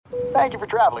Thank you for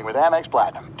traveling with Amex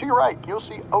Platinum. To your right, you'll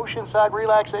see oceanside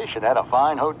relaxation at a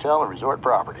fine hotel and resort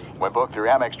property. When booked through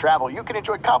Amex Travel, you can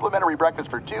enjoy complimentary breakfast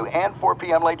for 2 and 4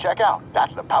 p.m. late checkout.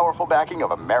 That's the powerful backing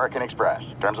of American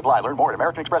Express. Terms apply. Learn more at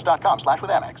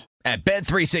americanexpress.com/withAmex. At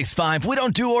Bet365, we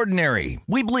don't do ordinary.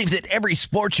 We believe that every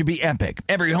sport should be epic.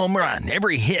 Every home run,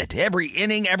 every hit, every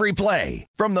inning, every play.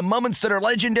 From the moments that are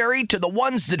legendary to the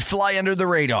ones that fly under the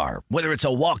radar. Whether it's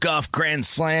a walk-off grand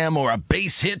slam or a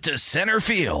base hit to center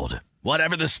field.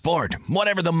 Whatever the sport,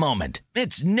 whatever the moment.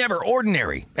 It's never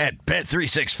ordinary at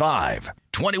Bet365.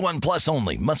 21 plus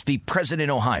only. Must be present in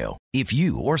Ohio. If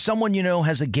you or someone you know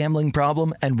has a gambling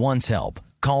problem and wants help,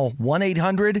 call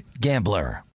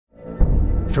 1-800-GAMBLER.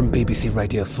 From BBC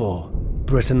Radio 4,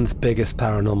 Britain's biggest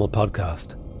paranormal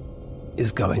podcast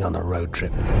is going on a road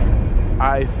trip.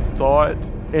 I thought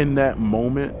in that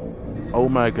moment, oh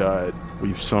my God,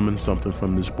 we've summoned something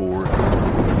from this board.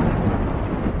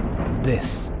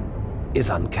 This is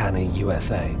Uncanny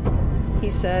USA. He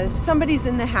says, somebody's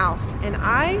in the house, and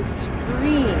I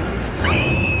screamed.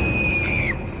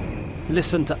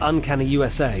 Listen to Uncanny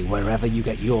USA wherever you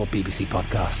get your BBC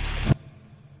podcasts,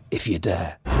 if you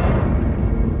dare.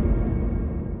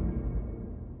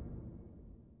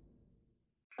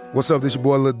 What's up, this your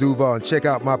boy Lil Duval, and check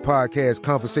out my podcast,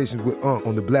 Conversations with Unc,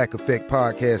 on the Black Effect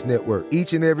Podcast Network.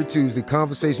 Each and every Tuesday,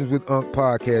 Conversations with Unc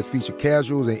podcast feature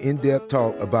casuals and in-depth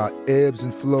talk about ebbs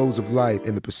and flows of life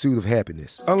and the pursuit of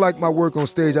happiness. Unlike my work on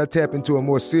stage, I tap into a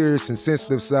more serious and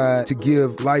sensitive side to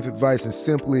give life advice and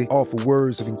simply offer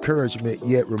words of encouragement,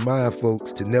 yet remind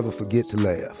folks to never forget to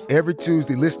laugh. Every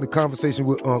Tuesday, listen to Conversations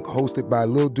with Unc, hosted by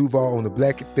Lil Duval on the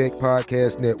Black Effect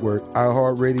Podcast Network,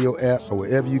 iHeartRadio app, or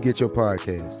wherever you get your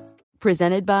podcasts.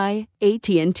 Presented by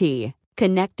AT&T.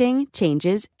 Connecting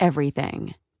changes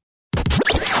everything.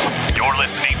 You're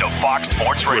listening to Fox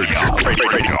Sports Radio.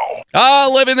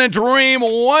 Living the dream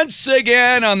once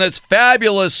again on this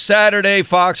fabulous Saturday.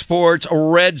 Fox Sports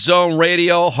Red Zone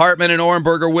Radio. Hartman and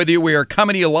Orenberger with you. We are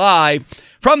coming to you live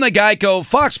from the Geico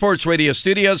Fox Sports Radio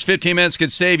studios. 15 minutes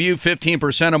could save you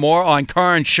 15% or more on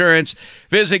car insurance.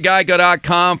 Visit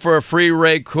geico.com for a free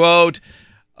rate quote.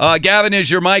 Gavin,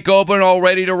 is your mic open, all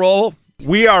ready to roll?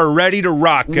 We are ready to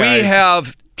rock, guys. We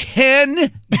have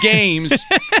 10 games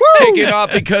kicking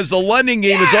off because the London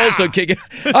game is also kicking.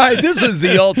 All right, this is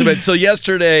the ultimate. So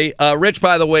yesterday, Rich,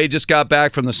 by the way, just got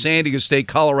back from the San Diego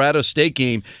State-Colorado State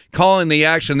game, calling the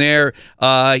action there.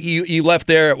 You left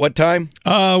there at what time?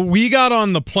 We got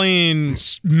on the plane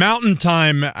mountain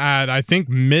time at, I think,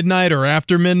 midnight or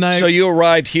after midnight. So you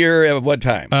arrived here at what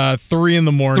time? 3 in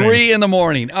the morning. 3 in the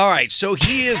morning. All right, so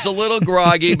he is a little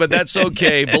groggy, but that's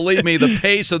okay. Believe me, the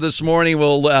pace of this morning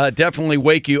will definitely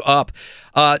wake you up.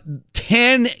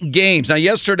 10 games. Now,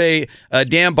 yesterday,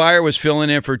 Dan Byer was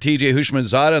filling in for TJ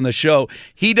Houshmandzadeh on the show.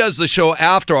 He does the show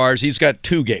after ours. He's got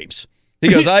 2 games. He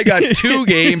goes, I got 2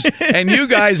 games, and you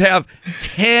guys have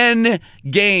 10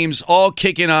 games all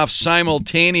kicking off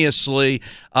simultaneously.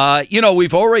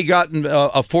 We've already gotten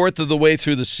a fourth of the way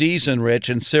through the season, Rich,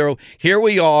 and so here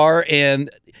we are.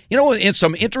 And, in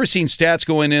some interesting stats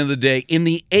going into the day, in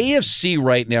the AFC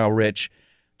right now, Rich,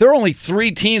 there are only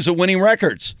 3 teams with winning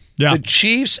records. Yeah. The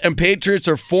Chiefs and Patriots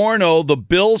are 4-0. The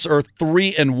Bills are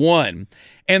 3-1.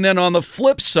 And then on the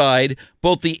flip side,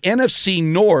 both the NFC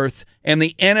North and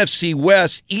the NFC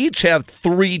West each have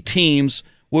 3 teams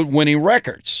with winning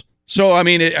records. So, I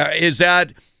mean, is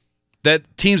that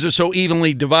teams are so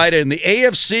evenly divided in the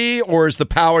AFC, or is the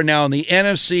power now in the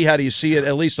NFC? How do you see it,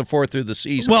 at least the fourth through the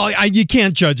season? Well, you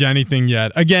can't judge anything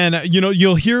yet. Again,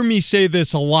 you'll hear me say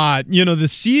this a lot. The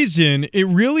season, it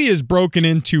really is broken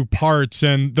into parts,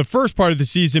 and the first part of the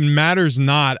season matters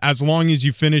not as long as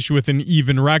you finish with an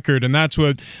even record, and that's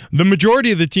what the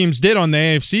majority of the teams did on the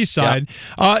AFC side.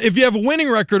 Yeah. If you have a winning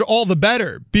record, all the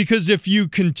better, because if you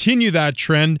continue that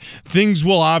trend, things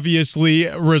will obviously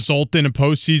result in a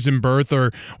postseason berth,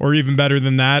 or even better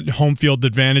than that, home field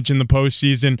advantage in the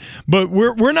postseason. But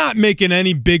we're not making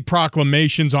any big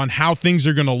proclamations on how things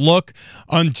are going to look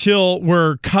until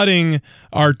we're cutting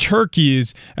our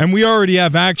turkeys. And we already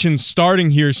have action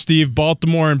starting here, Steve.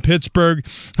 Baltimore and Pittsburgh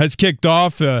has kicked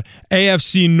off the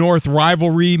AFC North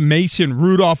rivalry. Mason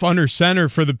Rudolph under center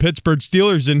for the Pittsburgh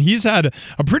Steelers, and he's had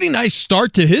a pretty nice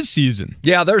start to his season.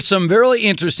 Yeah, there's some really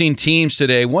interesting teams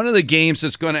today. One of the games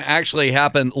that's going to actually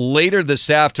happen later this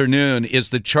afternoon is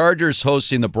the Chargers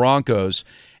hosting the Broncos.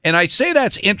 And I say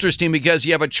that's interesting because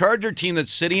you have a Charger team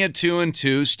that's sitting at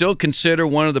 2-2, still considered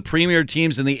one of the premier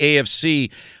teams in the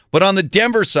AFC. But on the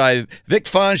Denver side, Vic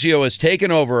Fangio has taken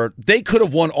over. They could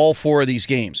have won all 4 of these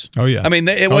games. Oh, yeah. I mean,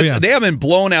 they haven't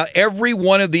blown out every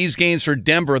one of these games for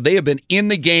Denver. They have been in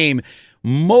the game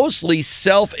mostly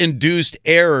self-induced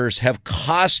errors have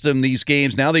cost them these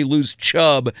games. Now they lose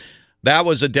Chubb. That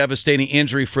was a devastating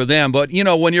injury for them. But,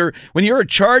 when you're a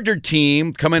Charger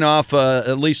team coming off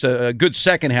at least a good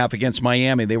second half against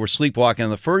Miami, they were sleepwalking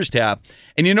in the first half,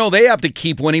 and they have to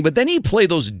keep winning, but then you play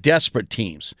those desperate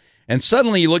teams. And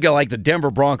suddenly you look at like the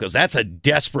Denver Broncos. That's a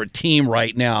desperate team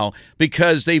right now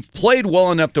because they've played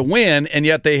well enough to win, and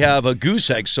yet they have a goose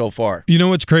egg so far. You know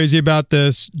what's crazy about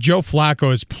this? Joe Flacco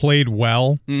has played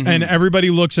well, and everybody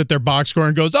looks at their box score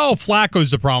and goes, oh,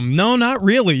 Flacco's the problem. No, not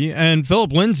really. And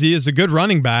Phillip Lindsay is a good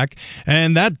running back.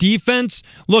 And that defense,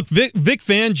 look, Vic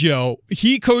Fangio,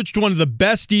 he coached one of the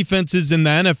best defenses in the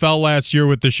NFL last year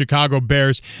with the Chicago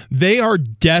Bears. They are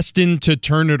destined to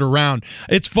turn it around.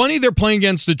 It's funny they're playing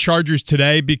against the Chargers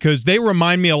today because they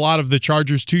remind me a lot of the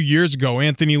Chargers 2 years ago.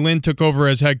 Anthony Lynn took over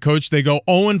as head coach. They go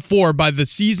 0-4 by the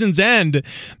season's end.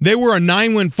 They were a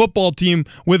 9-win football team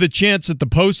with a chance at the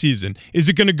postseason. Is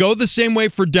it going to go the same way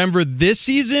for Denver this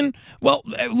season? Well,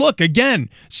 look,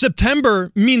 again,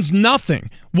 September means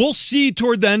nothing. We'll see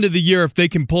toward the end of the year if they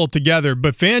can pull it together.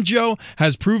 But Fangio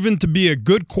has proven to be a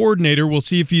good coordinator. We'll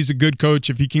see if he's a good coach,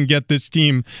 if he can get this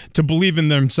team to believe in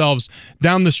themselves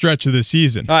down the stretch of the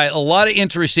season. All right, a lot of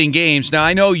interesting games. Now,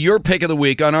 I know your pick of the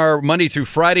week. On our Monday through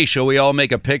Friday show, we all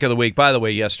make a pick of the week. By the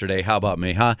way, yesterday, how about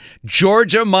me, huh?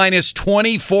 Georgia minus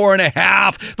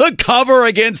 24.5. The cover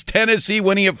against Tennessee,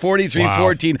 winning at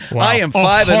 43-14. Wow. I am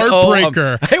 5-0.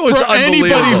 Heartbreaker. It was for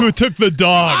unbelievable. Anybody who took the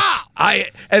dogs.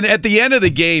 And at the end of the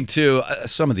game, too,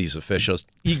 some of these officials,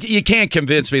 you can't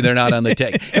convince me they're not on the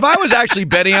take. If I was actually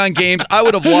betting on games, I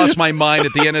would have lost my mind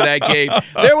at the end of that game.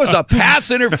 There was a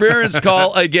pass interference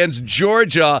call against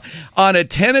Georgia on a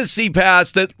Tennessee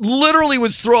pass that literally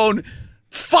was thrown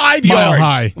 5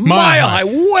 yards. Mile high,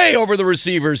 way over the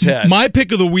receiver's head. My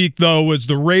pick of the week, though, was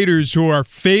the Raiders, who are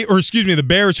the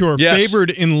Bears, who are favored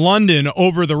in London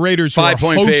over the Raiders, who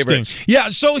 5-point are hosting. favorites. Yeah,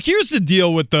 so here's the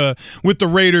deal with the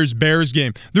Raiders-Bears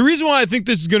game. The reason why I think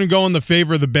this is going to go in the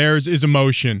favor of the Bears is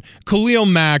emotion. Khalil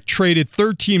Mack traded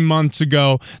 13 months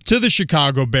ago to the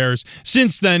Chicago Bears.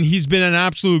 Since then, he's been an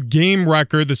absolute game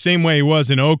wrecker, the same way he was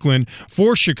in Oakland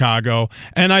for Chicago.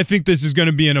 And I think this is going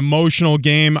to be an emotional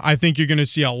game. I think you're going to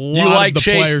see a lot You like of the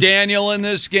Chase players. Daniel in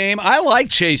this game? I like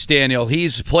Chase Daniel.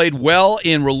 He's played well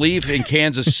in relief in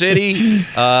Kansas City.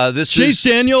 Chase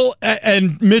Daniel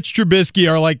and Mitch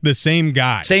Trubisky are like the same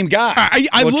guy. Same guy.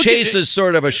 Chase is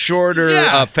sort of a shorter,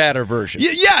 fatter version.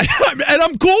 Yeah, and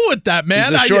I'm cool with that,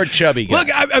 man. He's a short, chubby guy. Look,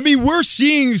 I mean, we're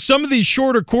seeing some of these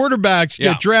shorter quarterbacks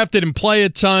get drafted and play a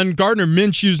ton. Gardner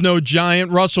Minshew's no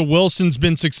giant. Russell Wilson's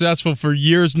been successful for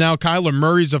years now. Kyler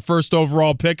Murray's a first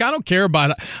overall pick. I don't care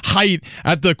about height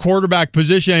at the quarterback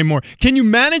position anymore. Can you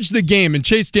manage the game? And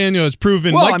Chase Daniel has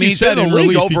proven, he's been in the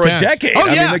league over a decade. Oh,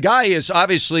 I mean, the guy is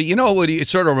obviously, you know what he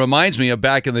sort of reminds me of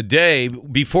back in the day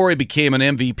before he became an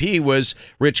MVP was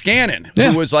Rich Gannon,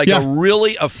 who was like a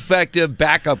really effective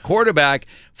backup quarterback.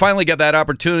 Finally got that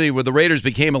opportunity where the Raiders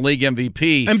became a league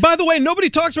MVP. And by the way, nobody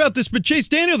talks about this, but Chase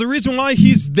Daniel, the reason why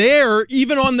he's there,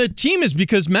 even on the team, is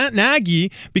because Matt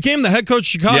Nagy became the head coach of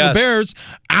Chicago Bears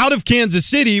out of Kansas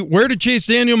City. Where did Chase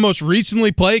Daniel most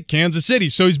recently play? Kansas City.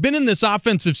 So he's been in this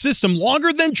offensive system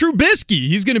longer than Trubisky.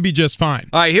 He's going to be just fine.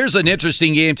 All right, here's an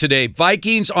interesting game today.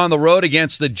 Vikings on the road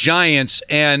against the Giants,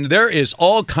 and there is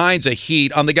all kinds of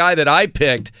heat on the guy that I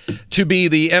picked to be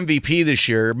the MVP this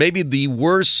year, maybe the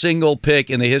worst single pick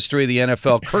in the history of the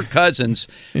NFL, Kirk Cousins,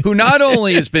 who not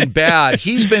only has been bad,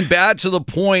 he's been bad to the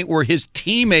point where his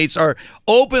teammates are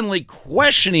openly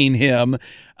questioning him.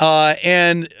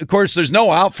 And, of course, there's no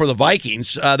out for the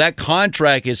Vikings. That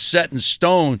contract is set in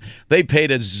stone. They paid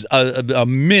a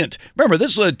mint. Remember,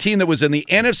 this was a team that was in the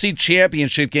NFC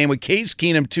Championship game with Case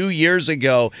Keenum 2 years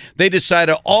ago. They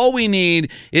decided all we need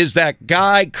is that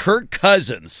guy, Kirk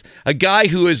Cousins, a guy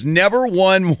who has never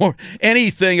won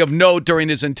anything of note during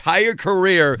his entire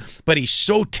career, but he's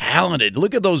so talented.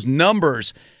 Look at those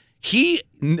numbers.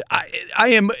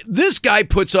 This guy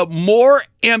puts up more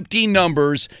empty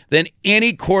numbers than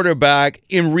any quarterback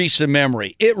in recent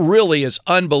memory. It really is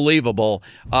unbelievable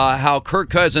how Kirk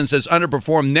Cousins has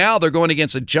underperformed. Now they're going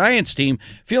against a Giants team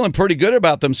feeling pretty good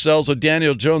about themselves with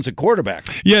Daniel Jones at quarterback.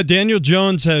 Yeah, Daniel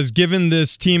Jones has given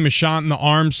this team a shot in the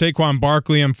arm. Saquon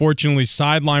Barkley, unfortunately,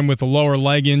 sidelined with a lower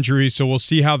leg injury, so we'll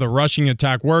see how the rushing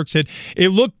attack works. It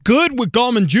looked good with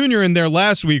Gallman Jr. in there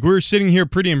last week. We were sitting here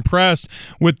pretty impressed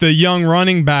with the young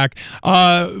running back.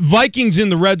 Vikings in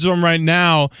the red zone right now.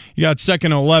 now you got 2nd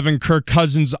and 11, Kirk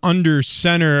Cousins under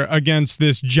center against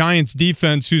this Giants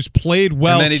defense who's played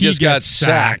well. And then he just got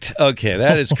sacked. Okay,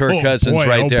 that is Kirk Cousins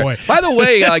right there. Boy. By the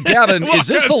way, Gavin, is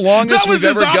this the longest we've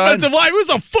ever gone? Offensive line. It was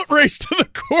a foot race to the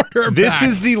quarterback. This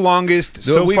is the longest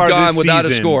so we've far gone this without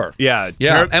season. a score. Yeah.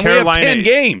 And we have 10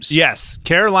 games. Yes.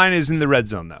 Carolina is in the red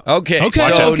zone, though. Okay.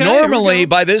 So normally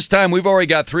by this time we've already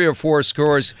got 3 or 4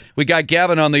 scores. We got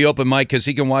Gavin on the open mic because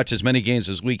he can watch as many games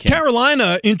as we can.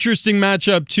 Carolina, interesting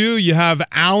matchup too. You have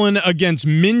Allen against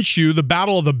Minshew, the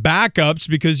battle of the backups,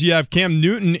 because you have Cam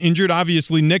Newton injured.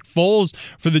 Obviously, Nick Foles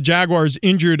for the Jaguars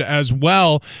injured as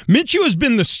well. Minshew has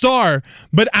been the star,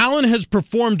 but Allen has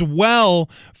performed well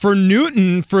for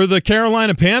Newton for the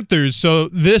Carolina Panthers. So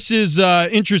this is an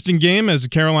interesting game as the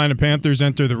Carolina Panthers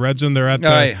enter the red zone. They're at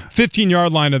the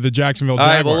 15-yard line of the Jacksonville Jaguars.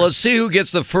 All right, well, let's see who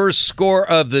gets the first score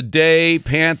of the day.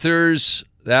 Panthers.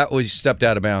 That was stepped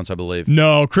out of bounds, I believe.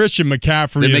 No, Christian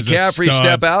McCaffrey. Did McCaffrey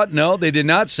step out? No, they did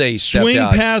not say he stepped Swing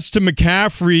out. pass to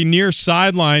McCaffrey near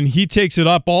sideline. He takes it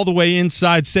up all the way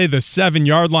inside, say, the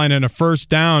 7-yard line and a first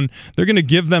down. They're going to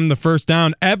give them the first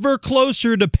down. Ever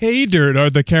closer to pay dirt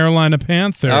are the Carolina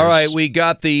Panthers. All right, we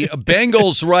got the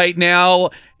Bengals right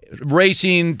now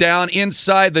racing down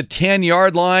inside the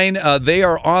 10-yard line. They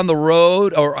are on the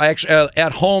road, or actually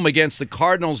at home against the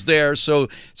Cardinals there. So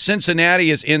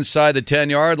Cincinnati is inside the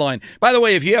 10-yard line. By the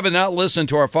way, if you have not listened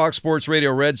to our Fox Sports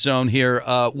Radio Red Zone here,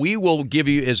 we will give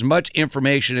you as much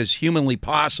information as humanly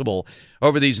possible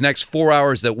over these next 4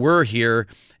 hours that we're here.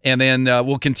 And then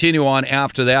we'll continue on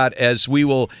after that as we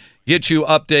will get you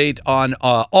update on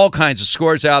all kinds of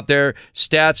scores out there,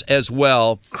 stats as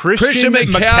well. Christian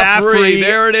McCaffrey,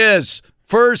 there it is.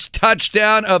 First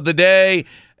touchdown of the day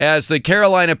as the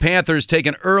Carolina Panthers take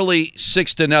an early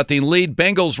 6-0 lead.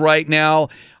 Bengals right now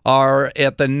are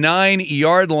at the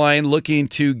 9-yard line looking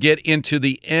to get into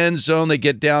the end zone. They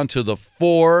get down to the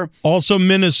 4. Also,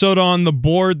 Minnesota on the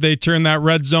board. They turn that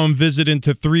red zone visit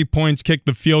into 3 points, kick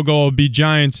the field goal. It'll be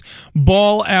Giants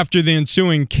ball after the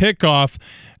ensuing kickoff.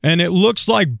 And it looks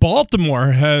like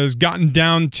Baltimore has gotten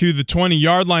down to the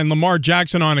 20-yard line. Lamar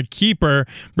Jackson on a keeper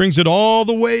brings it all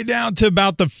the way down to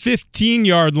about the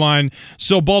 15-yard line.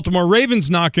 So Baltimore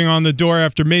Ravens knocking on the door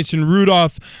after Mason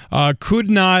Rudolph could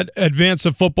not advance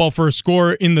a football for a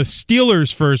score in the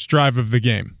Steelers' first drive of the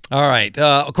game. All right.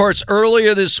 Of course,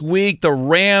 earlier this week, the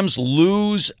Rams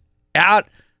lose at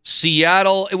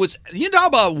Seattle. It was, you know,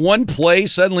 about one play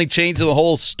suddenly changed the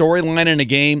whole storyline in a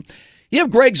game. You have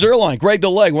Greg Zuerlein, Greg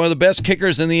the Leg, one of the best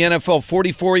kickers in the NFL.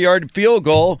 44-yard field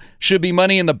goal should be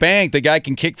money in the bank. The guy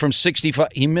can kick from 65.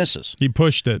 He misses. He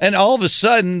pushed it. And all of a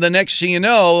sudden, the next thing you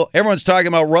know, everyone's talking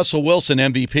about Russell Wilson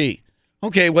MVP.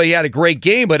 Okay, well, he had a great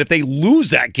game, but if they lose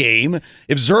that game,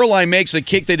 if Zuerlein makes a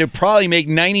kick that he'd probably make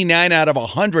 99 out of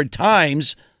 100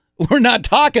 times, we're not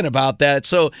talking about that.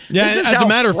 So this is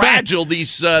how fragile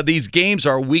these games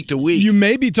are week to week. You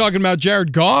may be talking about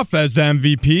Jared Goff as the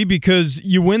MVP because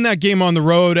you win that game on the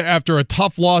road after a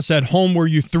tough loss at home where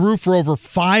you threw for over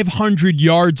 500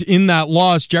 yards in that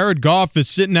loss. Jared Goff is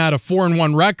sitting at a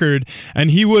 4-1 record,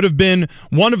 and he would have been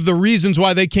one of the reasons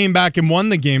why they came back and won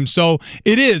the game. So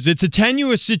it's a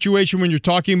tenuous situation when you're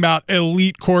talking about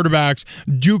elite quarterbacks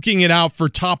duking it out for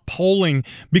top polling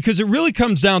because it really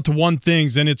comes down to one thing,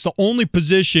 and it's the only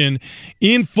position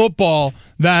in football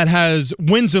that has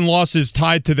wins and losses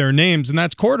tied to their names, and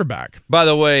that's quarterback. By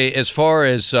the way, as far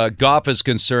as Goff is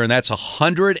concerned, that's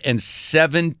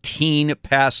 117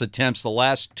 pass attempts the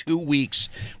last 2 weeks,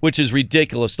 which is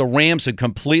ridiculous. The Rams have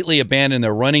completely abandoned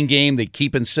their running game. They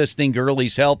keep insisting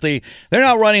Gurley's healthy. They're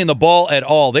not running the ball at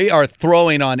all. They are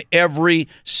throwing on every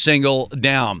single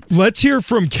down. Let's hear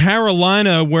from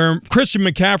Carolina, where Christian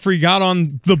McCaffrey got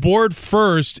on the board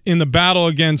first in the battle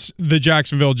against the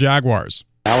Jacksonville Jaguars.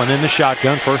 Allen in the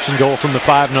shotgun, 1st and goal from the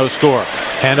 5, no score.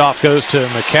 Handoff goes to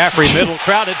McCaffrey, middle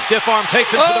crowded, stiff arm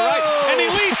takes it to the right, and he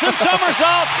leaps and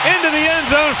somersaults into the end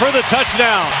zone for the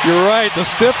touchdown. You're right, the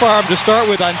stiff arm to start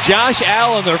with on Josh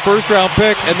Allen, their first-round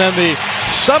pick, and then the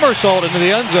somersault into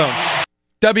the end zone.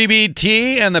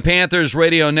 WBT and the Panthers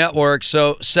Radio Network,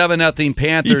 so 7-0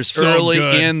 Panthers early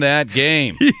in that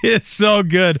game. He is so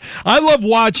good. I love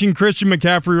watching Christian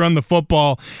McCaffrey run the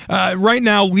football. Right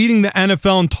now, leading the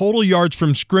NFL in total yards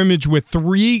from scrimmage with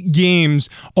 3 games,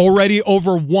 already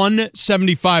over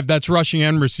 175. That's rushing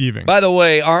and receiving. By the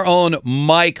way, our own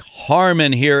Mike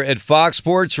Harmon here at Fox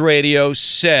Sports Radio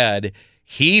said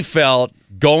he felt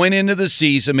Going into the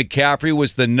season, McCaffrey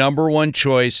was the number one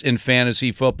choice in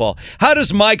fantasy football. How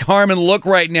does Mike Harmon look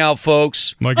right now,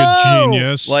 folks? Like a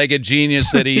genius. Like a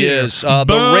genius that he is.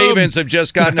 The Ravens have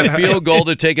just gotten a field goal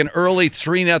to take an early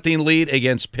 3-0 lead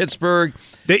against Pittsburgh.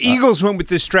 The Eagles went with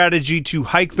this strategy to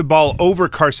hike the ball over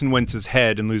Carson Wentz's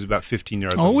head and lose about 15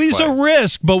 yards. Always a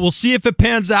risk, but we'll see if it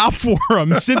pans out for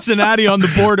him. Cincinnati on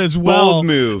the board as well. Bold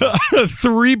move.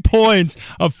 3 points,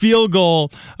 a field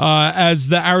goal as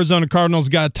the Arizona Cardinals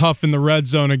got tough in the red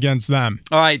zone against them.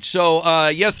 All right, so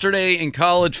yesterday in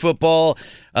college football,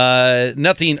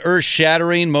 nothing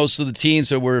earth-shattering. Most of the teams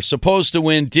that were supposed to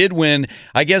win did win.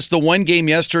 I guess the one game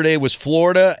yesterday was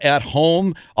Florida at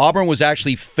home. Auburn was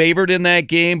actually favored in that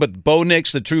game, but Bo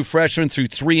Nix, the true freshman, threw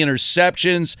 3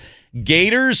 interceptions.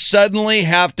 Gators suddenly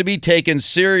have to be taken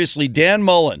seriously. Dan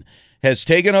Mullen has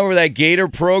taken over that Gator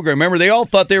program. Remember, they all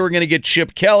thought they were going to get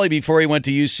Chip Kelly before he went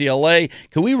to UCLA.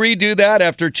 Can we redo that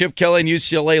after Chip Kelly and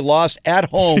UCLA lost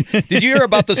at home? Did you hear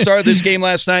about the start of this game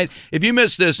last night? If you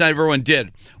missed this, not everyone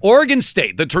did. Oregon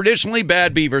State, the traditionally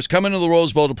bad Beavers, come into the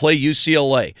Rose Bowl to play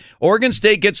UCLA. Oregon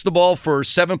State gets the ball for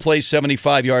 7 plays,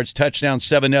 75 yards, touchdown,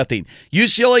 7-0.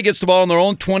 UCLA gets the ball on their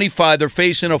own 25. They're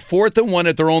facing a 4th and 1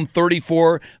 at their own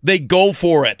 34. They go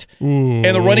for it. And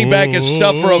the running back is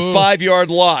stuffed for a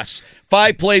 5-yard loss.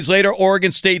 5 plays later,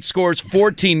 Oregon State scores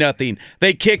 14-0.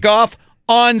 They kick off,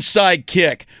 onside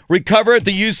kick. Recover at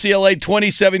the UCLA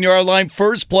 27-yard line.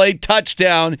 First play,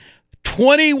 touchdown.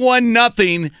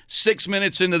 21-0 6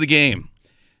 minutes into the game.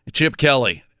 Chip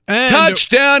Kelly. And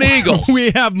touchdown Eagles.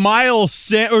 We have Howard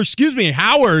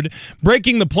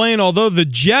breaking the play, although the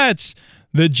Jets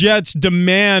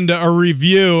demand a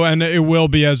review, and it will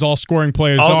be, as all scoring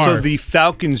plays are. Also, the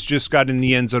Falcons just got in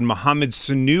the end zone. Mohamed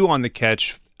Sanu on the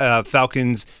catch.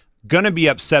 Falcons going to be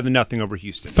up 7-0 over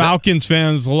Houston. Falcons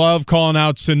fans love calling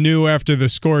out Sanu after the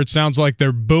score. It sounds like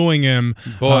they're booing him,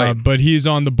 but he's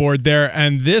on the board there.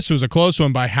 And this was a close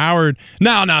one by Howard.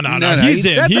 No. He's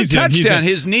in. That's he's a touchdown. In.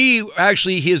 His knee,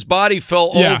 actually, his body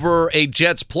fell over a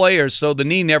Jets player, so the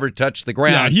knee never touched the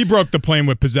ground. Yeah, he broke the plane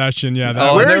with possession. Yeah.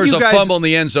 There was a fumble in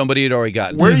the end zone, but he had already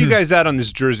gotten it. Where are you guys at on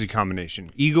this jersey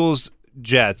combination? Eagles,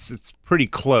 Jets. It's pretty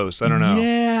close. I don't know.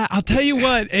 Yeah, I'll tell you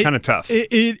what. It's kind of tough.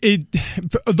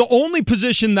 The only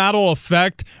position that'll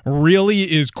affect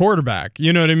really is quarterback.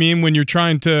 You know what I mean? When you're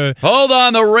trying to... Hold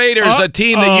on, the Raiders, a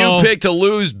team that you picked to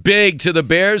lose big to the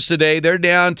Bears today. They're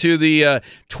down to the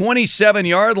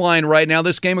 27-yard line right now.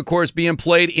 This game, of course, being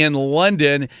played in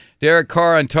London. Derek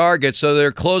Carr on target, so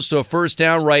they're close to a first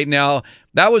down right now.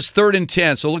 That was 3rd and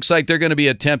 10, so it looks like they're going to be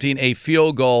attempting a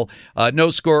field goal. No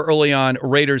score early on,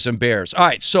 Raiders and Bears. All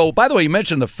right, so by the way, you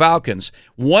mentioned the Falcons.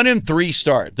 1-3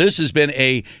 start. This has been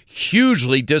a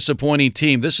hugely disappointing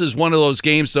team. This is one of those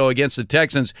games, though, against the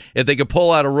Texans. If they could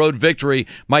pull out a road victory,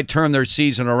 might turn their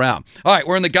season around. All right,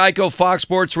 we're in the Geico Fox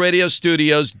Sports Radio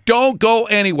studios. Don't go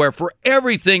anywhere. For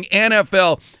everything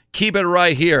NFL, keep it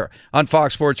right here on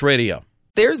Fox Sports Radio.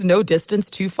 There's no distance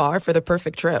too far for the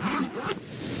perfect trip.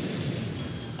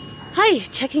 Hi,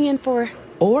 checking in for...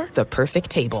 Or the perfect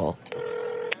table.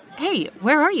 Hey,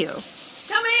 where are you?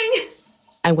 Coming!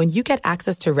 And when you get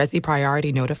access to Resi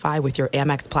Priority Notify with your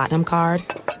Amex Platinum card...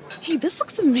 Hey, this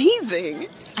looks amazing.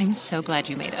 I'm so glad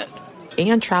you made it.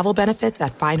 And travel benefits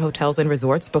at fine hotels and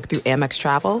resorts booked through Amex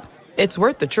Travel, it's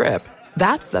worth the trip.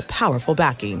 That's the powerful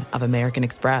backing of American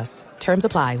Express. Terms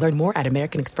apply. Learn more at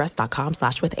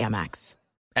americanexpress.com/withAmex.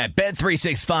 At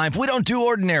Bet365, we don't do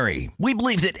ordinary. We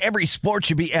believe that every sport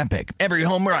should be epic. Every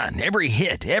home run, every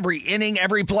hit, every inning,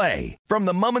 every play. From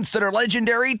the moments that are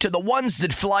legendary to the ones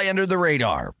that fly under the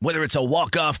radar. Whether it's a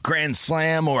walk-off grand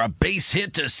slam or a base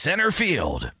hit to center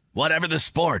field. Whatever the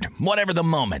sport, whatever the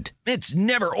moment. It's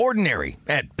never ordinary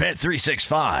at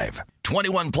Bet365.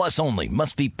 21 plus only.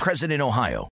 Must be present in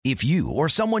Ohio. If you or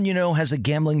someone you know has a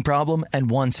gambling problem and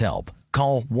wants help,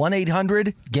 call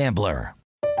 1-800-GAMBLER.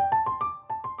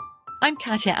 I'm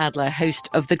Katya Adler, host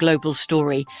of The Global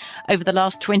Story. Over the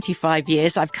last 25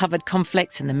 years, I've covered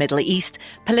conflicts in the Middle East,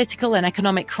 political and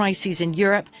economic crises in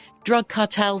Europe, drug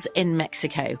cartels in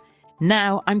Mexico.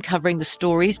 Now I'm covering the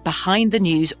stories behind the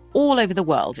news all over the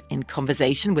world in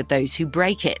conversation with those who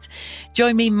break it.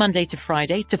 Join me Monday to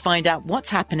Friday to find out what's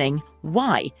happening,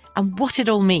 why, and what it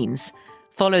all means.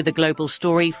 Follow The Global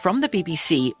Story from the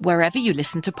BBC wherever you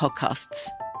listen to podcasts.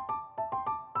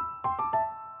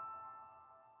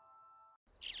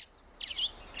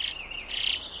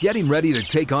 Getting ready to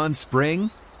take on spring?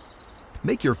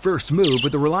 Make your first move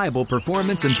with the reliable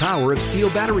performance and power of Steel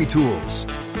battery tools.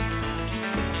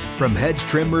 From hedge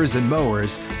trimmers and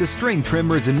mowers to string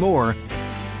trimmers and more,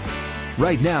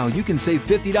 right now you can save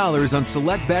 $50 on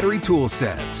select battery tool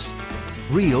sets.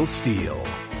 Real Steel.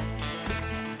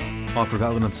 Offer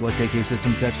valid on select AK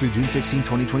system sets through June 16,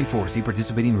 2024. See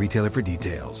participating retailer for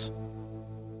details.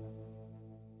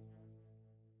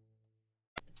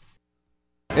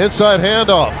 Inside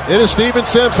handoff. It is Steven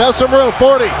Sims. Has some room.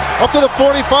 40. Up to the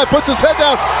 45. Puts his head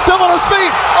down. Still on his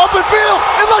feet. Open field.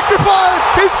 Electrified.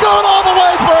 He's going all the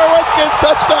way for a Redskins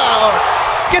touchdown.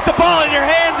 Get the ball in your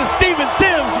hands of Steven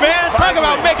Sims, man. Talk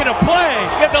about making a play.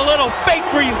 Get the little fake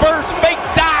reverse, fake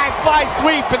dive, fly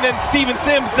sweep, and then Steven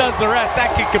Sims does the rest.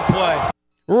 That kid can play.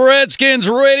 Redskins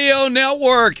Radio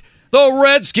Network. The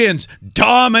Redskins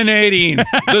dominating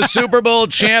the Super Bowl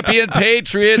champion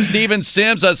Patriots. Steven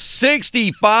Sims, a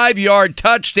 65-yard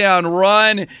touchdown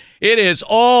run. It is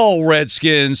all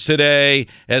Redskins today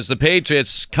as the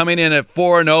Patriots coming in at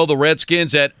 4-0, the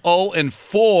Redskins at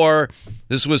 0-4.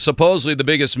 This was supposedly the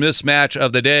biggest mismatch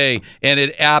of the day, and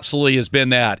it absolutely has been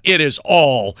that. It is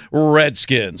all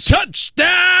Redskins.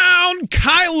 Touchdown,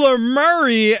 Kyler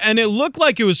Murray, and it looked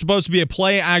like it was supposed to be a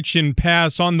play-action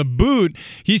pass on the boot.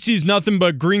 He sees nothing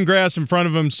but green grass in front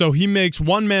of him, so he makes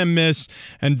one-man miss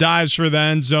and dives for the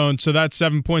end zone. So that's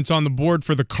 7 points on the board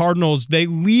for the Cardinals. They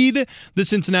lead the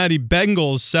Cincinnati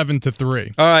Bengals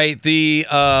 7-3. All right, the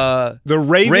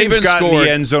Ravens got scored. in the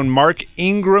end zone. Mark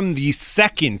Ingram the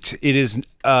second. It is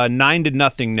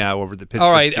 9-0 now over the Pittsburgh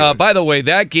All right, Steelers. by the way,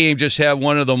 that game just had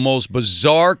one of the most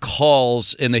bizarre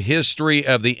calls in the history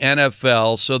of the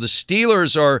NFL. So the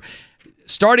Steelers are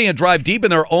starting a drive deep in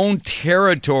their own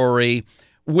territory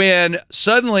when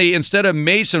suddenly, instead of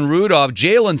Mason Rudolph,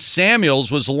 Jalen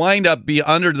Samuels was lined up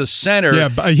under the center. Yeah,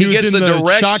 but he was gets in the the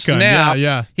direct shotgun. snap.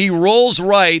 Yeah. He rolls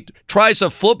right, tries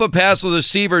to flip a pass to the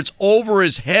receiver. It's over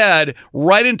his head,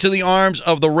 right into the arms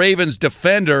of the Ravens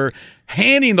defender,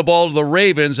 handing the ball to the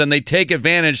Ravens, and they take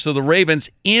advantage. So the Ravens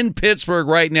in Pittsburgh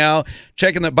right now,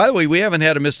 checking that. By the way, we haven't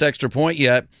had a missed extra point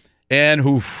yet, and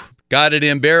got it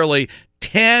in barely.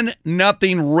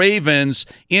 10-0 Ravens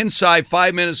inside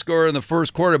 5-minute score in the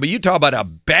first quarter. But you talk about a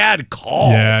bad call.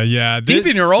 Yeah. Deep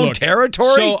in your own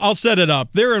territory? So I'll set it up.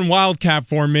 They're in wildcat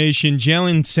formation.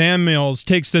 Jalen Samuels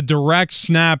takes the direct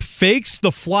snap, fakes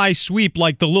the fly sweep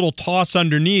like the little toss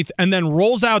underneath, and then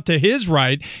rolls out to his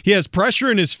right. He has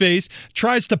pressure in his face,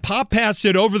 tries to pop pass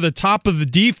it over the top of the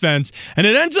defense, and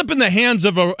it ends up in the hands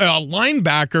of a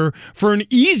linebacker for an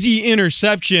easy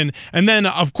interception. And then,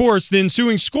 of course, the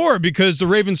ensuing score because the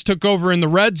Ravens took over in the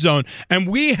red zone. And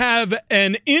we have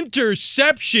an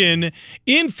interception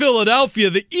in Philadelphia.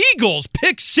 The Eagles,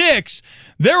 pick six.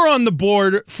 They're on the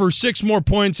board for 6 more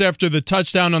points after the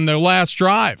touchdown on their last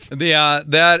drive.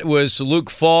 That was Luke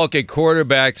Falk at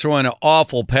quarterback throwing an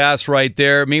awful pass right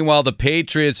there. Meanwhile, the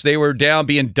Patriots, they were down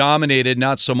being dominated,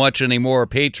 not so much anymore.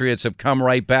 Patriots have come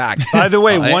right back. By the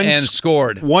way, and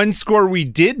scored. One score we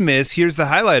did miss. Here's the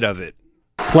highlight of it.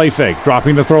 Play fake.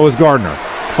 Dropping to throw is Gardner.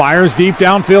 Fires deep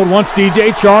downfield. Wants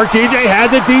DJ Chark. DJ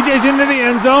has it. DJ's into the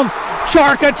end zone.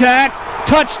 Chark attack.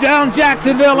 Touchdown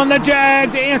Jacksonville, and the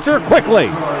Jags answer quickly.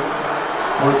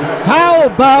 How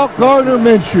about Gardner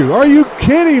Minshew? Are you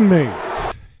kidding me?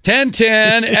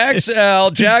 10-10 XL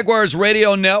Jaguars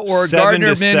Radio Network. 7-7.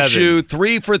 Gardner Minshew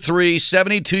 3 for 3,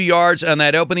 72 yards on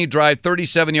that opening drive,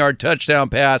 37-yard touchdown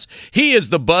pass. He is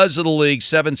the buzz of the league.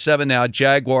 7-7 now.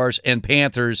 Jaguars and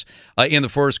Panthers in the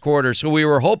first quarter. So we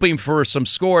were hoping for some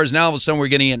scores. Now all of a sudden we're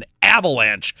getting an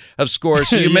avalanche of scores.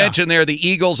 So you mentioned there the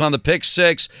Eagles on the pick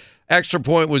six. Extra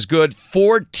point was good.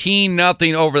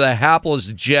 14-0 over the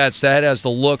hapless Jets. That has the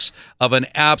looks of an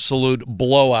absolute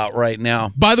blowout right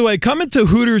now. By the way, coming to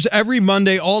Hooters every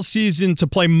Monday all season to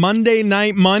play Monday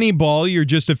Night Moneyball. You're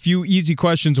just a few easy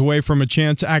questions away from a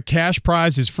chance at cash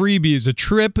prizes, freebies, a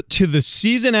trip to the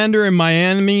season ender in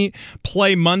Miami.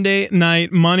 Play Monday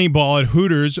Night Moneyball at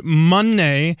Hooters,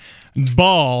 Moneyball.com.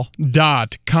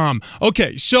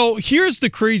 Okay, so here's the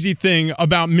crazy thing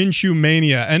about Minshew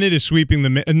Mania, and it is sweeping the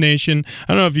nation.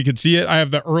 I don't know if you can see it. I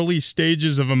have the early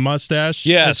stages of a mustache.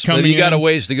 Yes, but you got a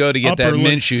ways to go to get that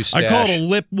Minshew stash. I call it a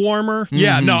lip warmer. Mm-hmm.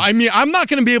 Yeah, no, I mean, I'm not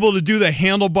going to be able to do the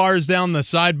handlebars down the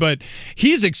side, but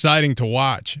he's exciting to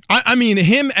watch. I mean,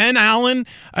 him and Allen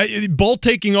both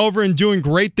taking over and doing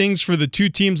great things for the two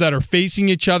teams that are facing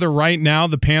each other right now,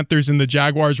 the Panthers and the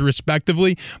Jaguars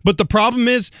respectively. But the problem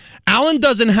is, Allen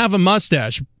doesn't have a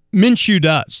mustache. Minshew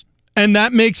does. And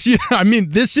that makes you, I mean,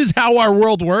 this is how our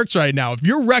world works right now. If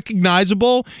you're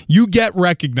recognizable, you get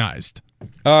recognized.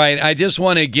 All right, I just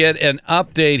want to get an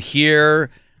update here.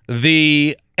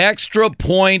 The extra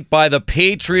point by the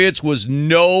Patriots was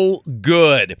no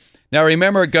good. Now,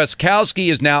 remember, Gostkowski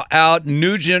is now out.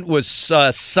 Nugent was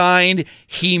signed.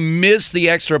 He missed the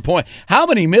extra point. How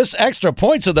many missed extra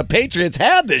points have the Patriots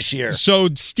had this year? So,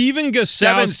 Stephen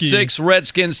Gostkowski. 7-6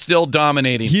 Redskins still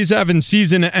dominating. He's having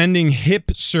season-ending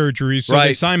hip surgery. So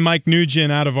they signed Mike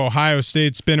Nugent out of Ohio State.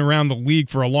 It's been around the league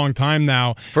for a long time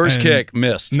now. First kick,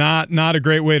 missed. Not a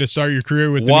great way to start your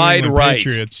career with the Wide New England right.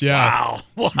 Patriots. Yeah.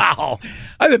 Wow.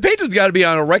 The Patriots got to be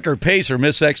on a record pace or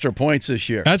miss extra points this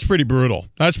year. That's pretty brutal.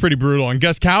 And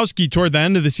Gostkowski, toward the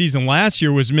end of the season last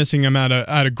year, was missing him at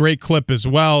a great clip as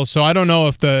well. So I don't know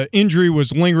if the injury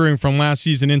was lingering from last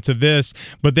season into this,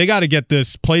 but they got to get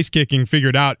this place kicking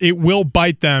figured out. It will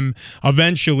bite them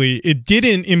eventually. It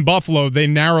didn't in Buffalo. They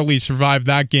narrowly survived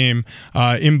that game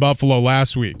in Buffalo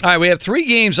last week. All right, we have 3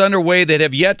 games underway that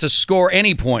have yet to score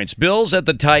any points. Bills at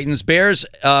the Titans, Bears,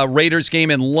 Raiders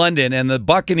game in London, and the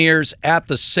Buccaneers at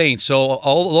the Saints. So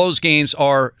all those games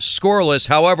are scoreless.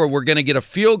 However, we're going to get a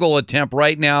field goal attempt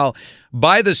right now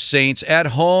by the Saints at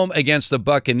home against the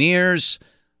Buccaneers.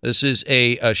 This is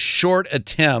a short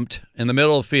attempt in the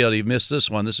middle of the field. You missed this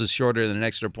one. This is shorter than an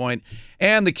extra point.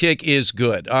 And the kick is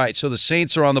good. All right, so the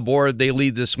Saints are on the board. They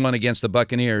lead this one against the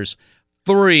Buccaneers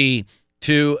 3-0.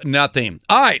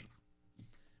 All right.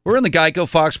 We're in the Geico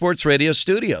Fox Sports Radio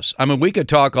studios. I mean, we could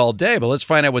talk all day, but let's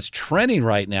find out what's trending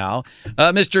right now.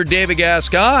 Mr. David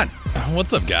Gascon.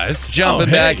 What's up, guys?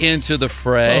 Jumping back into the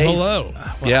fray. Oh, hello.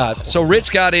 Wow. Yeah, so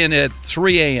Rich got in at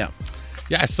 3 a.m.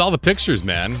 Yeah, I saw the pictures,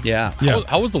 man. Yeah.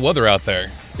 How was the weather out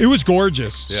there? It was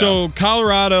gorgeous. Yeah. So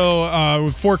Colorado,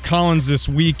 with Fort Collins this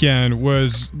weekend,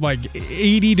 was like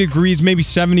 80 degrees, maybe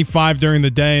 75 during the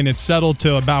day, and it settled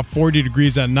to about 40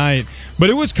 degrees at night. But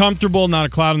it was comfortable, not a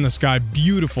cloud in the sky.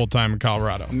 Beautiful time in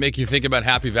Colorado. Make you think about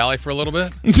Happy Valley for a little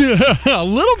bit? A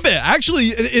little bit. Actually,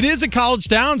 it is a college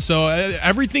town, so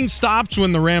everything stops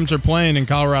when the Rams are playing in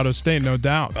Colorado State, no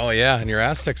doubt. Oh, yeah, and your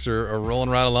Aztecs are rolling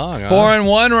right along. Huh?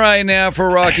 4-1 right now for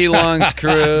Rocky Long's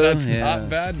crew. That's not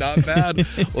bad.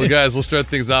 Well, guys, we'll start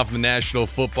things off in the National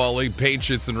Football League,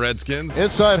 Patriots and Redskins.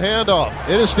 Inside handoff.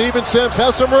 It is Steven Sims.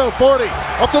 Has some room. 40.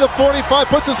 Up to the 45.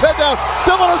 Puts his head down.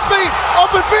 Still on his feet.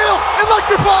 Open field.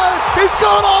 Electrified. He's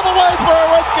going all the way for a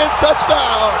Redskins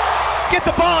touchdown. Get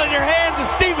the ball in your hands of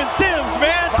Steven Sims,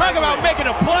 man. Talk about making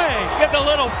a play. Get the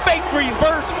little fake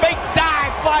reverse, fake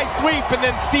dive, fly sweep, and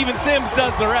then Steven Sims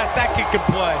does the rest. That kid can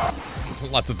play.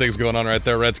 Lots of things going on right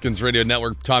there. Redskins Radio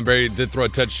Network. Tom Brady did throw a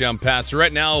touchdown pass. So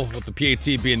right now, with the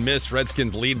PAT being missed,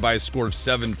 Redskins lead by a score of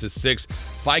 7-6.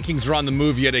 Vikings are on the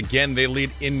move yet again. They lead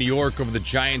in New York over the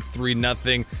Giants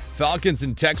 3-0. Falcons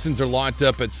and Texans are locked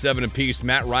up at 7 apiece.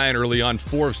 Matt Ryan early on,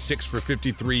 4 of 6 for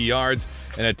 53 yards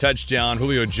and a touchdown.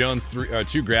 Julio Jones,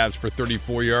 2 grabs for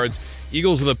 34 yards.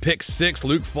 Eagles with a pick 6.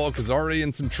 Luke Falk is already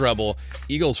in some trouble.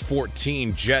 Eagles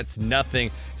 14, Jets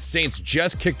nothing. Saints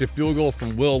just kicked a field goal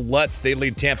from Will Lutz. They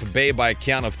lead Tampa Bay by a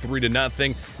count of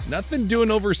 3-0. Nothing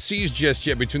doing overseas just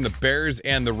yet between the Bears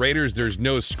and the Raiders. There's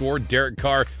no score. Derek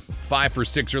Carr, 5 for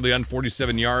 6 early on,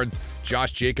 47 yards.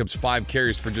 Josh Jacobs, 5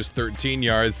 carries for just 13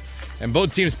 yards. And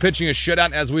both teams pitching a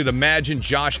shutout, as we'd imagine.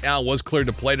 Josh Allen was cleared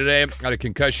to play today out of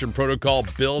concussion protocol.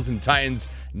 Bills and Titans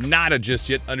not just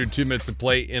yet, under 2 minutes to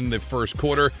play in the first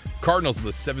quarter. Cardinals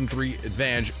with a 7-3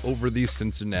 advantage over the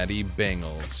Cincinnati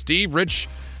Bengals. Steve, Rich,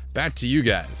 back to you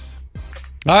guys.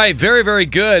 All right, very, very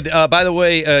good. By the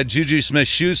way, Juju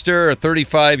Smith-Schuster, a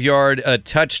 35-yard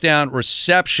touchdown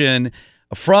reception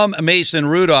from Mason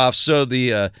Rudolph. So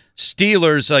the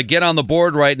Steelers get on the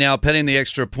board right now, pending the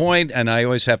extra point. And I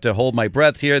always have to hold my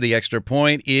breath here. The extra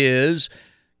point is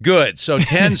good. So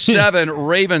 10-7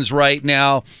 Ravens right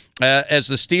now. As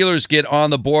the Steelers get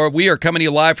on the board. We are coming to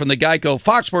you live from the Geico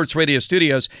Fox Sports Radio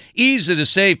studios. Easy to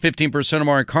save 15% or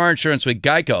more on car insurance with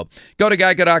Geico. Go to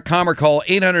geico.com or call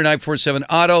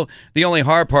 800-947-AUTO. The only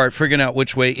hard part, figuring out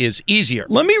which way is easier.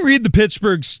 Let me read the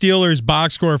Pittsburgh Steelers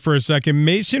box score for a second.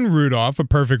 Mason Rudolph, a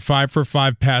perfect 5 for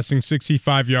 5 passing,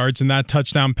 65 yards, and that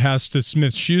touchdown pass to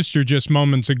Smith-Schuster just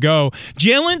moments ago.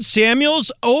 Jalen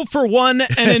Samuels, 0 for 1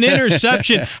 and an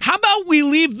interception. How about we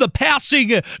leave the passing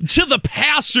to the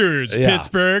passers? Yeah.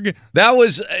 Pittsburgh. That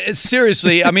was,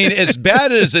 seriously, I mean, as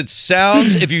bad as it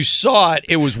sounds, if you saw it,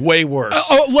 it was way worse.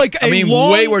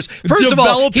 Way worse. First of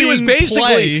all,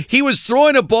 he was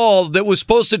throwing a ball that was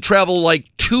supposed to travel like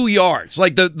 2 yards.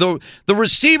 Like the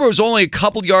receiver was only a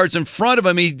couple yards in front of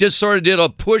him. He just sort of did a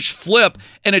push flip,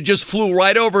 and it just flew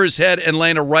right over his head and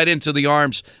landed right into the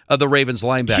arms of the Ravens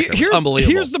linebacker.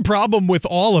 Unbelievable. Here's the problem with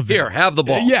all of it. Here, have the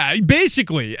ball. Yeah,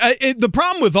 basically. The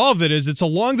problem with all of it is it's a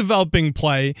long developing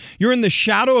play. play. You're in the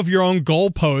shadow of your own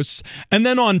goalposts, and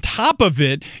then on top of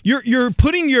it, you're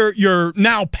putting your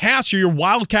now passer, your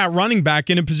Wildcat running back,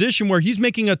 in a position where he's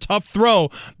making a tough throw.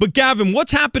 But Gavin,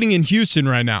 what's happening in Houston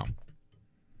right now?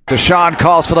 Deshaun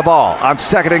calls for the ball on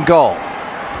 2nd and goal.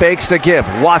 Fakes to give.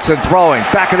 Watson throwing.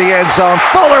 Back of the end zone.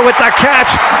 Fuller with the catch.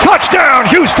 Touchdown,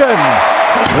 Houston!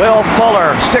 Will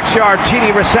Fuller, 6-yard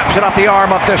TD reception off the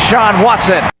arm of Deshaun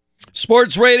Watson.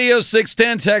 Sports Radio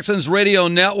 610 Texans Radio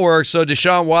Network. So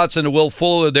Deshaun Watson and Will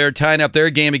Fuller, they're tying up their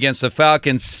game against the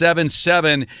Falcons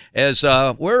 7-7 as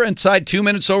we're inside 2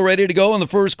 minutes so ready to go in the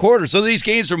first quarter. So these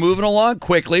games are moving along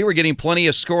quickly. We're getting plenty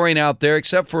of scoring out there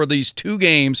except for these 2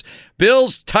 games.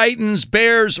 Bills, Titans,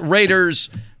 Bears, Raiders,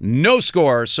 no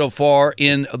score so far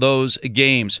in those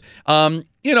games.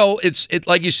 It's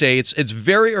like you say, it's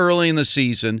very early in the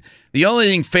season. The only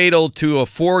thing fatal to a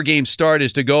 4-game start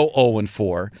is to go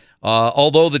 0-4.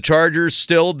 Although the Chargers,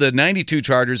 still the 92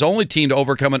 Chargers, only team to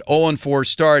overcome an 0-4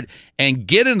 start and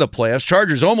get into the playoffs.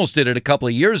 Chargers almost did it a couple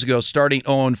of years ago, starting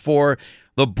 0-4.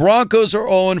 The Broncos are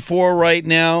 0-4 right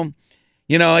now.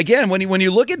 Again, when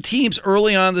you look at teams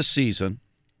early on in the season,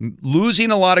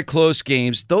 losing a lot of close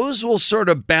games, those will sort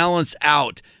of balance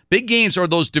out. Big games are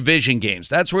those division games.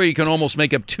 That's where you can almost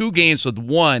make up 2 games with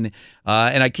 1.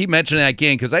 And I keep mentioning that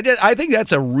game because I think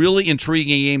that's a really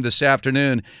intriguing game this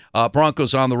afternoon.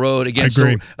 Broncos on the road against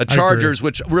a Chargers,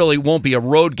 which really won't be a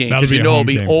road game because it'll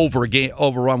be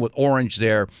overrun with orange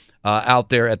there. Out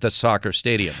there at the soccer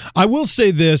stadium. I will say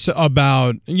this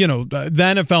about, the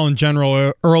NFL in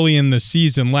general early in the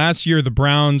season. Last year, the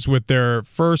Browns with their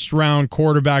first-round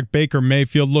quarterback, Baker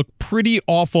Mayfield, looked pretty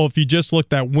awful if you just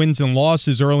looked at wins and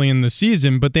losses early in the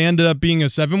season, but they ended up being a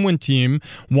 7-win team,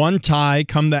 1 tie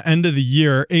come the end of the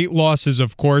year, 8 losses,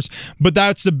 of course, but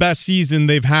that's the best season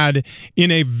they've had in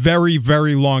a very,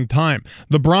 very long time.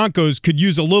 The Broncos could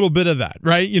use a little bit of that,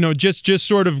 right? Just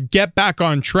sort of get back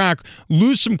on track,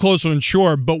 lose some close ones,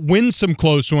 sure, but win some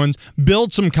close ones,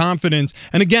 build some confidence.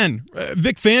 And again,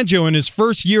 Vic Fangio in his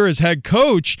first year as head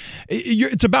coach,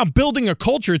 it's about building a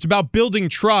culture. It's about building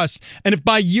trust. And if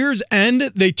by year's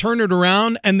end they turn it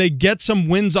around and they get some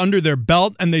wins under their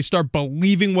belt and they start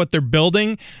believing what they're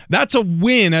building, that's a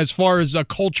win as far as a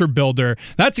culture builder.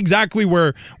 That's exactly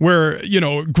where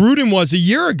Gruden was a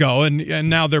year ago, and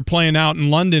now they're playing out in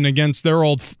London against their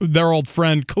old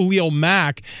friend Khalil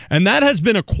Mack, and that has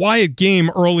been a quiet game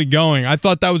early going. I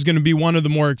thought that was going to be one of the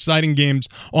more exciting games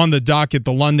on the docket,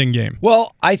 the London game.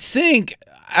 Well, I think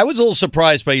I was a little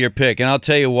surprised by your pick, and I'll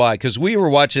tell you why. Because we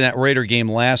were watching that Raider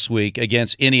game last week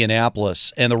against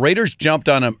Indianapolis, and the Raiders jumped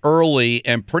on them early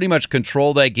and pretty much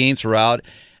controlled that game throughout.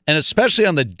 And especially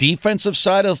on the defensive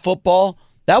side of football,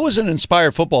 that was an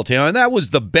inspired football team. And that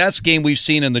was the best game we've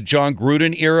seen in the John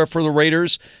Gruden era for the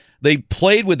Raiders. They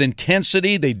played with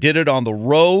intensity. They did it on the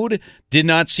road. Did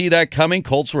not see that coming.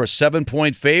 Colts were a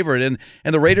 7-point favorite, and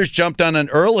the Raiders jumped on it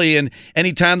early. And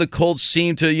anytime the Colts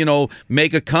seemed to,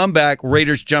 make a comeback,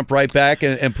 Raiders jump right back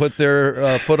and put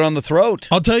their foot on the throat.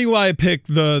 I'll tell you why I picked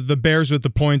the Bears with the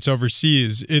points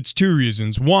overseas. It's 2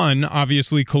 reasons. One,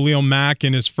 obviously, Khalil Mack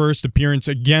in his first appearance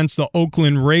against the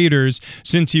Oakland Raiders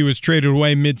since he was traded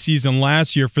away midseason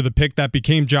last year for the pick that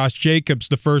became Josh Jacobs,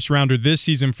 the first rounder this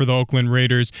season for the Oakland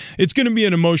Raiders. It's going to be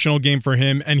an emotional game for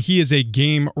him, and he is a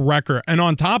game wrecker. And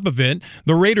on top of it,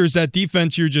 the Raiders, that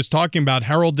defense you're just talking about,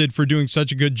 heralded for doing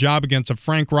such a good job against a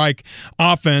Frank Reich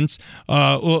offense.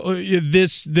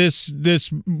 This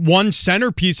one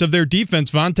centerpiece of their defense,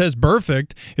 Vontaze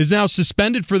Burfict, is now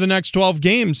suspended for the next 12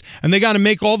 games, and they got to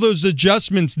make all those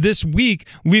adjustments this week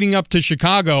leading up to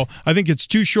Chicago. I think it's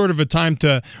too short of a time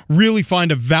to really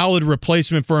find a valid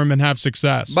replacement for him and have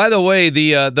success. By the way,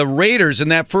 the Raiders in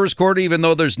that first quarter, even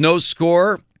though there's no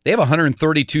score, they have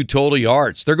 132 total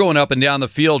yards. They're going up and down the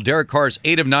field. Derek Carr's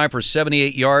 8 of 9 for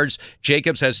 78 yards.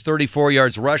 Jacobs has 34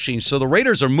 yards rushing. So the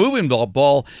Raiders are moving the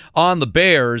ball on the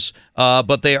Bears,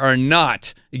 but they are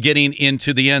not getting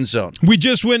into the end zone. We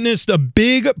just witnessed a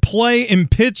big play in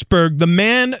Pittsburgh. The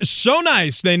man, so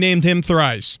nice, they named him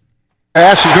thrice.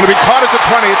 Ash is going to be caught at the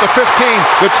 20, at the 15,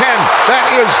 the 10. That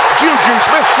is Juju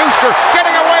Smith-Schuster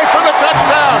getting away for the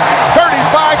touchdown.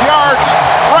 35 yards,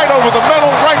 right over the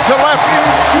middle, right to left.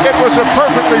 It was a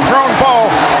perfectly thrown ball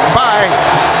by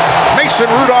Mason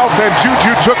Rudolph, and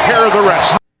Juju took care of the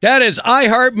rest. That is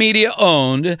iHeartMedia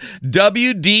owned,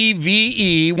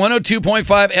 WDVE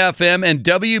 102.5 FM and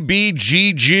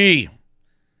WBGG.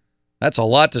 That's a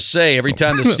lot to say every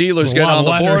time the Steelers get on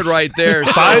the board right there.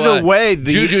 So, by the way,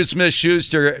 Juju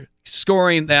Smith-Schuster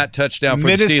scoring that touchdown for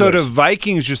the Steelers. Minnesota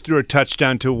Vikings just threw a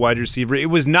touchdown to a wide receiver.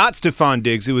 It was not Stephon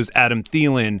Diggs. It was Adam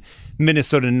Thielen.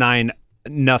 Minnesota 9,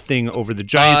 nothing over the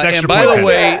Giants. And by the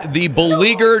way, the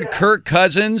beleaguered Kirk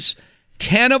Cousins,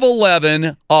 10 of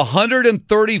 11,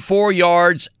 134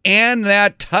 yards, and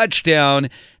that touchdown.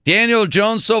 Daniel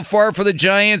Jones so far for the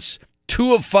Giants,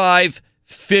 2 of 5,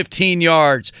 15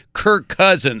 yards. Kirk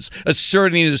Cousins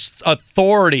asserting his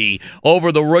authority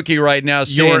over the rookie right now,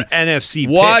 saying, your NFC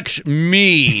watch pick.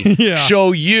 me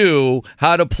show you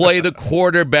how to play the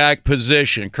quarterback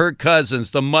position. Kirk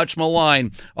Cousins, the much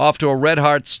maligned, off to a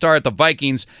red-hot start. The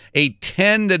Vikings, a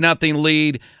 10-0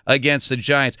 lead against the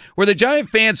Giants. Were the Giant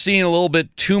fans seeing a little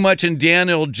bit too much in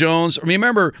Daniel Jones?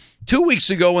 Remember, 2 weeks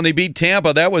ago when they beat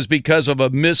Tampa, that was because of a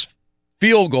missed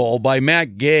field goal by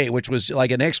Matt Gay, which was like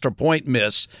an extra point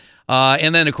miss.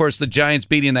 And then, of course, the Giants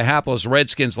beating the hapless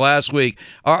Redskins last week.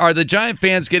 Are the Giant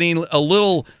fans getting a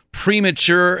little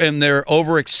premature in their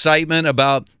overexcitement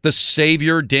about the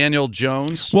savior, Daniel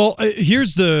Jones? Well,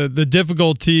 here's the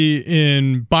difficulty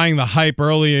in buying the hype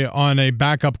early on a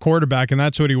backup quarterback, and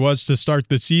that's what he was to start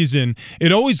the season.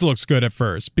 It always looks good at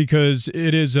first because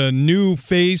it is a new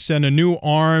face and a new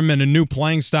arm and a new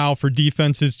playing style for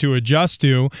defenses to adjust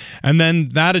to, and then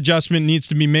that adjustment needs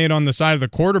to be made on the side of the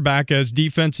quarterback as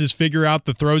defenses figure out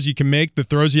the throws you can make, the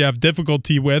throws you have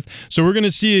difficulty with. So we're going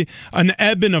to see an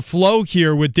ebb and a flow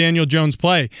here with Daniel Jones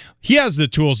play. He has the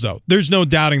tools, though. There's no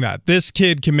doubting that. This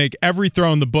kid can make every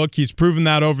throw in the book. He's proven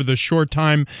that over the short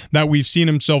time that we've seen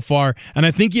him so far. And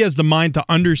I think he has the mind to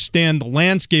understand the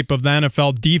landscape of the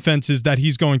NFL defenses that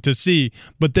he's going to see.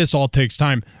 But this all takes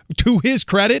time. To his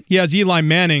credit, he has Eli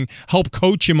Manning help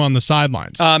coach him on the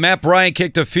sidelines. Matt Bryant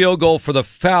kicked a field goal for the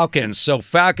Falcons. So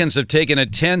Falcons have taken a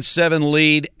 10-7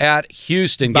 lead at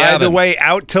Houston. By Gavin. the way,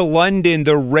 out to London,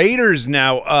 the Raiders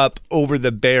now up over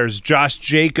the Bears. Josh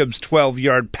Jacobs,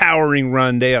 12-yard powering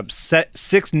run. They upset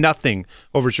 6-0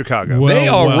 over Chicago. They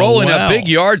are rolling up big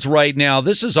yards right now.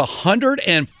 This is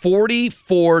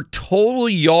 144 total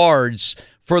yards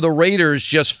for the Raiders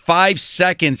just 5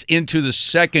 seconds into the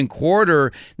second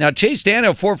quarter. Now, Chase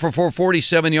Daniel, 4 for 4,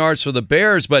 47 yards for the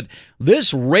Bears, but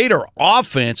this Raider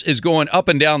offense is going up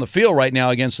and down the field right now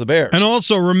against the Bears. And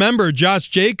also, remember, Josh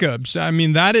Jacobs, I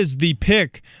mean, that is the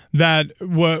pick that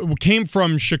came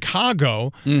from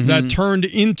Chicago that turned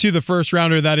into the first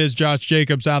rounder. That is Josh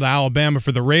Jacobs out of Alabama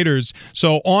for the Raiders.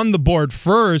 So on the board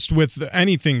first with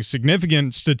anything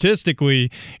significant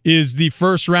statistically is the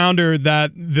first rounder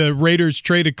that the Raiders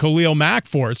traded Khalil Mack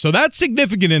for. So that's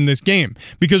significant in this game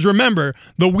because remember,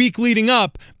 the week leading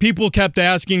up, people kept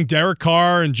asking Derek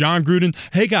Carr and John Gruden,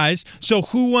 hey guys, so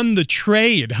who won the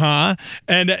trade, huh?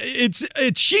 And it's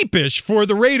sheepish for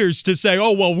the Raiders to say,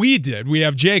 oh, well, we did. We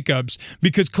have Jacobs.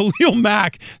 Because Khalil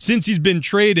Mack, since he's been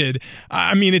traded,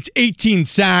 I mean, it's 18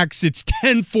 sacks, it's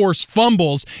 10 forced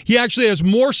fumbles. He actually has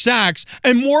more sacks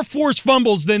and more forced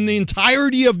fumbles than the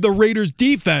entirety of the Raiders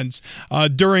defense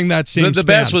during that same span. The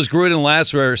best was Gruden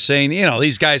last year saying,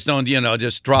 these guys don't,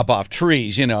 just drop off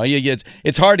trees.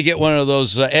 It's hard to get one of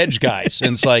those edge guys.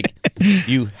 And it's like,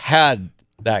 you had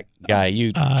that guy.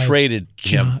 You traded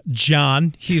him.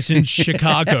 John. He's in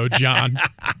Chicago, John.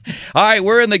 All right,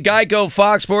 we're in the Geico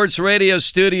Fox Sports Radio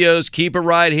studios. Keep it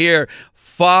right here.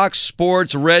 Fox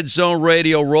Sports Red Zone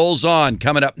Radio rolls on.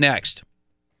 Coming up next.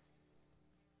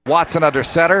 Watson under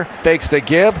center, fakes the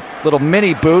give, little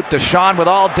mini boot. Deshaun with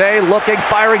all day, looking,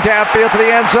 firing downfield to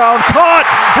the end zone. Caught!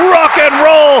 Rock and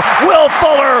roll! Will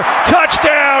Fuller!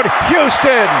 Touchdown,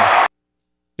 Houston!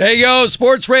 There you go,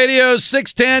 Sports Radio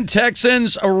 610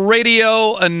 Texans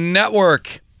Radio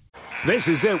Network. This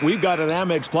is it. We've got an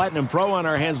Amex Platinum Pro on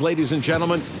our hands, ladies and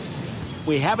gentlemen.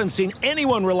 We haven't seen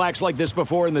anyone relax like this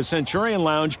before in the Centurion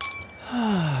Lounge.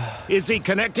 Is he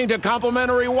connecting to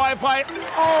complimentary Wi-Fi?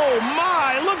 Oh,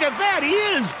 my, look at that, he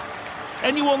is!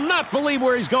 And you will not believe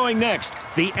where he's going next.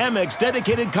 The Amex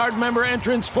dedicated card member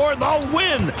entrance for the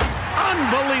win.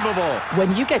 Unbelievable.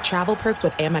 When you get travel perks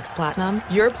with Amex Platinum,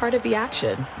 you're part of the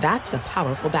action. That's the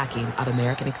powerful backing of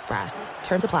American Express.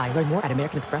 Terms apply. Learn more at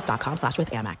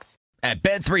americanexpress.com/withAmex. At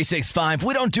Bet365,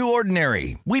 we don't do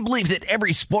ordinary. We believe that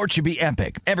every sport should be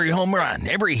epic. Every home run,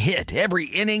 every hit, every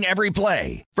inning, every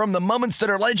play. From the moments that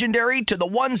are legendary to the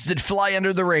ones that fly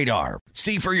under the radar.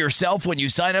 See for yourself when you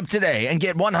sign up today and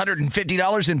get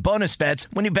 $150 in bonus bets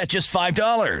when you bet just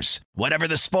 $5. Whatever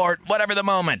the sport, whatever the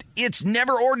moment, it's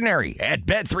never ordinary at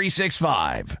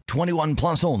Bet365. 21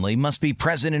 plus only. Must be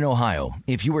present in Ohio.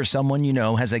 If you or someone you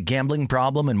know has a gambling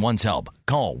problem and wants help,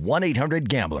 call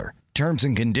 1-800-GAMBLER. Terms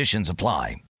and conditions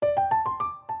apply.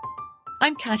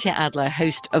 I'm Katya Adler,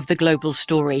 host of The Global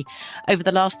Story. Over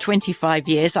the last 25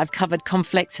 years, I've covered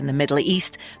conflicts in the Middle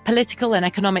East, political and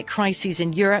economic crises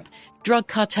in Europe, drug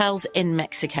cartels in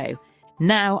Mexico.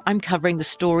 Now I'm covering the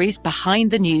stories behind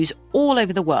the news all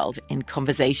over the world in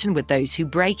conversation with those who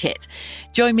break it.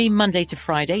 Join me Monday to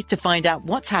Friday to find out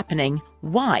what's happening,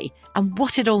 why, and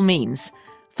what it all means.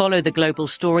 Follow The Global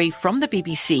Story from the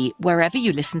BBC wherever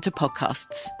you listen to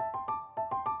podcasts.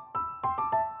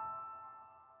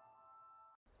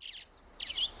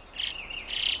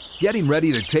 Getting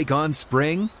ready to take on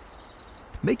spring?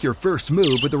 Make your first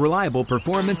move with the reliable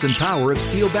performance and power of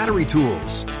Steel battery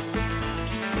tools.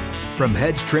 From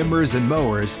hedge trimmers and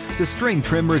mowers to string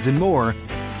trimmers and more,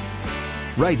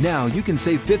 right now you can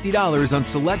save $50 on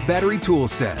select battery tool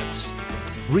sets.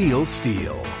 Real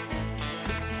Steel.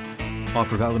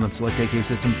 Offer valid on select AK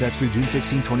system sets through June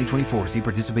 16, 2024. See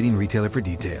participating retailer for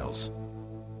details.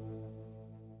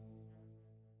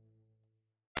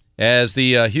 As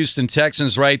the Houston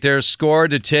Texans right there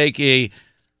scored to take a...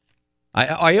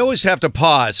 I always have to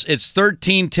pause. It's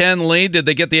 13-10 lead. Did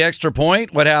they get the extra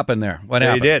point? What happened there? What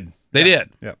happened? They did. They did?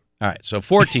 Yep. All right, so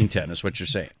 14-10 is what you're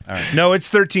saying. All right. No, it's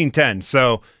 13-10,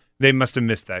 so they must have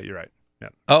missed that. You're right.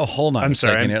 Yep. Oh, hold on I'm a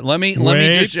sorry. second here. Let me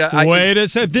just... wait a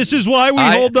second. This is why we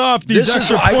hold off. These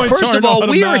extra points First of all,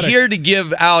 aren't we are automatic. here to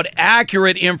give out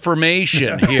accurate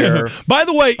information here. By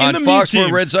the way, in on the Fox Sports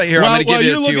meantime, Red Zone, here, I'm going to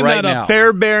give it to you right now.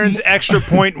 Fairbairn's extra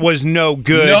point was no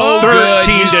good. No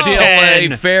 13 good. to UCLA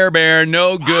 10. Fairbairn,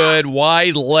 no good.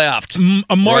 Wide left.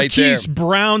 A Marquise right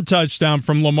Brown touchdown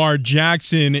from Lamar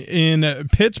Jackson in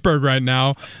Pittsburgh right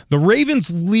now. The Ravens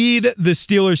lead the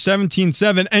Steelers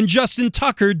 17-7, and Justin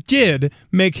Tucker did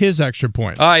make his extra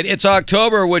point. All right, it's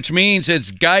October, which means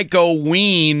it's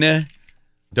Geico-ween.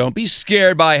 Don't be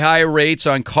scared by high rates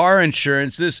on car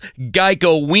insurance. This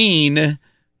Geico-ween,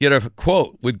 get a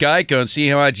quote with Geico and see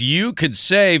how much you could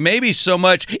save. Maybe so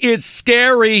much it's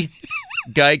scary.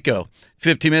 Geico.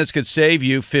 50 minutes could save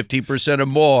you 50% or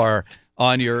more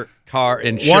on your car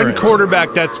insurance. One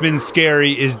quarterback that's been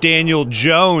scary is Daniel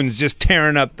Jones, just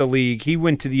tearing up the league. He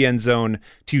went to the end zone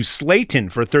to Slayton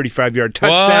for a 35-yard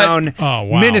touchdown. Oh,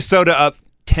 wow. Minnesota up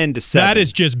 10-7. That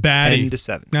is just batty.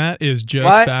 10-7. That is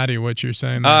just batty, what you're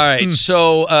saying there. All right,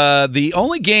 so the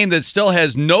only game that still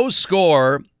has no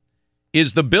score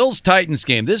is the Bills-Titans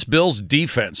game. This Bills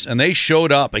defense, and they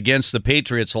showed up against the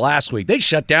Patriots last week. They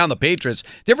shut down the Patriots.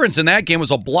 Difference in that game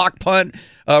was a block punt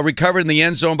recovered in the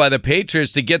end zone by the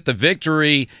Patriots to get the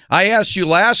victory. I asked you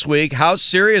last week, how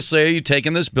seriously are you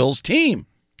taking this Bills team?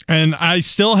 And I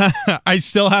still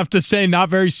have to say, not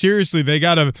very seriously. They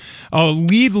got a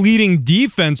leading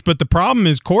defense, but the problem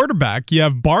is quarterback. You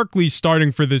have Barkley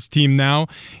starting for this team now.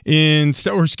 Allen's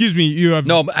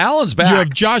back. You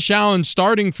have Josh Allen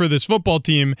starting for this football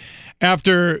team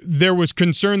after there was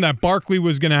concern that Barkley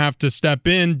was going to have to step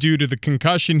in due to the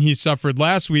concussion he suffered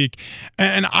last week.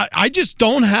 And I just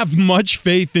don't have much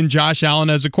faith in Josh Allen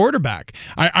as a quarterback.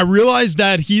 I realize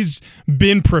that he's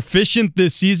been proficient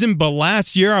this season, but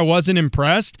last year I wasn't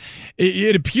impressed.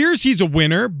 It appears he's a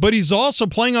winner, but he's also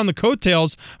playing on the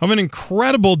coattails of an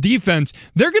incredible defense.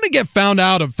 They're going to get found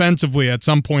out offensively at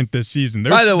some point this season.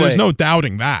 There's no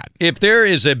doubting that. If there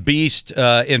is a beast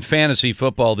in fantasy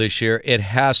football this year, it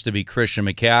has to be Christian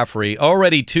McCaffrey.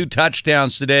 Already 2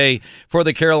 touchdowns today for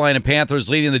the Carolina Panthers,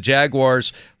 leading the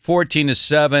Jaguars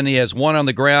 14-7. He has 1 on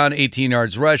the ground, 18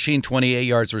 yards rushing, 28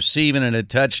 yards receiving, and a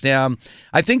touchdown.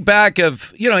 I think back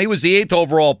of, he was the 8th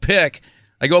overall pick.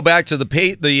 I go back to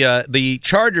the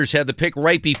Chargers had the pick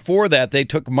right before that. They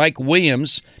took Mike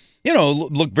Williams.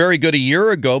 Looked very good a year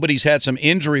ago, but he's had some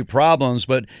injury problems.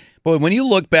 But when you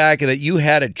look back at it, you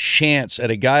had a chance at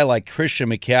a guy like Christian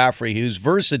McCaffrey, whose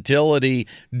versatility,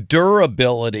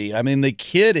 durability, I mean, the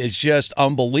kid is just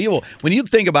unbelievable. When you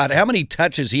think about how many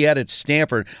touches he had at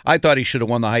Stanford, I thought he should have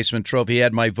won the Heisman Trophy. He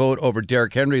had my vote over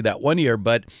Derrick Henry that one year.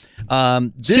 But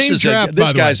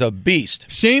this guy's a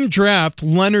beast. Same draft,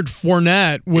 Leonard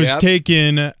Fournette was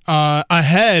taken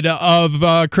ahead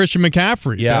of Christian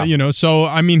McCaffrey. Yeah. So,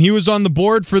 I mean, he was on the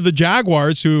board for the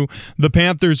Jaguars, who the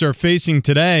Panthers are facing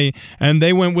today. And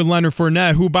they went with Leonard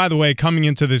Fournette, who, by the way, coming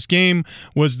into this game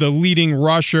was the leading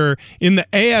rusher in the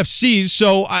AFC.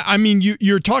 So, I mean,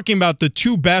 you're talking about the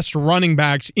 2 best running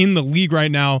backs in the league right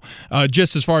now,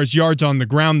 just as far as yards on the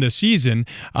ground this season.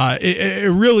 It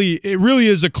really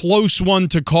is a close one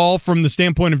to call from the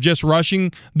standpoint of just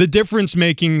rushing. The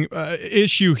difference-making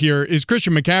issue here is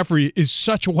Christian McCaffrey is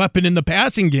such a weapon in the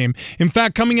passing game. In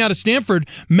fact, coming out of Stanford,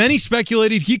 many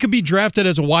speculated he could be drafted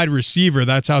as a wide receiver.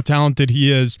 That's how talented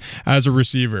he is as a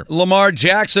receiver. Lamar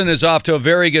Jackson is off to a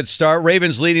very good start.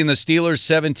 Ravens leading the Steelers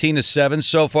 17-7.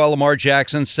 So far, Lamar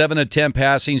Jackson, 7 of 10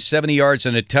 passing, 70 yards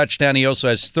and a touchdown. He also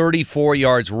has 34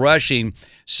 yards rushing.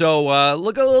 So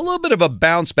look, a little bit of a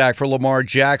bounce back for Lamar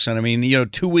Jackson. I mean,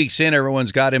 2 weeks in,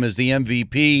 everyone's got him as the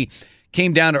MVP.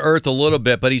 came down to earth a little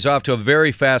bit, but he's off to a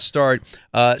very fast start.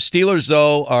 Steelers,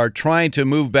 though, are trying to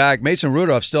move back. Mason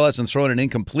Rudolph still hasn't thrown an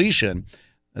incompletion.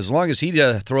 As long as he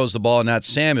throws the ball and not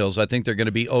Samuels, I think they're going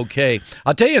to be okay.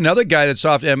 I'll tell you another guy that's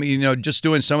off, just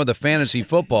doing some of the fantasy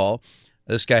football.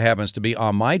 This guy happens to be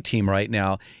on my team right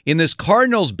now. In this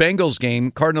Cardinals-Bengals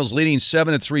game, Cardinals leading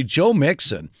 7-3, Joe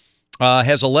Mixon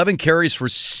has 11 carries for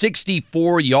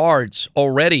 64 yards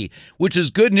already, which is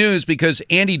good news because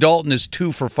Andy Dalton is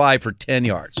 2 for 5 for 10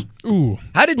 yards. Ooh.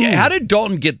 How did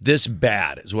Dalton get this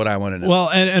bad is what I want to know.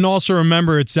 Well, and also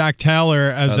remember it's Zach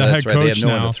Taylor as the head coach They have no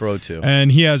now. one to throw to.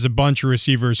 And he has a bunch of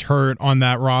receivers hurt on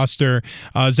that roster.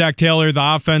 Zach Taylor,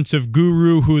 the offensive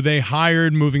guru who they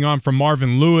hired, moving on from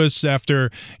Marvin Lewis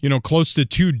after, close to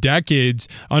 2 decades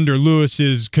under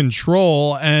Lewis's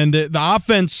control. And the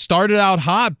offense started out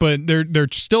hot, but they're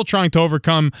still trying to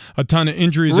overcome a ton of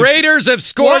injuries. Raiders have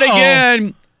scored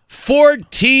again.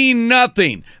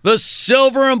 14-0. The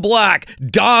Silver and Black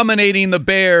dominating the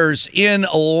Bears in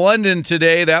London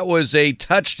today. That was a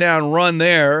touchdown run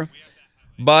there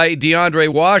by DeAndre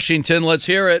Washington. Let's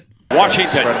hear it.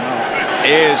 Washington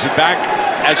is back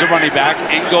as a running back.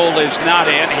 Ingold is not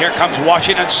in. Here comes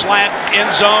Washington. Slant,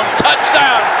 end zone,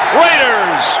 touchdown,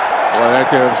 Raiders. Well,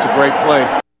 right there, it's a great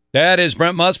play. That is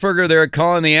Brent Musburger there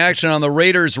calling the action on the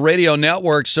Raiders radio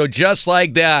network. So just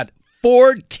like that,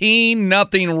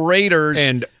 14-0 Raiders.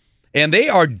 And they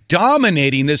are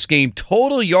dominating this game.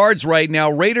 Total yards right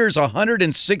now, Raiders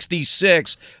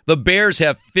 166. The Bears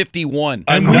have 51.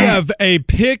 And we have a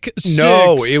pick 6.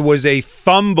 No, it was a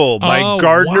fumble by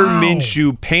Gardner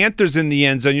Minshew. Panthers in the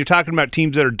end zone. You're talking about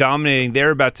teams that are dominating.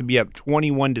 They're about to be up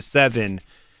 21-7.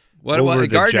 What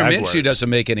Gardner Minshew doesn't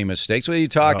make any mistakes. What are you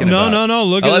talking about? No.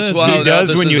 Look at this. He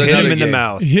does when you hit him in the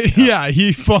mouth.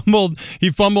 He fumbled.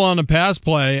 He fumbled on a pass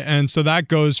play, and so that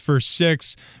goes for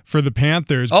 6 for the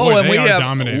Panthers. Boy, and they we are have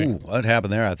dominating. What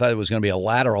happened there? I thought it was going to be a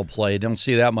lateral play. Don't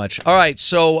see that much. All right,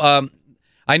 so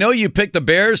I know you picked the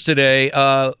Bears today.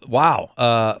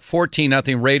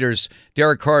 14-0 Raiders.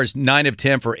 Derek Carr is 9 of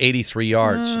 10 for 83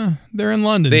 yards. They're in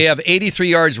London. They have 83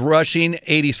 yards rushing,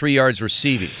 83 yards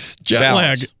receiving. Jet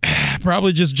lag.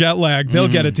 Probably just jet lag. They'll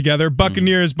get it together.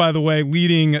 Buccaneers, by the way,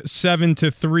 leading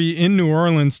 7-3 in New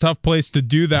Orleans. Tough place to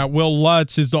do that. Will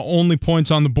Lutz is the only points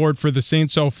on the board for the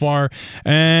Saints so far.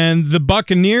 And the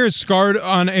Buccaneers scored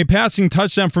on a passing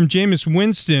touchdown from Jameis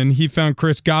Winston. He found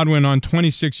Chris Godwin on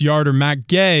 26-yarder. Matt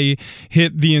Gay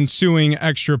hit the ensuing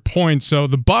extra point. So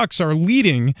the Bucs are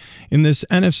leading in this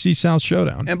NFC South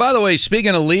showdown. And by the way,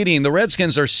 speaking of leading, the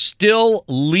Redskins are still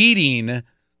leading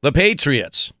the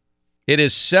Patriots. It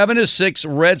is 7-6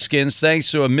 Redskins thanks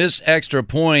to a missed extra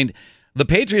point. The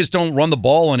Patriots don't run the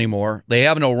ball anymore. They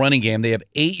have no running game. They have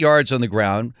 8 yards on the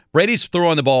ground. Brady's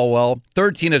throwing the ball well,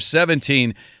 13 of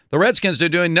 17. The Redskins are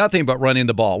doing nothing but running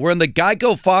the ball. We're in the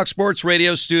Geico Fox Sports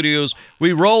Radio studios.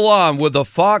 We roll on with the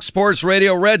Fox Sports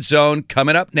Radio Red Zone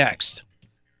coming up next.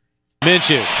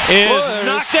 Minshew is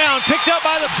knocked down, picked up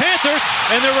by the Panthers,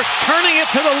 and they're returning it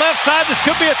to the left side. This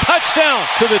could be a touchdown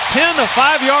to the 10, the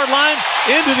 5-yard line,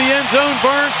 into the end zone.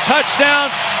 Burns,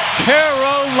 touchdown,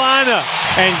 Carolina.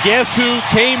 And guess who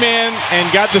came in and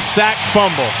got the sack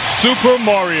fumble? Super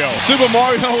Mario. Super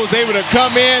Mario was able to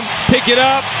come in, pick it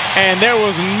up, and there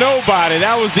was nobody.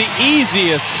 That was the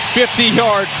easiest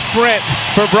 50-yard sprint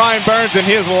for Brian Burns in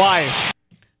his life.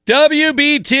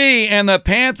 WBT and the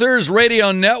Panthers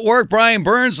Radio Network. Brian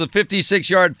Burns, the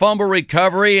 56-yard fumble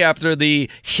recovery after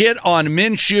the hit on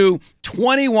Minshew.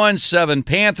 21-7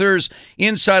 Panthers.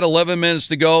 Inside 11 minutes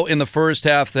to go in the first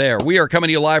half there. We are coming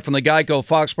to you live from the Geico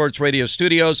Fox Sports Radio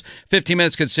studios. 15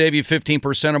 minutes could save you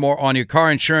 15% or more on your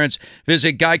car insurance.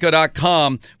 Visit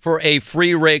geico.com for a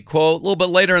free rate quote. A little bit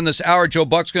later in this hour, Joe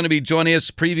Buck's going to be joining us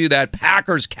to preview that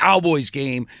Packers-Cowboys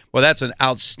game. Well, that's an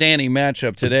outstanding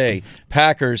matchup today.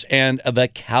 Packers and the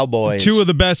Cowboys. Two of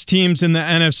the best teams in the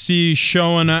NFC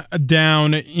showing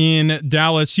down in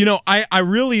Dallas. You know,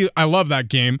 I love that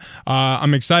game.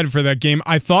 I'm excited for that game.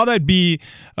 I thought I'd be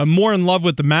more in love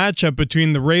with the matchup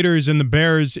between the Raiders and the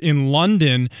Bears in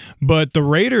London, but the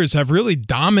Raiders have really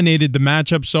dominated the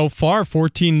matchup so far,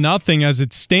 14-0 as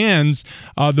it stands.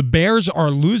 The Bears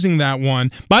are losing that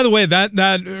one. By the way,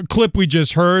 that clip we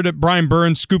just heard, Brian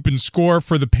Burns scoop and score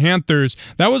for the Panthers,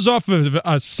 that was off of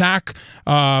a sack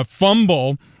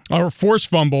fumble or forced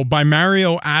fumble by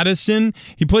Mario Addison.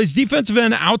 He plays defensive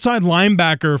end, outside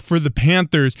linebacker for the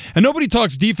Panthers. And nobody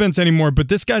talks defense anymore, but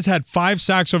this guy's had 5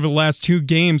 sacks over the last 2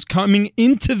 games. Coming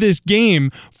into this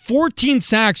game, 14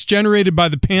 sacks generated by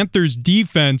the Panthers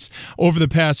defense over the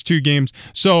past 2 games.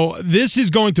 So this is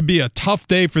going to be a tough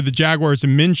day for the Jaguars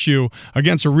and Minshew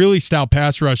against a really stout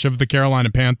pass rush of the Carolina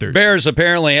Panthers. Bears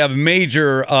apparently have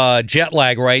major jet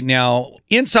lag right now.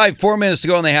 Inside 4 minutes to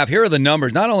go in the half. Here are the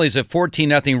numbers. Not only is it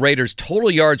 14-0 Raiders,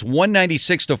 total yards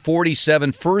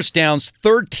 196-47, first downs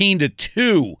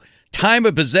 13-2, time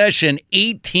of possession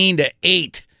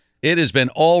 18-8. It has been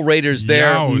all Raiders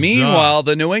there. Yowza. Meanwhile,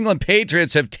 the New England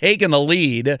Patriots have taken the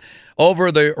lead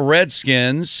over the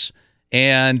Redskins,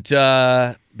 and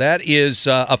that is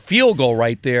a field goal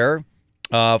right there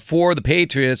for the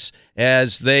Patriots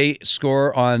as they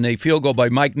score on a field goal by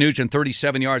Mike Nugent,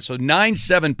 37 yards. So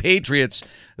 9-7 Patriots,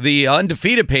 the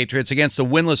undefeated Patriots against the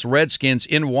winless Redskins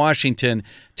in Washington.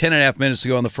 10.5 minutes to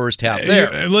go in the first half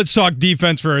there. Let's talk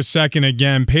defense for a second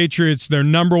again. Patriots, they're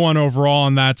number 1 overall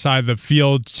on that side of the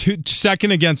field.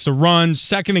 Second against the run,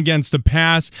 second against the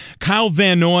pass. Kyle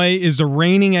Van Noy is the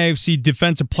reigning AFC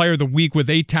Defensive Player of the Week with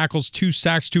 8 tackles, 2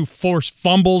 sacks, 2 forced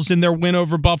fumbles in their win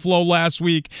over Buffalo last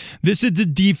week. This is the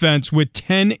defense with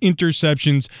 10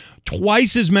 interceptions,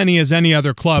 twice as many as any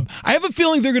other club. I have a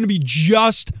feeling they're going to be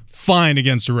just fine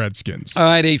against the Redskins. All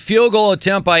right, a field goal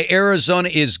attempt by Arizona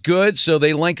is good, so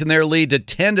they lengthen their lead to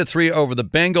 10-3 over the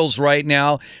Bengals right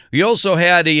now. We also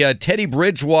had a Teddy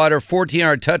Bridgewater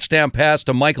 14-yard touchdown pass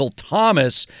to Michael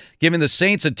Thomas, giving the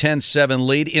Saints a 10-7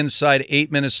 lead inside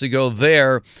 8 minutes to go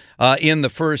there in the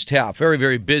first half. Very,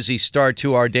 very busy start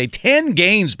to our day. 10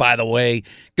 games, by the way,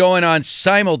 going on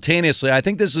simultaneously. I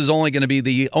think this is only going to be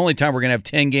the only time we're going to have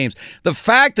 10 games. The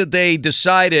fact that they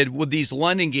decided with these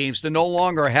London games to no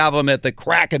longer have them at the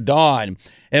crack of dawn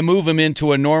and move them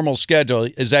into a normal schedule,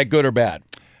 is that good or bad?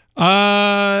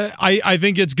 I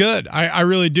think it's good. I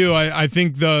really do. I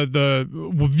think the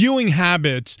viewing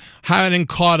habits hadn't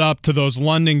caught up to those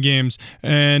London games,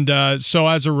 and so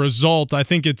as a result, I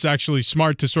think it's actually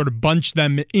smart to sort of bunch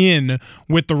them in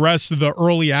with the rest of the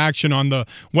early action on the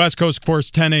West Coast. Of course,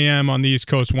 10 a.m. on the East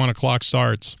Coast, 1 o'clock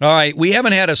starts. All right, we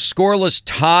haven't had a scoreless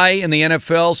tie in the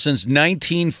NFL since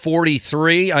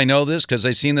 1943. I know this because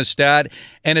I've seen the stat,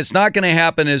 and it's not going to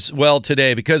happen as well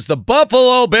today because the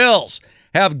Buffalo Bills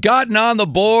have gotten on the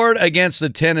board against the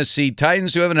Tennessee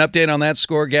Titans. Do you have an update on that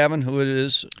score, Gavin, who it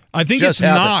is? I think it's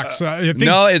Knox.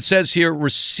 No, it says here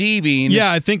receiving.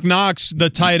 Yeah, I think Knox, the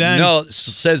tight end. No, it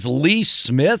says Lee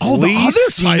Smith. Oh, Lee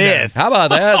Smith. How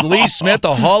about that? Lee Smith,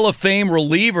 the Hall of Fame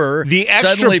reliever,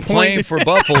 suddenly playing for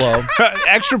Buffalo.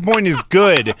 Extra point is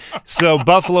good. So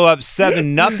Buffalo up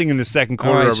 7-0 in the second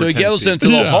quarter. All right, so he goes into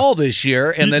the Hall this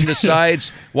year and then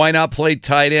decides why not play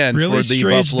tight end really for the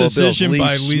strange Buffalo decision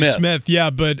Bills. by Lee Smith. Yeah,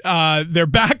 but their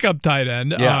backup tight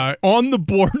end on the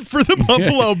board for the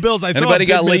Buffalo Bills. Anybody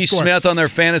got Lee Smith on their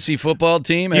fantasy football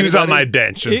team? He was on my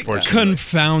bench, unfortunately. It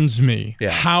confounds me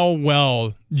how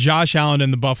well Josh Allen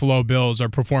and the Buffalo Bills are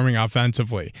performing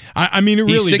offensively. I mean, it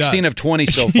really He's 16 does. of 20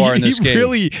 so far in this game.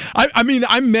 Really, I mean,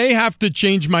 I may have to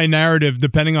change my narrative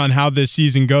depending on how this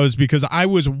season goes because I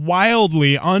was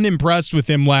wildly unimpressed with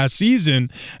him last season,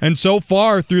 and so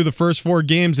far through the first 4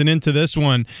 games and into this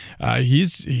one,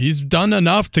 he's done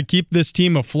enough to keep this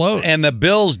team afloat. And the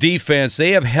Bills defense,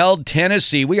 they have held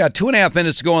Tennessee. We got 2.5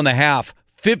 minutes to go in the half.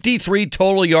 53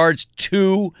 total yards,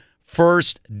 2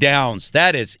 first downs.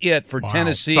 That is it for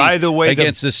Tennessee. By the way,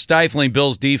 against the stifling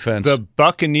Bills defense. The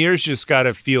Buccaneers just got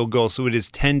a field goal, so it is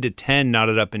 10-10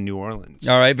 knotted up in New Orleans.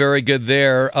 All right, very good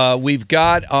there. We've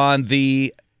got on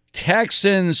the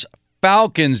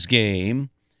Texans-Falcons game,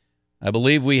 I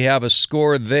believe we have a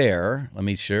score there. Let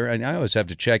me sure. I always have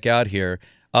to check out here.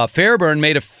 Fairburn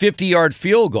made a 50-yard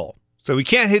field goal. So we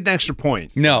can't hit an extra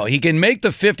point. No, he can make the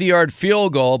 50-yard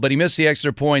field goal, but he missed the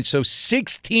extra point. So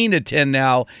 16-10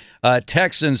 now.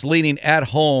 Texans leading at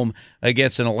home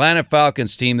against an Atlanta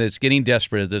Falcons team that's getting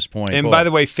desperate at this point. And by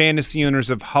the way, fantasy owners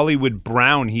of Hollywood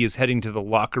Brown, he is heading to the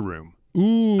locker room.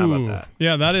 Ooh. How about that?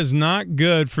 Yeah, that is not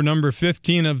good for number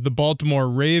 15 of the Baltimore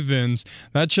Ravens.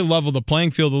 That should level the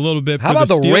playing field a little bit. How for about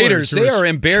the the Raiders? They are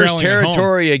in Bears trailing at home.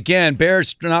 territory again.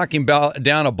 Bears knocking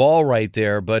down a ball right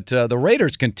there, but the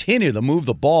Raiders continue to move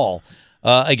the ball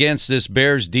against this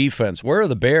Bears defense. Where are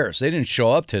the Bears? They didn't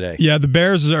show up today. Yeah, the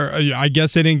Bears are, I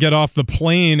guess they didn't get off the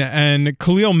plane. And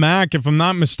Khalil Mack, if I'm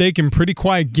not mistaken, pretty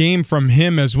quiet game from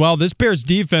him as well. This Bears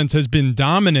defense has been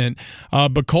dominant,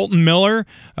 but Colton Miller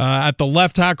at the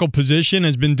left tackle position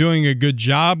has been doing a good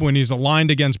job when he's aligned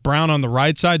against Brown on the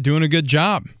right side, doing a good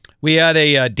job. We had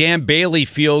a Dan Bailey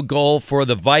field goal for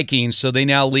the Vikings, so they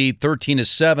now lead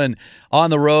 13-7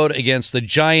 on the road against the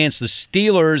Giants. The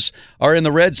Steelers are in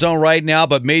the red zone right now,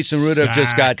 but Mason Rudolph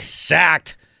just got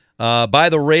sacked by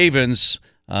the Ravens,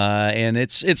 and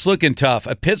it's looking tough.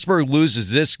 If Pittsburgh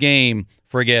loses this game,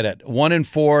 forget it.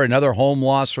 1-4, another home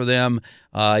loss for them.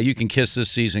 You can kiss this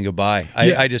season goodbye.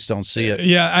 I just don't see it.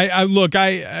 Yeah,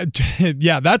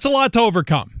 that's a lot to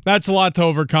overcome. That's a lot to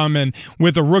overcome. And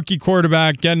with a rookie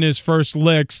quarterback getting his first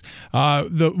licks,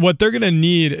 what they're going to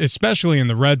need, especially in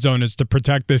the red zone, is to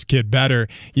protect this kid better.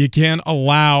 You can't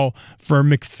allow for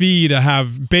McPhee to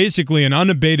have basically an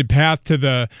unabated path to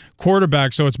the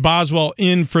quarterback. So it's Boswell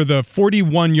in for the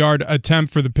 41-yard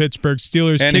attempt for the Pittsburgh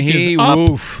Steelers. And Kick it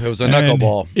was a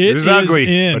knuckleball. It was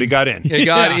ugly, but he got in. He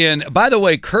got in. By the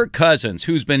way, Kirk Cousins,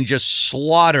 who's been just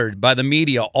slaughtered by the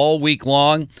media all week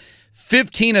long,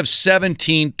 15 of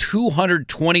 17,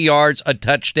 220 yards, a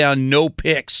touchdown, no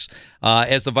picks,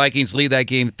 as the Vikings lead that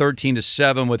game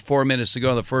 13-7 with 4 minutes to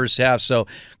go in the first half. So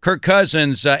Kirk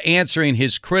Cousins answering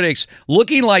his critics,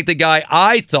 looking like the guy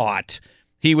I thought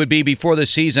he would be before the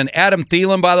season. Adam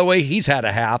Thielen, by the way, he's had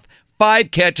a half.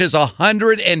 5 catches,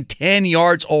 110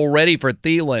 yards already for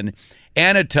Thielen,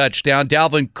 and a touchdown.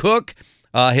 Dalvin Cook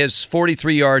has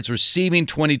 43 yards receiving,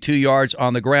 22 yards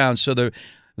on the ground. So the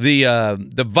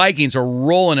Vikings are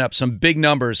rolling up some big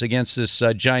numbers against this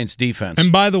Giants defense.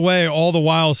 And by the way, all the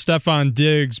while, Stephon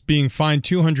Diggs being fined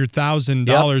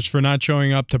 $200,000 for not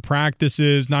showing up to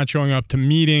practices, not showing up to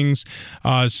meetings.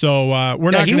 So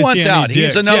we're not going to see any he wants out. Diggs.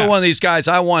 He's another one of these guys.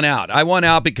 I want out. I want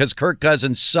out because Kirk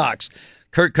Cousins sucks.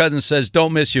 Kirk Cousins says,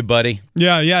 "Don't miss you, buddy."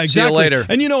 Yeah, exactly. See you later.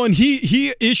 And and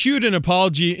he issued an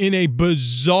apology in a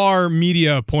bizarre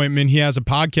media appointment. He has a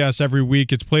podcast every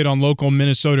week. It's played on local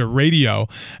Minnesota radio,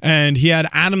 and he had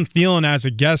Adam Thielen as a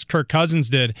guest. Kirk Cousins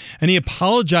did, and he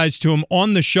apologized to him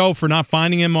on the show for not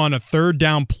finding him on a third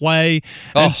down play.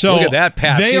 And so look at that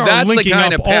pass! They are that's linking the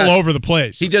kind up of pass all over the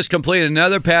place. He just completed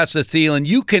another pass to Thielen.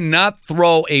 You cannot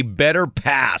throw a better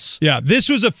pass. Yeah, this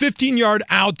was a 15-yard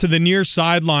out to the near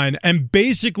sideline, and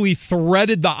basically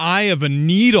threaded the eye of a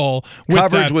needle with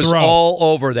Coverage that was throw. all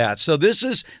over that. So this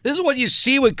is what you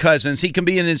see with Cousins. He can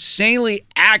be an insanely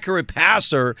accurate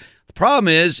passer. The problem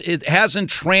is it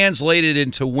hasn't translated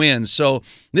into wins. So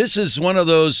this is one of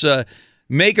those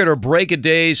make it or break it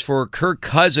days for Kirk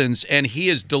Cousins, and he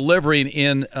is delivering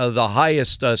in the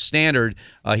highest standard.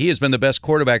 He has been the best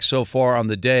quarterback so far on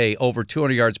the day, over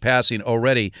 200 yards passing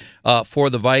already for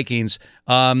the Vikings.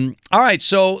 All right,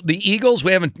 so the Eagles,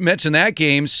 we haven't mentioned that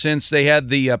game since they had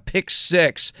the pick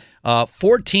six.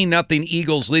 14-0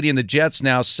 Eagles leading the Jets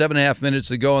now, 7.5 minutes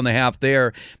to go in the half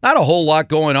there. Not a whole lot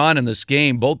going on in this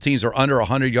game. Both teams are under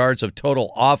 100 yards of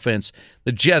total offense.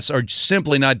 The Jets are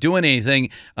simply not doing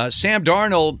anything. Sam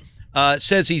Darnold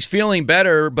says he's feeling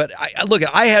better, but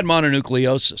I had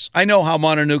mononucleosis. I know how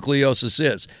mononucleosis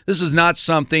is. This is not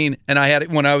something, and I had it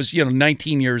when I was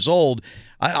 19 years old.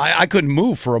 I couldn't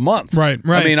move for a month. Right.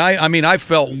 I mean, I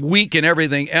felt weak and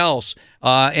everything else.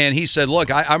 And he said,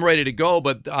 "Look, I'm ready to go,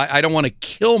 but I don't want to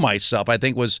kill myself." I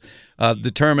think was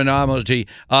the terminology.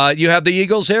 You have the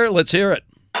Eagles here. Let's hear it.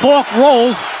 Falk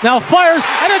rolls, now fires,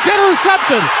 and it's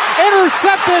intercepted.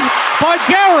 Intercepted by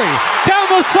Gary. Down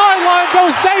the sideline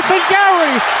goes Nathan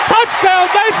Gary. Touchdown,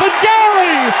 Nathan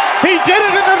Gary. He did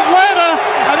it in Atlanta,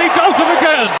 and he does it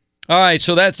again. All right,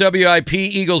 so that's WIP,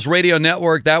 Eagles Radio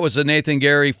Network. That was a Nathan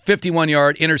Gary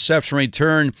 51-yard interception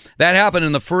return. That happened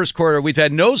in the first quarter. We've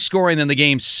had no scoring in the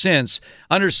game since.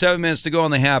 Under 7 minutes to go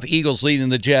in the half. Eagles leading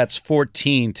the Jets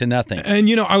 14-0.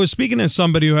 And, I was speaking to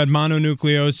somebody who had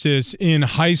mononucleosis in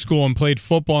high school and played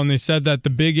football, and they said that the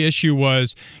big issue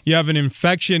was you have an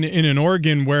infection in an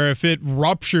organ where if it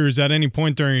ruptures at any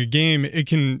point during a game, it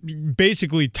can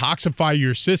basically toxify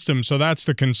your system. So that's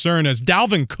the concern as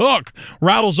Dalvin Cook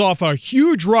rattles off a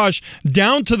huge rush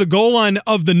down to the goal line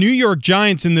of the New York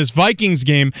Giants in this Vikings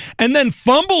game and then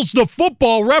fumbles the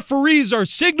football. Referees are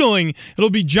signaling it'll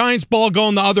be Giants ball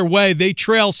going the other way. They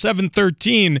trail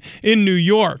 7-13 in New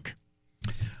York.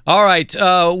 All right,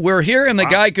 we're here in the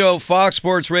Geico Fox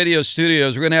Sports Radio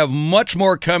studios. We're going to have much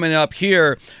more coming up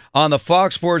here on the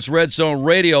Fox Sports Red Zone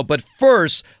Radio. But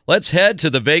first, let's head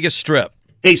to the Vegas Strip.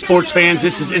 Hey, sports fans,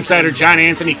 this is Insider John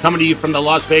Anthony coming to you from the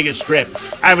Las Vegas Strip.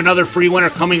 I have another free winner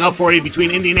coming up for you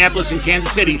between Indianapolis and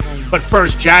Kansas City. But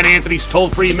first, John Anthony's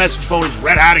toll-free message phone is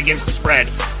red hot against the spread.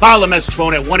 Call the message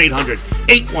phone at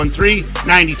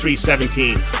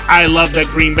 1-800-813-9317. I love that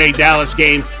Green Bay-Dallas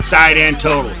game, side and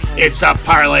total. It's a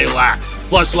parlay lock.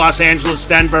 Plus Los Angeles,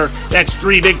 Denver, that's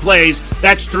 3 big plays.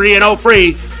 That's 3-0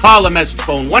 free. Call the message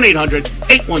phone,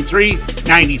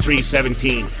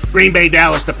 1-800-813-9317. Green Bay,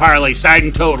 Dallas, the parlay, side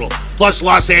and total. plus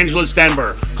Los Angeles,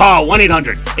 Denver. Call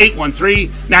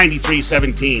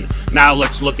 1-800-813-9317. Now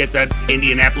let's look at that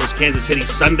Indianapolis, Kansas City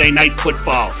Sunday night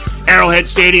football. Arrowhead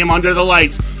Stadium under the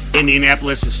lights.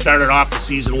 Indianapolis has started off the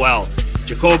season well.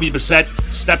 Jacoby Brissett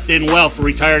stepped in well for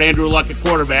retired Andrew Luck at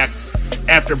quarterback.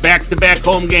 After back-to-back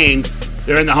home games,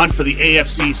 they're in the hunt for the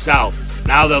AFC South.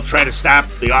 Now they'll try to stop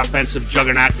the offensive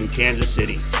juggernaut in Kansas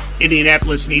City.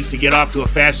 Indianapolis needs to get off to a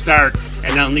fast start,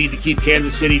 and they'll need to keep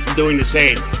Kansas City from doing the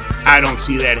same. I don't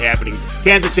see that happening.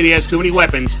 Kansas City has too many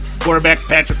weapons. Quarterback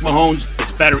Patrick Mahomes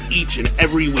gets better each and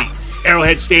every week.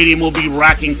 Arrowhead Stadium will be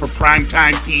rocking for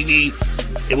primetime TV.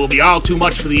 It will be all too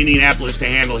much for the Indianapolis to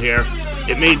handle here.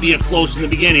 It may be a close in the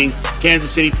beginning. Kansas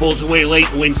City pulls away late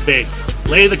and wins big.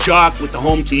 Lay the chalk with the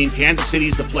home team. Kansas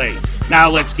City's the play.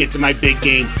 Now let's get to my big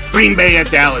game. Green Bay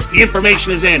at Dallas. The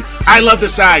information is in. I love the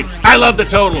side. I love the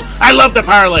total. I love the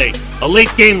parlay. A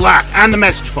late game lock on the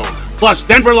message phone. Plus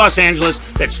Denver, Los Angeles.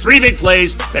 That's 3 big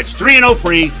plays. That's 3-0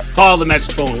 free. Call the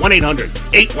message phone.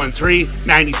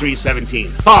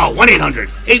 1-800-813-9317. Call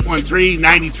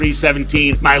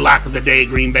 1-800-813-9317. My lock of the day,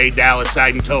 Green Bay, Dallas,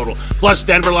 side and total. Plus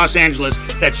Denver, Los Angeles.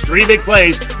 That's 3 big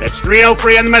plays. That's 3-0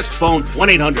 free on the message phone.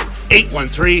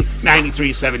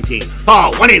 1-800-813-9317.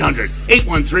 Call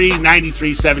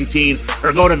 1-800-813-9317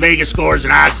 or go to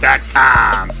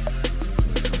VegasScoresAndOdds.com.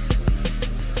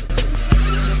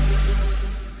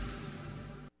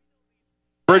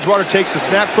 Bridgewater takes a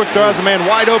snap, quick throw, has a man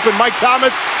wide open. Mike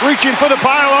Thomas reaching for the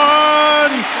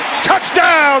pylon.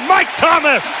 Touchdown, Mike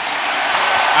Thomas!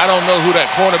 I don't know who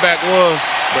that cornerback was,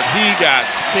 but he got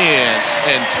spun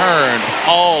and turned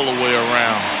all the way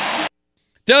around.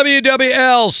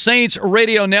 WWL Saints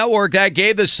Radio Network. That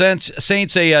gave the Saints a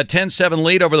 10-7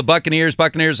 lead over the Buccaneers.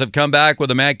 Buccaneers have come back with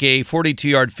a Matt Gay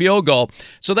 42-yard field goal.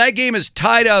 So that game is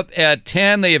tied up at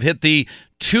 10. They have hit the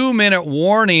 2-minute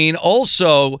warning.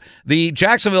 Also, the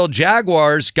Jacksonville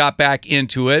Jaguars got back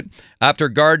into it after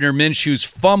Gardner Minshew's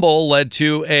fumble led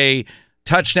to a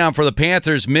touchdown for the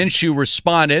Panthers. Minshew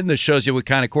responded, and this shows you what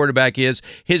kind of quarterback he is.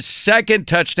 His second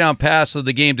touchdown pass of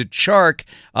the game to Chark.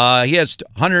 He has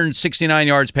 169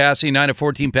 yards passing, 9 of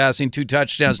 14 passing, 2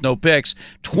 touchdowns, no picks.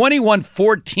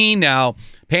 21-14 now.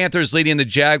 Panthers leading the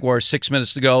Jaguars, 6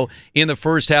 minutes to go in the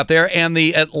first half there. And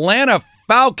the Atlanta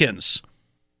Falcons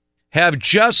have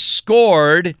just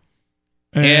scored.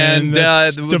 And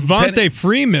Devontae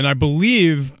Freeman, I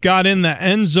believe, got in the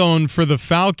end zone for the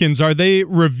Falcons. Are they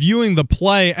reviewing the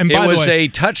play? And by it was the way, a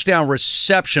touchdown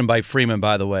reception by Freeman,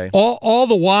 by the way. All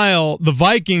the while, the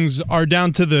Vikings are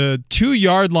down to the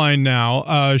 2-yard line now.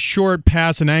 A short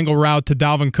pass, an angle route to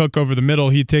Dalvin Cook over the middle.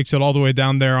 He takes it all the way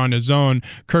down there on his own.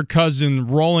 Kirk Cousins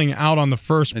rolling out on the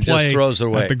first play. Just throws it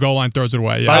away. At the goal line, throws it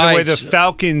away. Yeah. By the way, the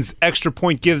Falcons' extra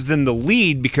point gives them the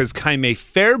lead because Jaime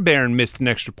Fairbairn missed an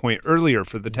extra point earlier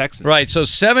for the Texans. Right, so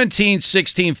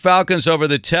 17-16 Falcons over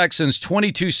the Texans.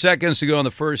 22 seconds to go in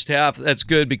the first half. That's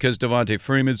good because Devontae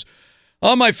Freeman's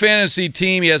on my fantasy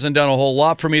team. He hasn't done a whole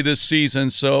lot for me this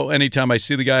season, so anytime I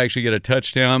see the guy actually get a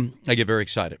touchdown, I get very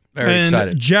excited. Very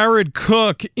excited. Jared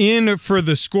Cook in for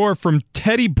the score from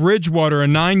Teddy Bridgewater, a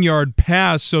 9-yard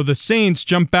pass. So the Saints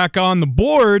jump back on the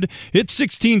board. It's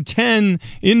 16-10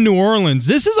 in New Orleans.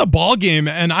 This is a ball game,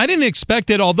 and I didn't expect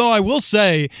it, although I will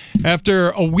say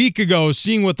after a week ago,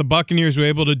 seeing what the Buccaneers were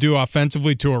able to do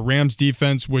offensively to a Rams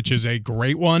defense, which is a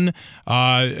great one,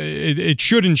 it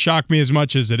shouldn't shock me as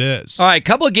much as it is. All right,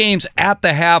 couple of games at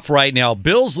the half right now.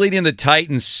 Bills leading the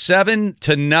Titans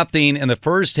 7-0 in the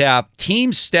first half.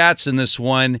 Team stats in this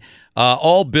one,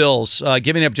 all Bills,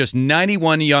 giving up just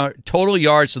 91 total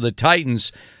yards to the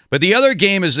Titans. But the other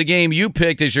game is the game you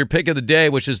picked as your pick of the day,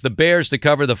 which is the Bears to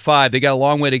cover the 5. They got a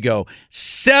long way to go.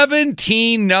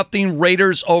 17-0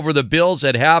 Raiders over the Bills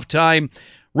at halftime.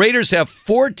 Raiders have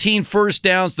 14 first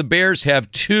downs. The Bears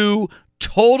have 2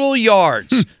 total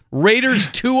yards. Raiders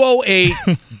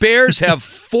 208. Bears have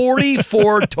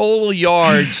 44 total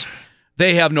yards.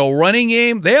 They have no running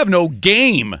game. They have no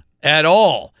game at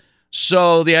all.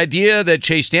 So the idea that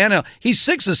Chase Daniel, he's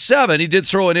 6 of 7. He did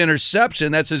throw an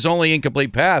interception. That's his only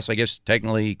incomplete pass. I guess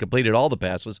technically he completed all the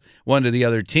passes, one to the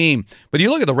other team. But you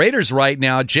look at the Raiders right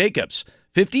now, Jacobs,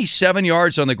 57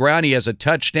 yards on the ground. He has a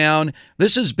touchdown.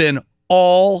 This has been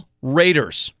all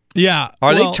Raiders. Yeah.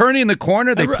 Are they turning the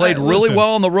corner? They played really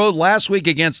well on the road last week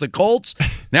against the Colts.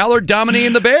 Now they're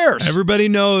dominating the Bears. Everybody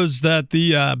knows that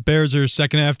the Bears are a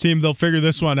second-half team. They'll figure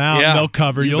this one out. Yeah. And they'll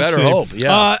cover. You You'll better see. hope.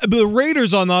 Yeah. The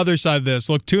Raiders on the other side of this,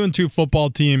 look, 2-2 football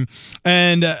team.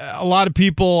 And a lot of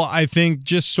people, I think,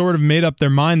 just sort of made up their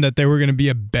mind that they were going to be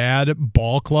a bad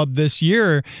ball club this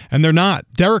year, and they're not.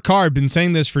 Derek Carr, I've been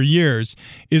saying this for years,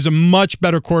 is a much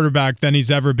better quarterback than he's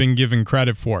ever been given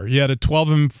credit for. He had a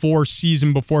 12-4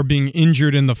 season before before being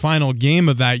injured in the final game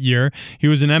of that year. He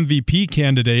was an MVP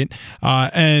candidate,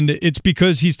 and it's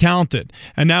because he's talented.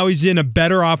 And now he's in a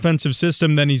better offensive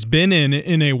system than he's been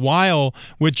in a while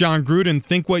with John Gruden.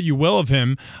 Think what you will of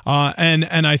him.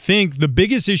 And I think the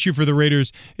biggest issue for the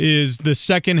Raiders is the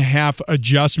second half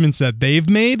adjustments that they've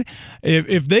made.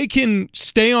 If they can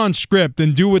stay on script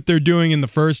and do what they're doing in the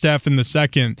first half and the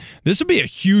second, this will be a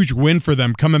huge win for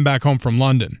them coming back home from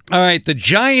London. All right, the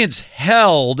Giants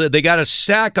held. They got a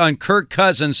sack on Kirk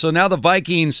Cousins, so now the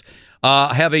Vikings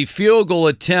have a field goal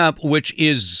attempt, which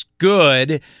is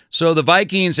good. So the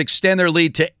Vikings extend their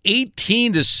lead to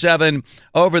 18-7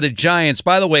 over the Giants.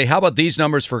 By the way, how about these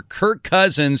numbers for Kirk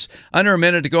Cousins? Under a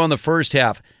minute to go in the first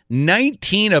half.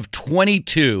 19 of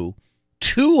 22,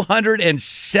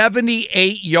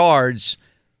 278 yards,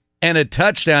 and a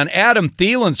touchdown. Adam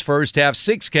Thielen's first half,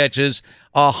 6 catches,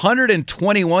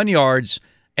 121 yards,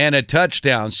 and a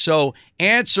touchdown. So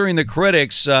answering the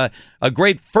critics, a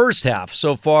great first half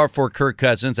so far for Kirk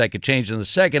Cousins. That could change in the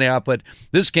second half, but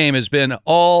this game has been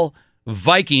all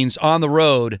Vikings on the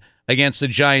road against the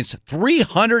Giants.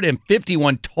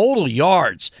 351 total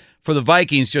yards for the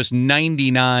Vikings, just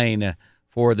 99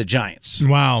 for the Giants.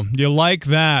 Wow, you like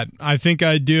that? I think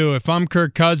I do. If I'm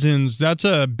Kirk Cousins, that's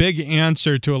a big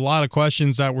answer to a lot of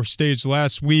questions that were staged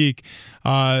last week.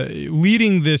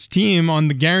 Leading this team on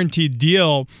the guaranteed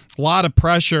deal, a lot of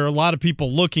pressure, a lot of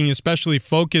people looking, especially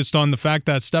focused on the fact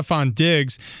that Stephon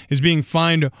Diggs is being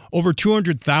fined over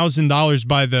 $200,000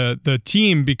 by the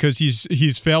team because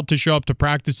he's failed to show up to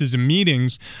practices and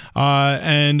meetings.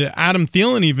 And Adam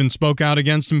Thielen even spoke out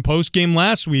against him post-game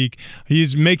last week.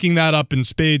 He's making that up in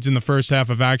spades in the first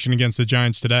half of action against the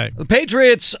Giants today. The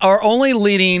Patriots are only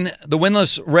leading the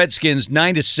winless Redskins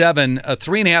 9-7,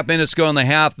 3.5 minutes go in the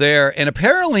half there, and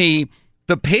apparently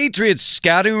the Patriots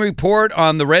scouting report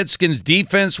on the Redskins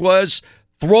defense was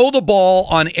throw the ball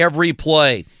on every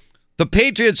play. The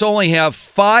Patriots only have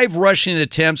 5 rushing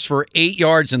attempts for 8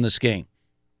 yards in this game.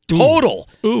 Total.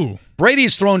 Ooh.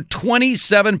 Brady's thrown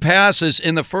 27 passes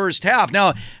in the first half.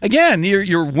 Now, again,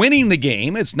 you're winning the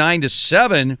game. It's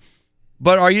 9-7.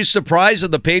 But are you surprised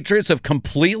that the Patriots have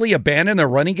completely abandoned their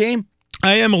running game?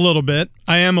 I am a little bit.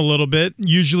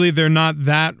 Usually they're not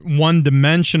that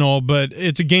one-dimensional, but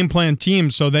it's a game plan team,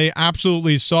 so they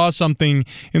absolutely saw something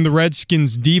in the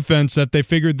Redskins' defense that they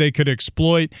figured they could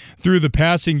exploit through the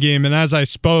passing game. And as I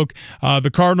spoke, the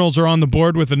Cardinals are on the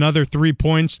board with another 3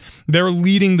 points. They're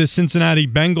leading the Cincinnati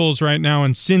Bengals right now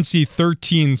in Cincy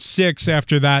 13-6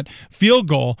 after that field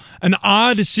goal. An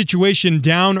odd situation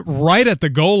down right at the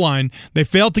goal line. They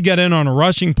failed to get in on a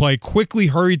rushing play, quickly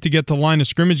hurried to get to the line of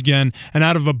scrimmage again, and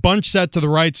out of a bunch set to the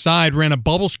right side, ran a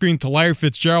bubble screen to Larry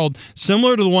Fitzgerald,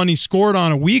 similar to the one he scored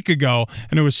on a week ago,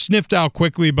 and it was sniffed out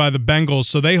quickly by the Bengals.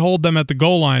 So they hold them at the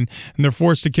goal line, and they're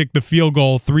forced to kick the field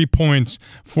goal, 3 points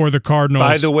for the Cardinals.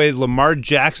 By the way, Lamar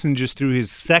Jackson just threw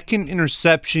his second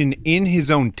interception in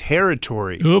his own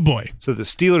territory. Oh, boy. So the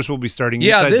Steelers will be starting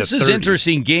inside the 30. Yeah, this is an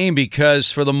interesting game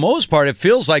because for the most part, it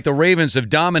feels like the Ravens have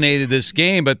dominated this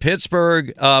game, but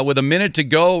Pittsburgh, with a minute to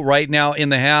go right now in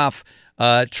the half,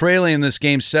 trailing in this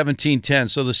game 17-10.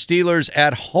 So the Steelers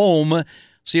at home,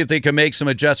 see if they can make some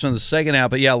adjustment in the second half.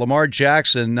 But yeah, Lamar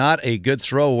Jackson, not a good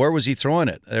throw. Where was he throwing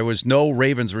it? There was no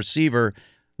Ravens receiver.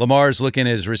 Lamar's looking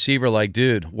at his receiver like,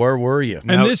 dude, where were you?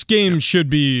 And this game should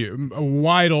be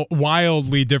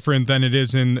wildly different than it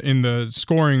is in the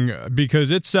scoring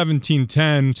because it's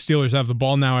 17-10. Steelers have the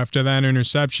ball now after that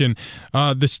interception.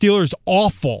 The Steelers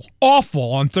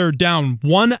awful on third down.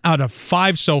 1 out of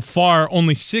 5 so far.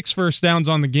 Only 6 first downs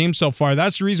on the game so far.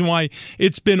 That's the reason why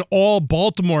it's been all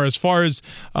Baltimore as far as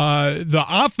the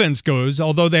offense goes.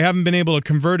 Although they haven't been able to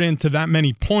convert into that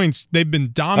many points, they've been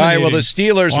dominating. All right, well, the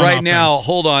Steelers right offense. now,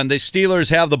 hold on. The Steelers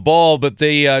have the ball, but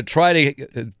they try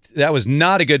to that was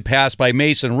not a good pass by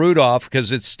Mason Rudolph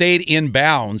because it stayed in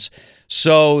bounds.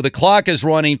 So the clock is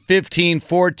running 15,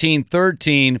 14,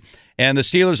 13, and the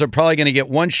Steelers are probably going to get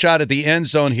one shot at the end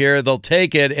zone here. They'll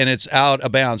take it, and it's out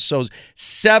of bounds. So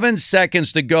 7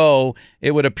 seconds to go.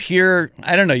 It would appear,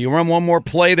 I don't know, you run one more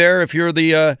play there if you're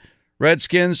the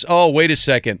Redskins. Oh, wait a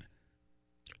second.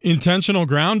 Intentional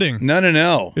grounding.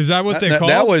 No. Is that what they call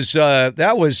it?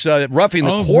 That was roughing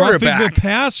the quarterback. Roughing the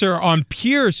passer on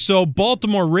Pierce. So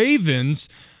Baltimore Ravens,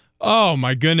 oh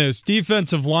my goodness,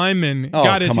 defensive lineman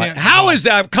got his hand. How is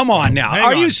that? Come on now.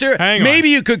 Are you serious? Maybe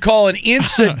you could call an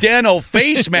incidental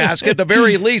face mask at the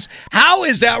very least. How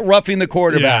is that roughing the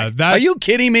quarterback? Are you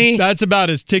kidding me? That's about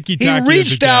as ticky-tacky. He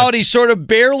reached out. He sort of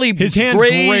barely his hand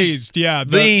grazed. Yeah,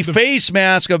 the face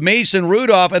mask of Mason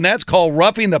Rudolph, and that's called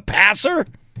roughing the passer?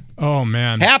 Oh,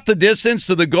 man. Half the distance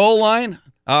to the goal line?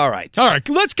 All right.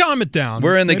 Let's calm it down.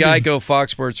 We're in the Geico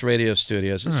Fox Sports Radio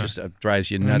studios. It just drives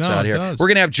you nuts out here. Does. We're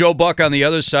going to have Joe Buck on the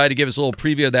other side to give us a little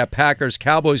preview of that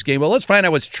Packers-Cowboys game. Well, let's find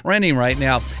out what's trending right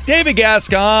now. David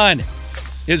Gascon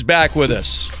is back with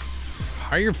us.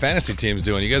 How are your fantasy teams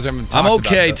doing? You guys haven't talked I'm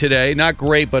okay about today. Not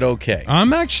great, but okay.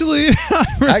 I'm actually...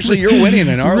 you're winning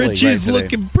in our league Richie's right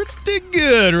today. looking pretty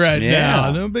good right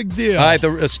now. No big deal. All right, the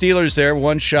Steelers there.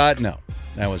 One shot. No,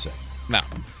 that was it. No.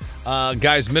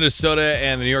 Guys, Minnesota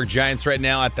and the New York Giants right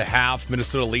now at the half.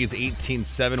 Minnesota leads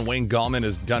 18-7. Wayne Gallman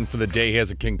is done for the day. He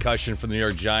has a concussion for the New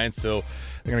York Giants, so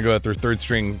they're going to go with their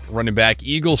third-string running back.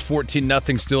 Eagles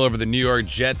 14-0 still over the New York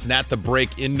Jets. And at the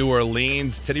break in New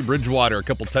Orleans, Teddy Bridgewater, a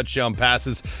couple touchdown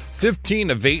passes. 15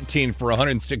 of 18 for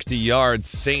 160 yards.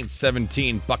 Saints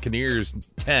 17, Buccaneers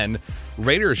 10.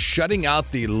 Raiders shutting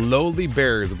out the lowly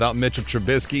Bears without Mitchell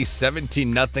Trubisky.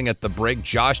 17-0 at the break.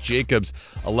 Josh Jacobs,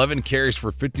 11 carries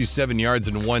for 57 yards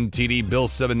and 1 TD.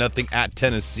 Bills 7-0 at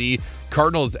Tennessee.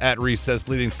 Cardinals at recess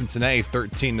leading Cincinnati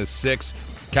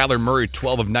 13-6. Kyler Murray,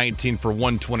 12 of 19 for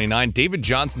 129. David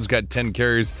Johnson's got 10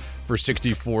 carries for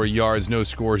 64 yards. No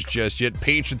scores just yet.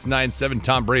 Patriots 9-7.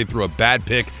 Tom Brady threw a bad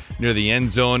pick near the end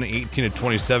zone. 18 of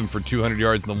 27 for 200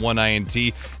 yards and the 1 INT.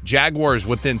 Jaguars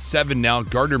within 7 now.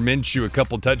 Gardner Minshew, a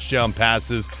couple touchdown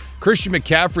passes. Christian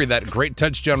McCaffrey, that great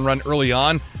touchdown run early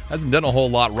on, hasn't done a whole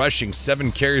lot rushing. 7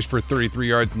 carries for 33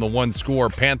 yards and the 1 score.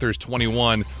 Panthers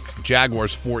 21,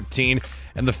 Jaguars 14.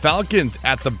 And the Falcons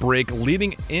at the break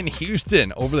leading in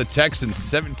Houston over the Texans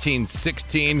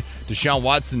 17-16. Deshaun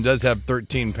Watson does have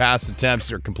 13 pass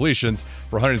attempts or completions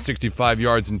for 165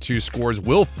 yards and 2 scores.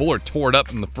 Will Fuller tore it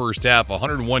up in the first half,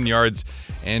 101 yards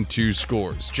and 2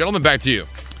 scores. Gentlemen, back to you.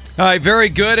 All right, very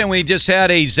good. And we just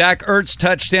had a Zach Ertz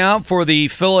touchdown for the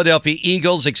Philadelphia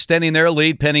Eagles, extending their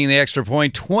lead, pending the extra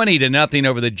point, 20-0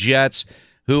 over the Jets,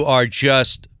 who are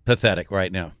just pathetic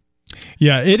right now.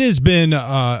 Yeah, it has been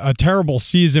a terrible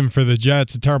season for the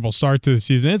Jets, a terrible start to the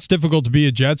season. It's difficult to be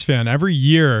a Jets fan. Every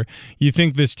year, you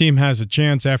think this team has a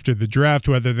chance after the draft,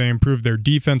 whether they improve their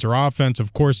defense or offense.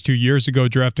 Of course, 2 years ago,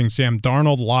 drafting Sam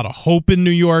Darnold, a lot of hope in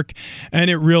New York, and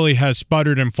it really has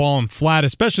sputtered and fallen flat,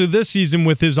 especially this season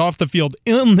with his off-the-field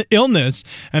illness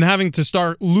and having to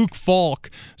start Luke Falk.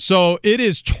 So it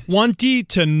is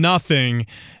 20-0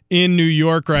 in New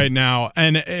York right now,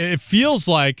 and it feels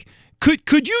like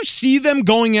Could you see them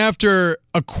going after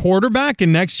a quarterback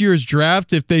in next year's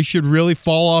draft if they should really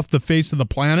fall off the face of the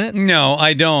planet? No,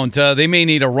 I don't. They may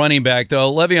need a running back,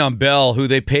 though. Le'Veon Bell, who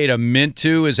they paid a mint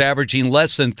to, is averaging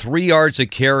less than 3 yards a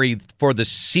carry for the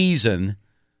season.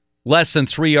 Less than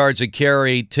 3 yards a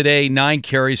carry. Today, 9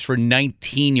 carries for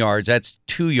 19 yards. That's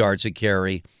 2 yards a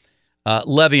carry.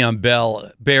 Le'Veon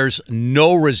Bell bears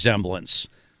no resemblance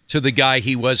to the guy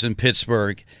he was in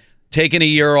Pittsburgh. Taking a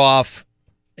year off,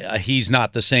 he's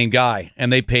not the same guy,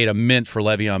 and they paid a mint for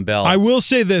Le'Veon Bell. I will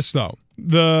say this, though.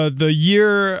 The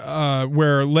year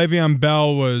where Le'Veon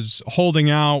Bell was holding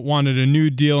out, wanted a new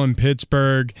deal in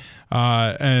Pittsburgh,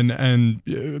 and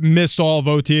missed all of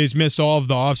OTAs, missed all of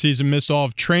the offseason, missed all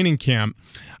of training camp,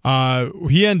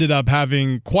 he ended up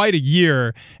having quite a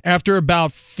year after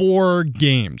about 4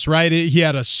 games, right? He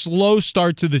had a slow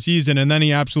start to the season, and then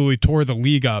he absolutely tore the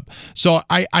league up. So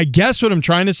I guess what I'm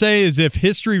trying to say is if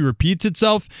history repeats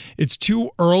itself, it's too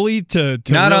early to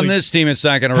not really on this team. It's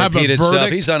not going to repeat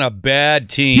itself. He's on a bad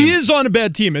team. He is on a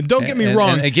bad team, and don't get me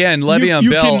wrong. And again, Le'Veon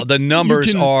Bell, the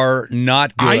numbers are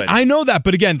not good. I know that,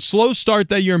 but again, slow start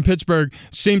that year in Pittsburgh,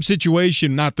 same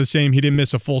situation, not the same. He didn't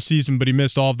miss a full season, but he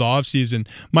missed all of the offseason.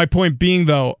 My point being,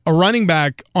 though, a running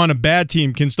back on a bad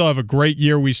team can still have a great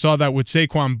year. We saw that with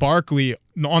Saquon Barkley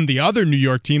on the other New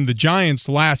York team. The Giants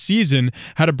last season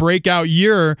had a breakout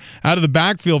year out of the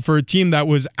backfield for a team that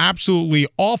was absolutely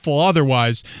awful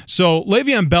otherwise. So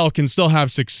Le'Veon Bell can still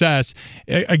have success.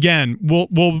 Again,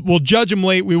 we'll judge him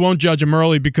late. We won't judge him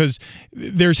early because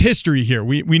there's history here.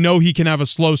 We know he can have a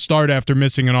slow start after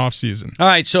missing an offseason. All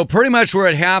right, so pretty much we're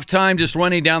at halftime, just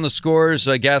running down the scores.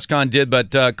 Gascon did,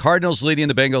 but Cardinals leading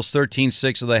the Bengals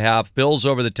 13-6 of the half. Bills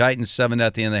over the Titans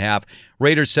 7-0 in the half.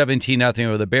 Raiders 17-0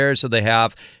 over the Bears of the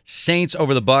half. Saints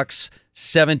over the Bucks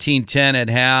 17-10 at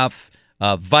half.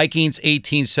 Vikings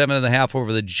 18-7 in the half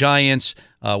over the Giants.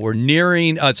 We're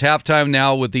nearing it's halftime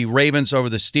now with the Ravens over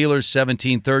the Steelers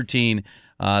 17-13.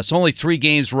 It's only 3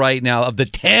 games right now of the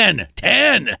 10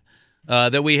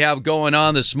 that we have going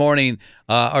on this morning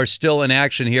are still in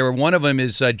action here. One of them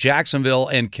is Jacksonville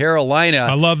and Carolina.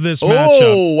 I love this matchup.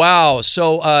 Oh, wow.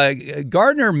 So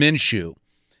Gardner Minshew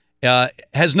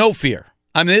has no fear.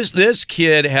 I mean, this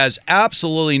kid has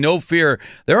absolutely no fear.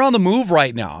 They're on the move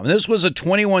right now. I mean, this was a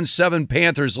 21-7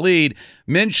 Panthers lead.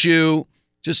 Minshew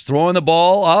just throwing the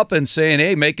ball up and saying,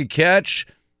 hey, make a catch.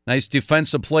 Nice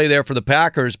defensive play there for the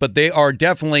Packers, but they are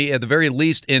definitely, at the very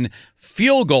least, in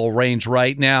field goal range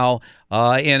right now.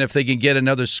 And if they can get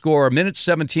another score,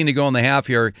 1:17 to go in the half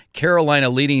here, Carolina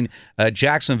leading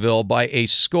Jacksonville by a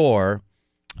score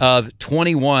of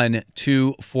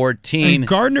 21-14. And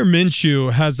Gardner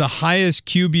Minshew has the highest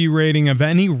QB rating of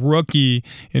any rookie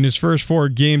in his first 4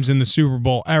 games in the Super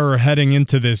Bowl era heading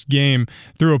into this game.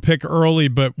 Threw a pick early,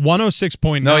 but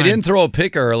 106.9. No, he didn't throw a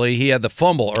pick early. He had the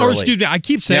fumble early. Or excuse me, I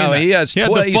keep saying that. He has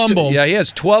had the fumble. He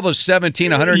has 12 of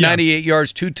 17, 198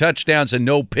 yards, 2 touchdowns, and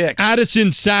no picks. Addison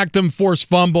sacked him, forced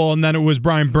fumble, and then it was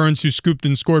Brian Burns who scooped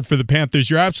and scored for the Panthers.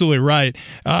 You're absolutely right.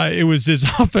 It was his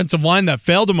offensive line that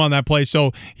failed him on that play,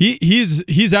 so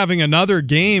he's having another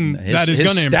game that is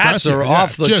going to impress you. His stats are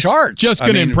off the charts. Just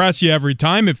going to impress you every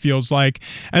time, it feels like.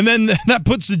 And then that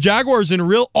puts the Jaguars in a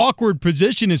real awkward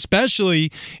position,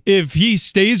 especially if he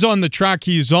stays on the track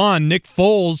he's on. Nick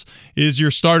Foles is your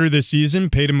starter this season,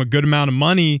 paid him a good amount of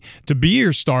money to be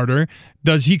your starter.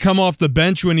 Does he come off the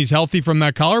bench when he's healthy from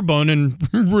that collarbone and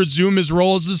resume his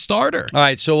role as a starter? All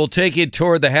right, so we'll take it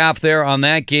toward the half there on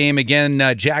that game. Again,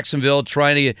 Jacksonville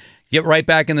trying to get right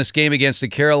back in this game against the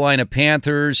Carolina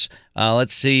Panthers.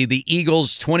 Let's see, the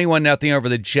Eagles 21-0 over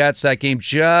the Jets. That game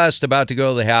just about to go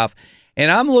to the half. And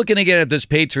I'm looking again at this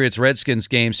Patriots-Redskins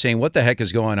game saying, what the heck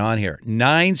is going on here?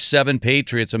 9-7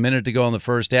 Patriots, a minute to go in the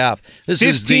first half. This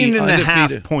is the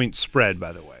 15.5 point spread,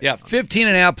 by the way. Yeah,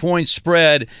 15.5 point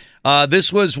spread.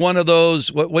 This was one of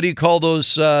those, what do you call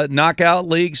those knockout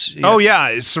leagues? Oh,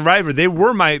 yeah, Survivor.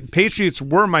 Patriots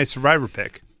were my Survivor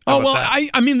pick. Oh, well,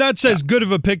 I mean, that's as good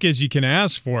of a pick as you can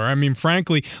ask for. I mean,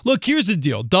 frankly, look, here's the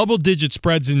deal. Double-digit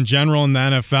spreads in general in the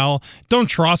NFL, don't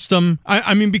trust them.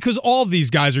 I mean, because all these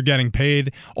guys are getting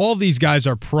paid. All these guys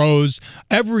are pros.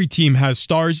 Every team has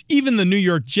stars. Even the New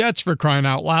York Jets, for crying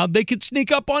out loud, they could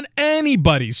sneak up on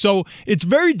anybody. So it's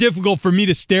very difficult for me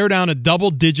to stare down a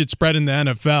double-digit spread in the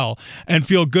NFL and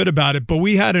feel good about it. But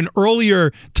we had an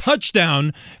earlier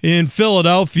touchdown in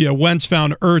Philadelphia. Wentz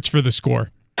found Ertz for the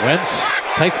score. Wentz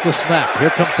takes the snap. Here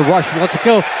comes the rush. Let's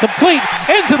go. Complete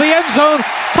into the end zone.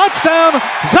 Touchdown,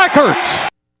 Zach Ertz.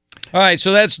 All right,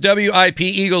 so that's WIP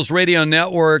Eagles Radio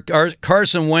Network.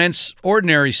 Carson Wentz,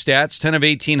 ordinary stats, 10 of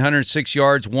 18, 106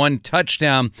 yards, 1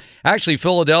 touchdown. Actually,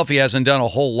 Philadelphia hasn't done a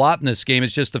whole lot in this game.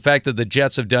 It's just the fact that the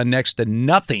Jets have done next to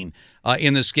nothing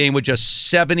in this game with just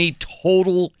 70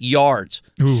 total yards.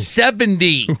 Ooh.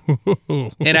 70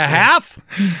 and a half?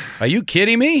 Are you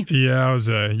kidding me? Yeah,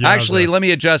 Actually, let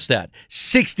me adjust that.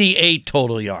 68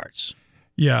 total yards.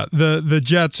 Yeah, the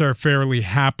Jets are fairly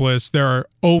hapless. They're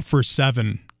 0 for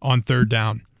 7 on third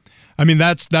down. I mean,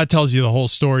 that tells you the whole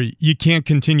story. You can't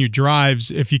continue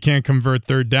drives if you can't convert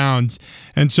third downs.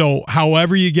 And so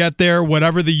however you get there,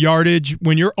 whatever the yardage,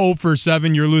 when you're 0 for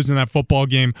 7, you're losing that football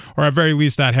game, or at very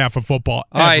least that half of football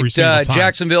every single time.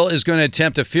 Jacksonville is going to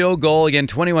attempt a field goal. Again,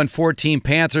 21-14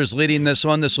 Panthers leading this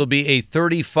one. This will be a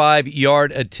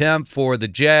 35-yard attempt for the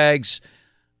Jags.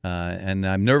 And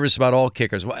I'm nervous about all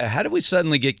kickers. How did we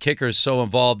suddenly get kickers so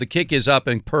involved? The kick is up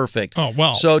and perfect. Oh,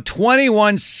 well. So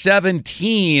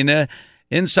 21-17,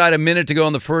 inside a minute to go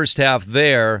in the first half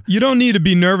there. You don't need to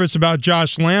be nervous about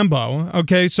Josh Lambo.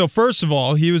 Okay, so first of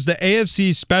all, he was the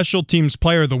AFC Special Teams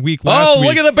Player of the Week last week. Oh,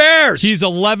 look at the Bears. He's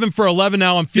 11 for 11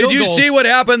 now on field goals. Did you see what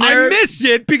happened there? I missed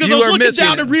it because I was looking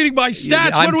down and reading my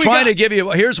stats. I'm trying to give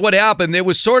you, here's what happened. It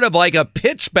was sort of like a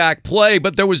pitchback play,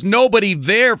 but there was nobody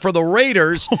there for the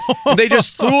Raiders. They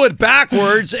just threw it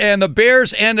backwards, and the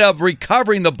Bears end up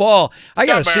recovering the ball. I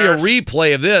got to see a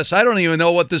replay of this. I don't even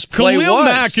know what this play was. Khalil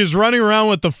Mack is running around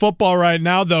with the football right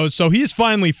now, though, so he's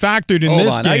finally factored in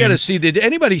this game. I got to see. Did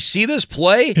anybody see this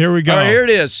play? Here we go. All right, here it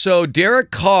is. So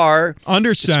Derek Carr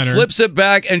under center flips it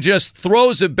back and just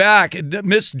throws it back.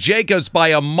 Missed Jacobs by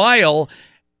a mile.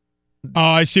 Oh,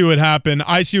 I see what happened.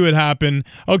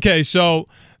 Okay, so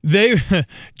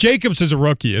Jacobs is a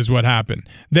rookie is what happened.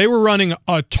 They were running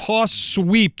a toss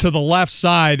sweep to the left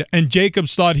side, and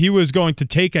Jacobs thought he was going to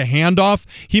take a handoff.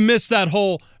 He missed that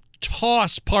whole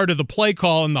toss part of the play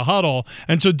call in the huddle,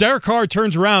 and so Derek Carr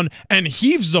turns around and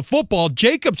heaves the football.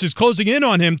 Jacobs is closing in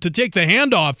on him to take the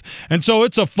handoff, and so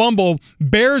it's a fumble.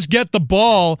 Bears get the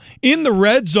ball in the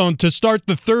red zone to start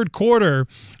the third quarter,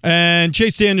 and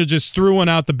Chase Daniel just threw one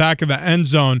out the back of the end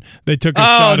zone. They took a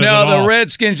shot at it all. The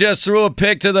Redskins just threw a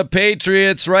pick to the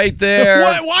Patriots right there.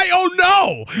 Why oh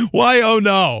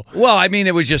no? Well, I mean,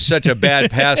 it was just such a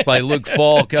bad pass by Luke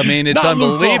Falk. I mean, it's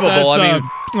unbelievable.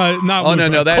 Not Oh, Luther.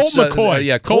 no, that's Colt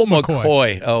McCoy. Colt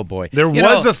McCoy. Oh, boy. There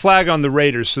was a flag on the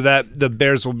Raiders, so that the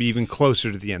Bears will be even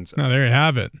closer to the end zone. No, there you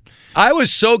have it. I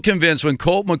was so convinced when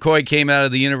Colt McCoy came out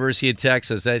of the University of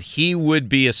Texas that he would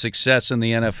be a success in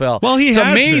the NFL. Well, it's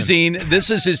has amazing. This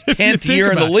is his 10th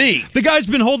year in the league. The guy's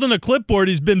been holding a clipboard.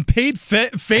 He's been paid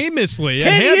famously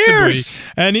 10 and handsomely. years.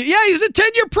 And he's a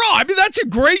 10-year pro. I mean, that's a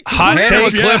great Hot career.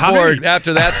 take, clipboard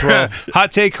after that throw.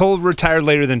 Hot take, he'll retire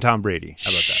later than Tom Brady.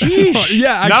 How about that? Sheesh.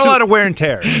 Yeah, actually, not a lot of wear and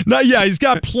tear. He's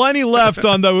got plenty left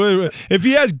on the. If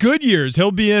he has good years,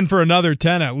 he'll be in for another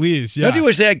 10 at least. Yeah. Don't you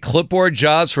wish they had clipboard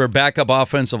jobs for a backup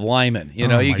offensive lineman? You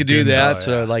know, you could do that.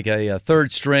 So like a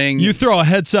third string. You throw a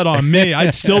headset on me,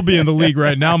 I'd still be in the league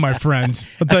right now, my friends.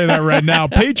 I'll tell you that right now.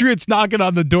 Patriots knocking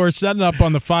on the door, setting up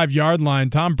on the 5-yard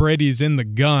line. Tom Brady's in the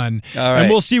gun. All right. And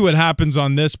we'll see what happens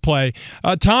on this play.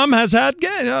 Tom has had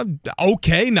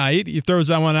okay night. He throws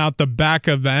that one out the back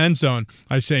of the end zone.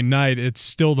 I say night. It's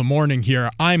still the morning here.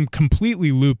 I'm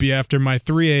completely loopy after my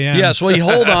 3 a.m. Yes, well, you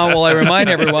hold on while I remind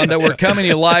everyone that we're coming to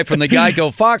you live from the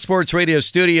Geico Fox Sports Radio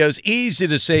studios. Easy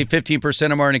to save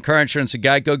 15% or more in car insurance at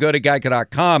Geico. Go to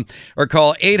geico.com or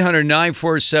call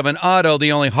 800-947-AUTO.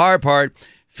 The only hard part,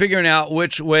 figuring out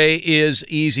which way is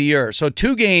easier. So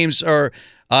 2 games are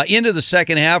into the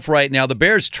second half right now. The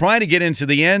Bears trying to get into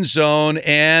the end zone,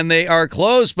 and they are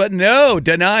close, but no,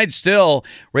 denied still.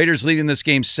 Raiders leading this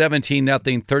game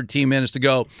 17-0, 13 minutes to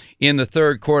go in the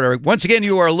third quarter. Once again,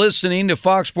 you are listening to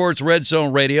Fox Sports Red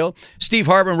Zone Radio. Steve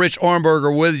Hartman, Rich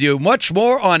Orenberger with you. Much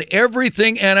more on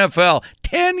everything NFL.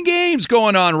 10 games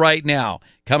going on right now.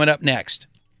 Coming up next.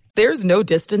 There's no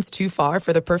distance too far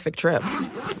for the perfect trip.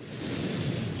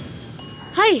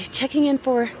 Hi, checking in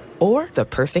for... Or the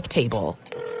perfect table.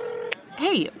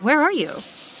 Hey, where are you?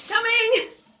 Coming!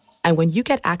 And when you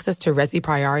get access to Resi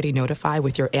Priority Notify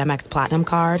with your Amex Platinum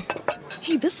card...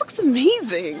 Hey, this looks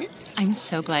amazing. I'm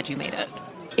so glad you made it.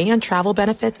 And travel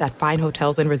benefits at fine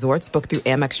hotels and resorts booked through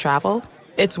Amex Travel,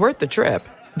 it's worth the trip.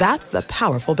 That's the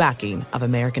powerful backing of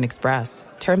American Express.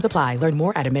 Terms apply. Learn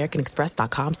more at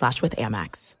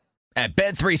americanexpress.com/withAmex. At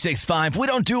Bet365, we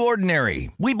don't do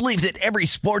ordinary. We believe that every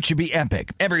sport should be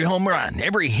epic. Every home run,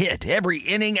 every hit, every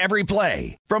inning, every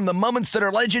play. From the moments that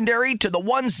are legendary to the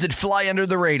ones that fly under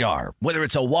the radar. Whether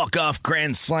it's a walk-off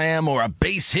grand slam or a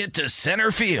base hit to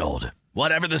center field.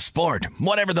 Whatever the sport,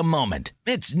 whatever the moment.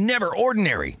 It's never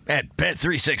ordinary at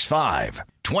Bet365.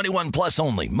 21 plus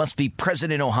only. Must be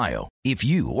present in Ohio. If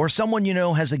you or someone you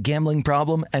know has a gambling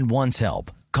problem and wants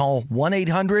help, call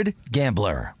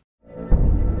 1-800-GAMBLER.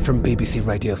 From BBC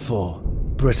Radio 4,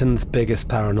 Britain's biggest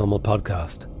paranormal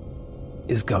podcast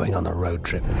is going on a road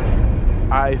trip.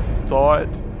 I thought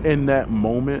in that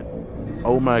moment,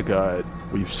 oh my God,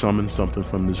 we've summoned something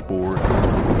from this board.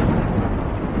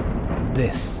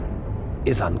 This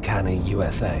is Uncanny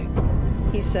USA.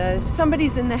 He says,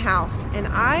 somebody's in the house, and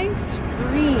I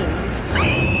screamed.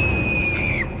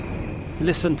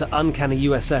 Listen to Uncanny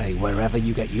USA wherever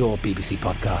you get your BBC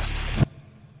podcasts,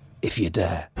 if you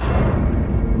dare.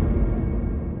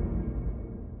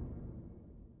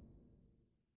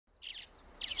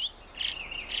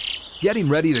 Getting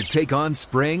ready to take on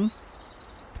spring?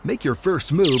 Make your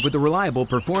first move with the reliable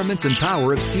performance and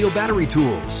power of Steel battery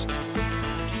tools.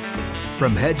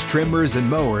 From hedge trimmers and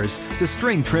mowers to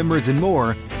string trimmers and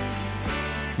more,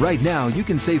 right now you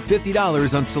can save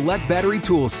 $50 on select battery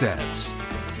tool sets.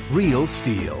 Real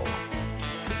Steel.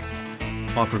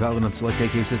 Offer valid on select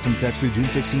AK system sets through June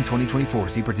 16, 2024.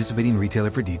 See participating retailer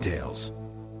for details.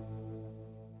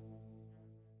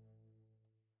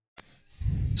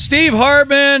 Steve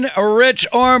Hartman, Rich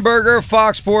Orenberger,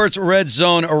 Fox Sports Red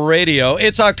Zone Radio.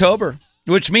 It's October,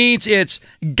 which means it's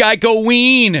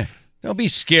Geico-ween. Don't be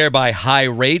scared by high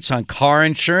rates on car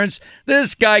insurance.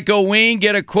 This Geico-ween,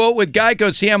 get a quote with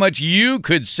Geico, see how much you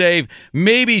could save.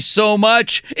 Maybe so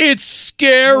much, it's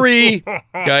scary.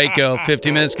 Geico,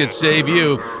 50 minutes could save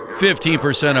you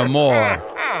 15% or more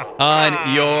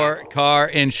on your car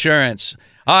insurance.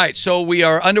 All right, so we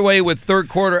are underway with third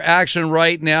quarter action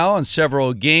right now on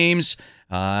several games.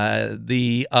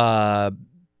 The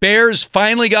Bears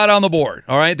finally got on the board.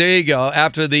 All right, there you go.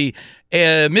 After the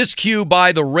miscue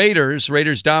by the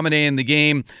Raiders dominating the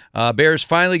game, Bears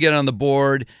finally get on the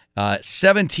board.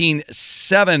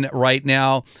 17-7 right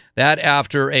now. That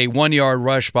after a 1-yard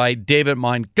rush by David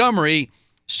Montgomery.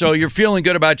 So you're feeling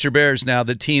good about your Bears now,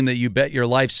 the team that you bet your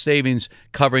life savings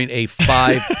covering a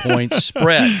 5-point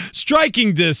spread.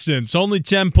 Striking distance, only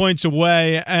 10 points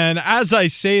away. And as I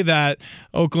say that,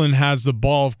 Oakland has the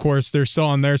ball, of course. They're still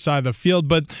on their side of the field.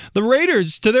 But the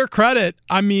Raiders, to their credit,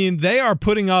 I mean, they are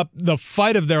putting up the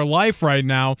fight of their life right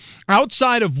now.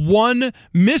 Outside of one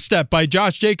misstep by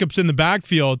Josh Jacobs in the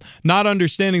backfield, not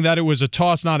understanding that it was a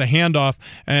toss, not a handoff.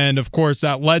 And, of course,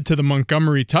 that led to the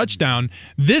Montgomery touchdown.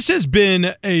 This has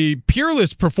been a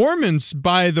peerless performance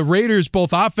by the Raiders,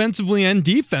 both offensively and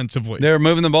defensively. They're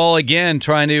moving the ball again,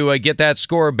 trying to get that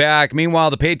score back.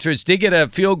 Meanwhile, the Patriots did get a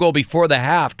field goal before the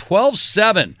half,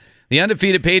 12-7. The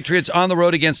undefeated Patriots on the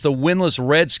road against the winless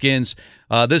Redskins.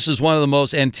 This is one of the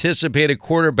most anticipated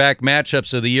quarterback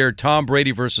matchups of the year, Tom Brady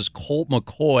versus Colt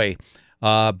McCoy.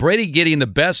 Brady getting the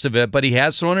best of it, but he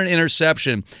has thrown an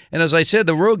interception. And as I said,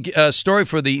 the real story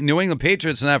for the New England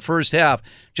Patriots in that first half,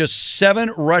 just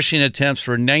 7 rushing attempts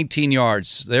for 19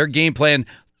 yards. Their game plan,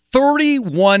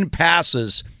 31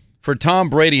 passes for Tom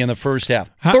Brady in the first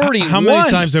half. 31. How many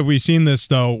times have we seen this,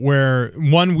 though, where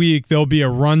one week there'll be a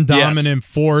run-dominant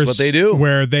force that's what they do,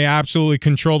 where they absolutely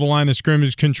control the line of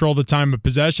scrimmage, control the time of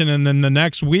possession, and then the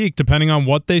next week, depending on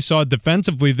what they saw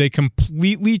defensively, they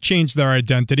completely change their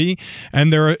identity,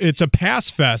 and it's a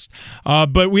pass fest.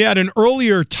 But we had an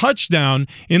earlier touchdown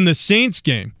in the Saints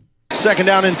game. Second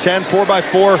down and 10,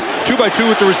 4x4, 2x2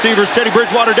 with the receivers. Teddy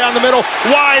Bridgewater down the middle,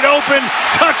 wide open,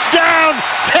 touchdown,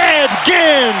 Ted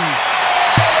Ginn.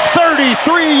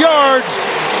 33 yards.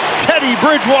 Teddy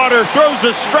Bridgewater throws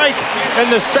a strike, and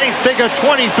the Saints take a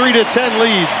 23-10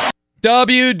 lead.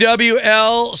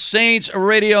 WWL Saints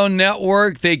Radio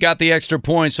Network. They got the extra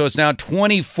point, so it's now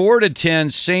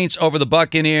 24-10 Saints over the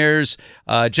Buccaneers.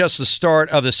 Just the start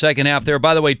of the second half there.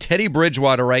 By the way, Teddy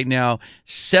Bridgewater right now,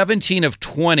 17 of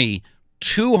 20,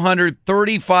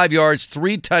 235 yards,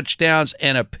 3 touchdowns,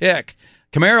 and a pick.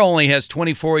 Kamara only has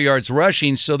 24 yards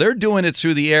rushing, so they're doing it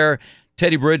through the air.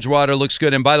 Teddy Bridgewater looks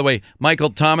good. And by the way,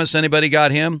 Michael Thomas, anybody got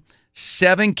him?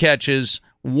 7 catches,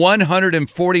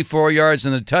 144 yards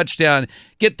and the touchdown.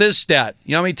 Get this stat.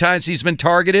 You know how many times he's been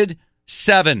targeted?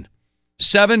 7.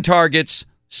 7 targets,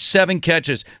 7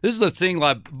 catches. This is the thing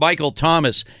like Michael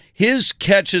Thomas. His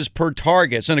catches per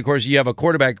targets, and of course you have a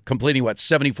quarterback completing,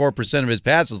 74% of his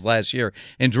passes last year,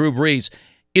 and Drew Brees,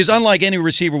 is unlike any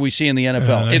receiver we see in the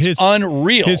NFL. It's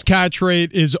unreal. His catch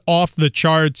rate is off the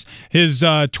charts. His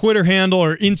Twitter handle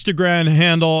or Instagram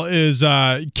handle is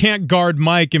can't guard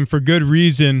Mike, and for good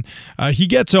reason. He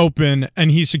gets open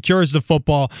and he secures the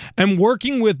football. And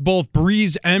working with both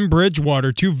Brees and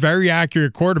Bridgewater, 2 very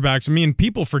accurate quarterbacks. I mean,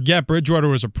 people forget Bridgewater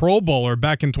was a Pro Bowler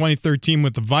back in 2013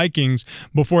 with the Vikings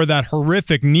before that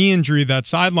horrific knee injury that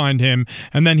sidelined him.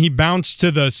 And then he bounced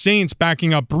to the Saints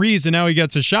backing up Brees, and now he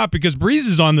gets a shot because Brees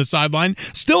is on the sideline.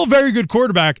 Still a very good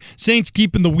quarterback. Saints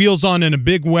keeping the wheels on in a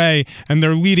big way, and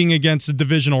they're leading against a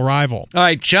divisional rival. All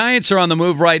right, Giants are on the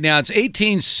move right now. It's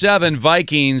 18-7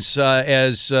 Vikings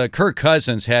as Kirk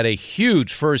Cousins had a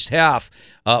huge first half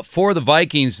for the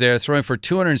Vikings there, throwing for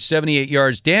 278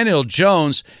 yards. Daniel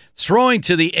Jones throwing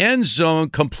to the end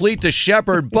zone, complete to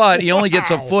Shepard, but he only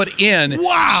gets a foot in.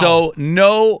 Wow. So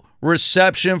no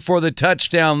reception for the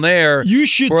touchdown there. You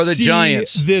should for the see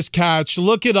Giants. This catch.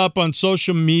 Look it up on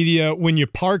social media when you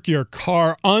park your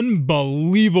car.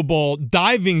 Unbelievable.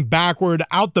 Diving backward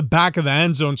out the back of the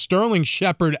end zone. Sterling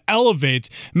Shepard elevates,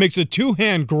 makes a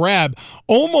 2-hand grab,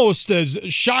 almost as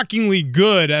shockingly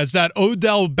good as that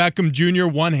Odell Beckham Jr.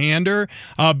 one-hander.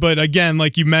 But again,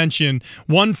 like you mentioned,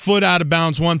 1 foot out of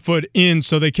bounds, 1 foot in,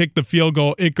 so they kick the field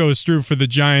goal. It goes through for the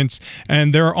Giants,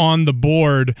 and they're on the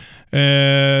board.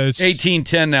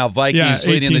 18-10 now, Vikings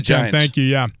leading the Giants. Thank you,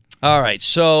 yeah. All right,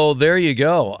 so there you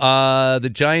go. The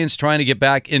Giants trying to get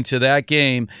back into that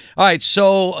game. All right,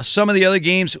 so some of the other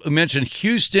games, we mentioned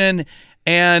Houston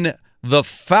and the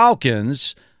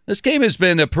Falcons. This game has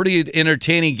been a pretty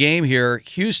entertaining game here.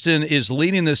 Houston is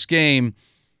leading this game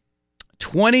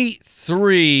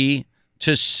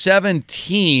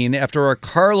 23-17 after a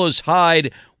Carlos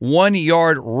Hyde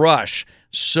 1-yard rush.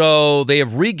 So they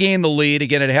have regained the lead.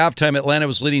 Again, at halftime, Atlanta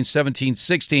was leading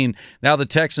 17-16. Now the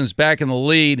Texans back in the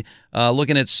lead.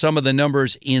 Looking at some of the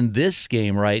numbers in this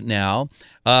game right now.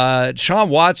 Sean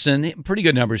Watson, pretty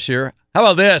good numbers here. How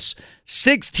about this?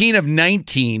 16 of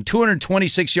 19,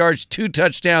 226 yards, 2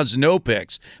 touchdowns, no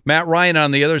picks. Matt Ryan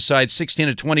on the other side, 16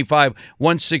 of 25,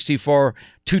 164,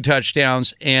 2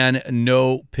 touchdowns, and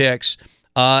no picks.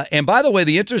 And by the way,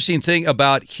 the interesting thing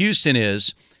about Houston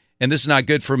is, and this is not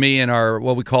good for me in our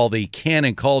what we call the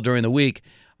cannon call during the week,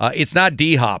 it's not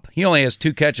D-Hop. He only has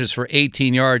 2 catches for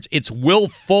 18 yards. It's Will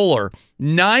Fuller,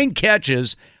 9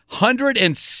 catches,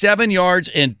 107 yards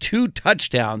and 2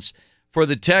 touchdowns for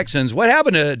the Texans. What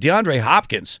happened to DeAndre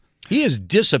Hopkins? He has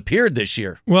disappeared this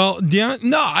year. Well,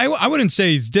 I wouldn't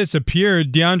say he's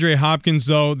disappeared. DeAndre Hopkins,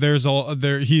 though,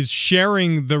 he's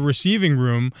sharing the receiving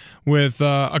room with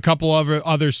a couple of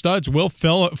other studs. Will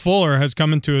Fuller has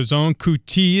come into his own.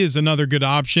 Kuti is another good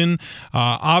option.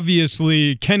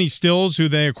 Obviously, Kenny Stills, who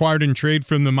they acquired in trade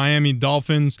from the Miami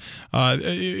Dolphins.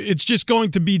 It's just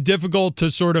going to be difficult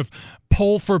to sort of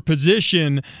pull for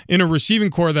position in a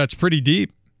receiving core that's pretty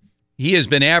deep. He has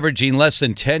been averaging less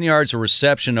than 10 yards of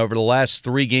reception over the last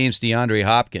 3 games, DeAndre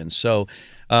Hopkins. So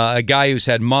a guy who's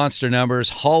had monster numbers,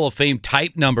 Hall of Fame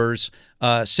type numbers,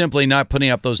 simply not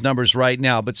putting up those numbers right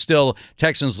now. But still,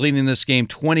 Texans leading this game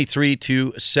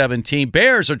 23-17.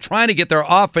 Bears are trying to get their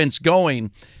offense going.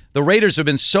 The Raiders have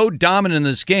been so dominant in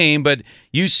this game, but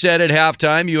you said at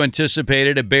halftime you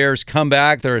anticipated a Bears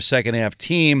comeback. They're a second-half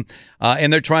team,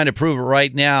 and they're trying to prove it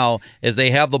right now as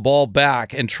they have the ball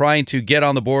back and trying to get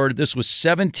on the board. This was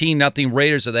 17-0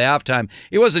 Raiders at the halftime.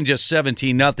 It wasn't just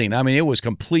 17-0. I mean, it was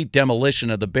complete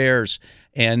demolition of the Bears.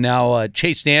 And now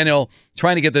Chase Daniel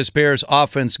trying to get this Bears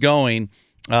offense going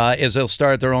as they'll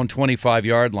start at their own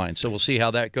 25-yard line. So we'll see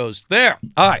how that goes there.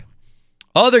 All right,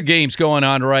 other games going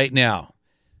on right now.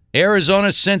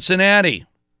 Arizona, Cincinnati,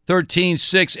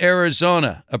 13-6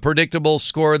 Arizona, a predictable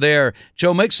score there.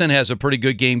 Joe Mixon has a pretty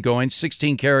good game going,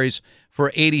 16 carries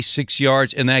for 86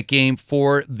 yards in that game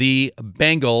for the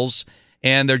Bengals.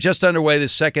 And they're just underway the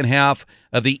second half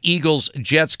of the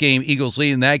Eagles-Jets game. Eagles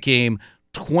leading that game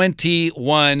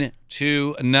 21-0.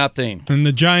 And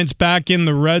the Giants back in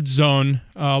the red zone,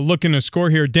 looking to score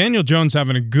here. Daniel Jones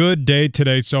having a good day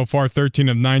today so far, 13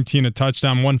 of 19, a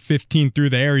touchdown, 115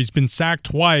 through the air. He's been sacked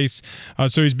twice,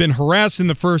 so he's been harassed in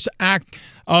the first act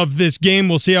of this game.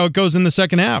 We'll see how it goes in the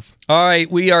second half. All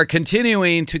right, we are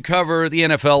continuing to cover the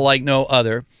NFL like no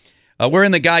other. We're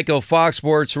in the Geico Fox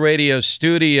Sports Radio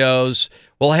studios.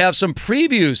 We'll have some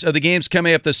previews of the games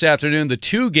coming up this afternoon, the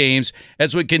 2 games,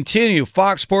 as we continue.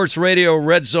 Fox Sports Radio,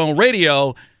 Red Zone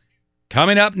Radio,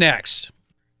 coming up next.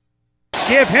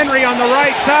 Give Henry on the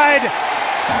right side.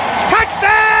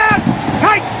 Touchdown!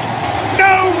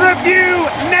 No review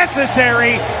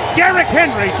necessary. Derrick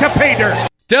Henry to pay dirt.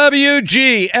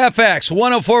 WGFX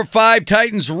 104.5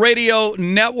 Titans Radio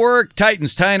Network.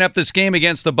 Titans tying up this game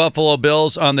against the Buffalo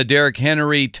Bills on the Derrick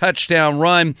Henry touchdown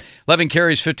run. 11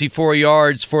 carries, 54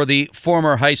 yards for the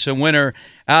former Heisman winner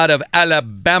out of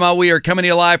Alabama. We are coming to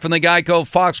you live from the Geico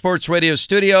Fox Sports Radio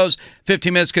studios.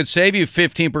 15 minutes could save you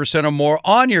 15% or more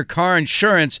on your car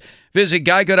insurance. Visit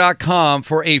geico.com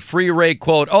for a free rate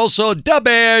quote. Also, the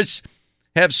Bears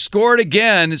have scored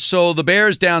again, so the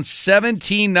Bears down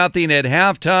 17-0 at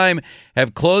halftime,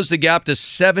 have closed the gap to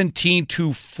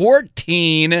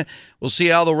 17-14. We'll see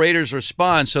how the Raiders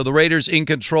respond. So the Raiders in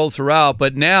control throughout,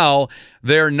 but now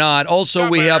they're not. Also,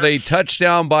 we have a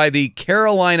touchdown by the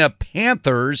Carolina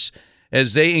Panthers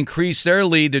as they increase their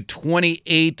lead to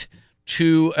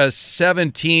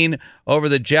 28-17 over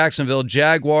the Jacksonville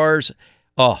Jaguars.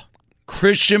 Oh,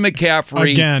 Christian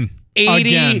McCaffrey again.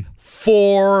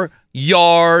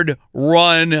 84-yard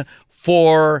run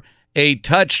for a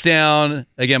touchdown.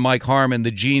 Again, Mike Harmon,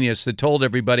 the genius that told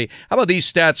everybody. How about these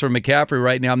stats for McCaffrey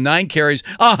right now? 9 carries,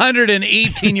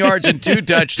 118 yards and 2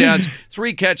 touchdowns,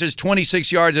 3 catches,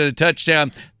 26 yards and a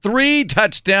touchdown. 3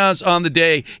 touchdowns on the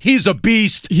day. He's a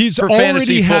beast. He's for already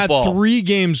fantasy had football. 3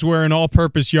 games where in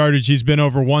all-purpose yardage he's been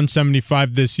over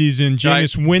 175 this season.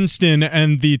 Jameis Winston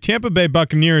and the Tampa Bay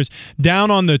Buccaneers down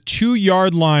on the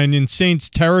 2-yard line in Saints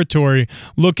territory,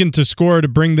 looking to score to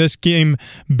bring this game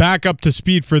back up to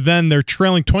speed for them. They're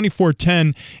trailing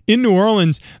 24-10 in New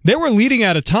Orleans. They were leading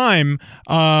at a time,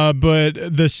 but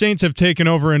the Saints have taken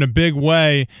over in a big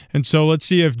way. And so let's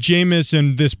see if Jameis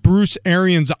and this Bruce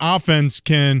Arians offense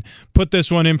can put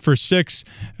this one in for 6.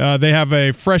 They have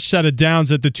a fresh set of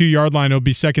downs at the 2-yard line. It'll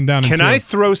be second down and 2. Can I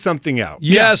throw something out?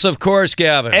 Yes, of course,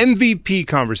 Gavin. MVP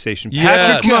conversation. Yes.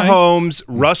 Patrick Mahomes,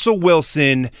 Russell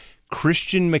Wilson,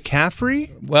 Christian McCaffrey?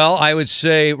 Well, I would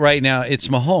say right now it's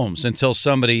Mahomes until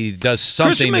somebody does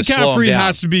something to slow him McCaffrey down.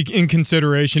 has to be in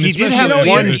consideration. He did have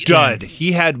one dud.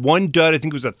 He had one dud. I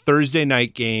think it was a Thursday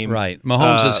night game. Right.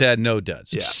 Mahomes has had no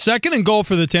duds. Yeah. Second and goal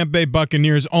for the Tampa Bay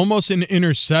Buccaneers. Almost an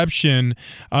interception.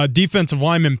 Defensive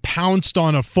lineman pounced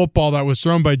on a football that was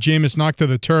thrown by Jameis, knocked to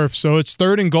the turf. So it's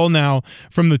third and goal now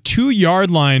from the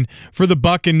 2-yard line for the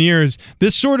Buccaneers.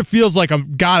 This sort of feels like a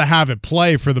gotta-have-it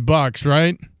play for the Bucs,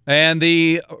 right? And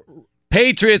the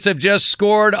Patriots have just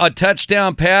scored a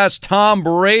touchdown pass. Tom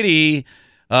Brady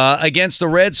against the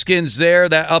Redskins there.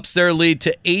 That ups their lead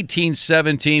to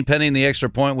 18-17, pending the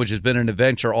extra point, which has been an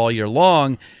adventure all year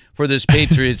long. for this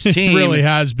Patriots team. It really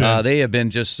has been. They have been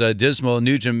just dismal.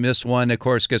 Nugent missed one. Of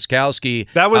course, Gostkowski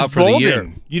That was out for the year.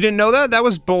 Bolden. You didn't know that? That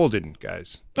was Bolden,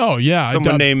 guys. Oh, yeah.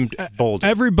 Someone named Bolden.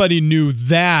 Everybody knew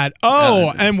that.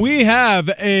 Oh, and we have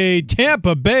a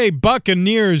Tampa Bay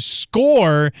Buccaneers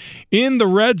score in the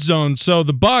red zone. So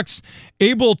the Bucs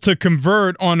able to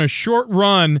convert on a short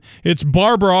run. It's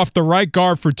Barber off the right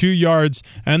guard for 2 yards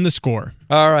and the score.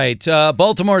 All right.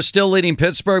 Baltimore still leading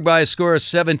Pittsburgh by a score of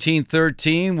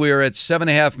 17-13. We're at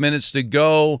 7.5 minutes to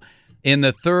go in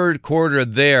the third quarter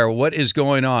there. What is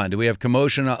going on? Do we have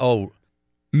commotion? Oh,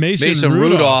 Mason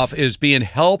Rudolph is being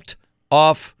helped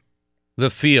off the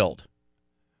field.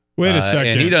 Wait a second.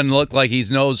 And he doesn't look like he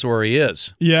knows where he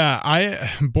is. Yeah,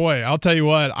 I'll tell you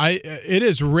what. It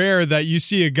is rare that you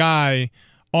see a guy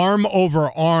arm over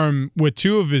arm with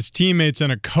two of his teammates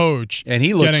and a coach, and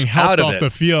he looks getting helped out of off it. the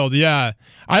field. Yeah,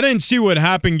 I didn't see what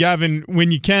happened, Gavin.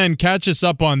 When you can catch us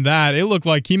up on that, it looked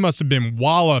like he must have been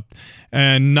walloped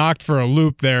and knocked for a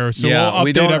loop there. So yeah,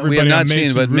 we'll update everybody. We have not on Mason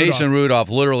seen, but Rudolph. Mason Rudolph,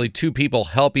 literally two people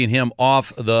helping him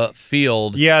off the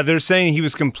field. Yeah, they're saying he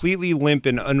was completely limp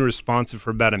and unresponsive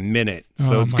for about a minute.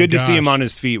 So Oh, it's my good to see him gosh. on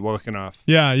his feet walking off.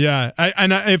 Yeah.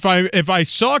 If I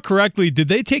saw correctly, did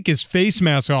they take his face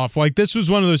mask off? Like this was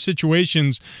one of those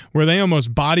situations where they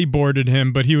almost bodyboarded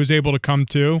him, but he was able to come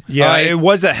to. Yeah, it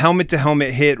was a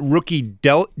helmet-to-helmet hit. Rookie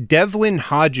Devlin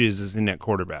Hodges is in at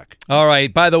quarterback. All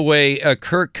right. By the way,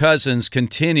 Kirk Cousins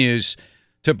continues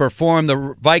to perform.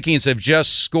 The Vikings have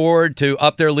just scored to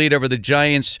up their lead over the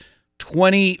Giants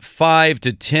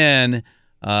 25-10.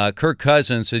 Kirk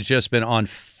Cousins has just been on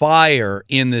fire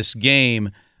in this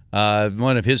game.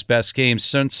 One of his best games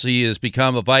since he has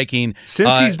become a Viking.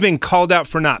 Since he's been called out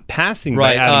for not passing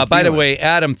right. by Adam by the Thielen. way,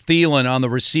 Adam Thielen on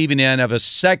the receiving end of a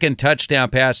second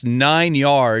touchdown pass, 9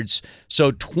 yards.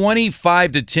 So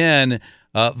 25-10,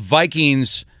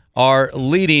 Vikings are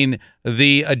leading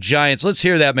the Giants. Let's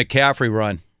hear that McCaffrey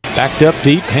run. Backed up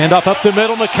deep, handoff up the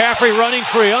middle. McCaffrey running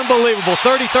free. Unbelievable.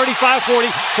 30, 35, 40,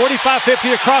 45,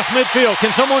 50 across midfield.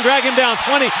 Can someone drag him down?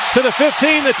 20 to the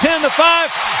 15, the 10, the 5.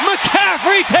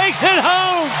 McCaffrey takes it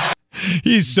home.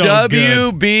 He's so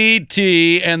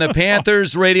WBT and the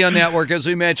Panthers Radio Network, as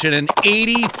we mentioned, an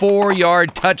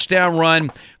 84-yard touchdown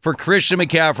run for Christian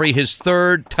McCaffrey, his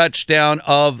third touchdown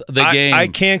of the game. I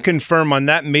can confirm on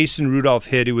that Mason Rudolph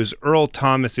hit, it was Earl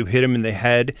Thomas who hit him in the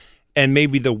head. And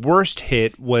maybe the worst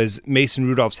hit was Mason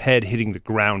Rudolph's head hitting the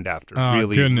ground after. Oh,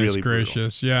 really, goodness really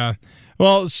gracious, yeah.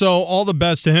 Well, so all the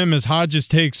best to him as Hodges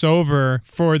takes over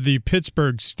for the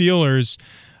Pittsburgh Steelers.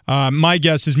 My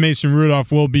guess is Mason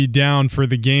Rudolph will be down for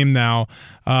the game now.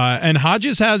 And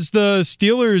Hodges has the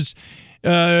Steelers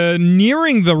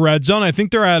nearing the red zone. I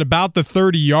think they're at about the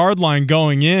 30-yard line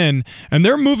going in, and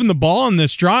they're moving the ball on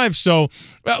this drive. So,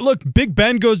 look, Big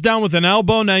Ben goes down with an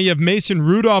elbow. Now you have Mason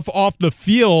Rudolph off the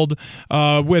field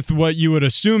with what you would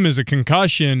assume is a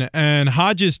concussion, and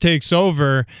Hodges takes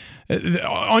over.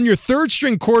 On your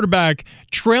third-string quarterback,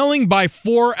 trailing by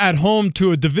 4 at home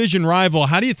to a division rival,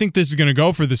 how do you think this is going to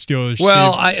go for the Steelers,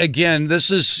 Well, Steve?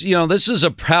 this is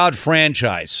a proud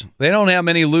franchise. They don't have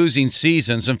many losing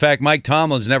seasons. In fact, Mike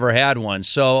Tomlin's never had one.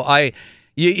 So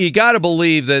you got to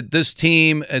believe that this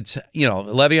team, it's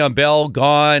Le'Veon Bell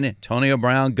gone, Antonio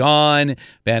Brown gone,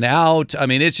 Ben out. I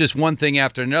mean, it's just one thing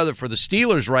after another for the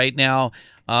Steelers right now.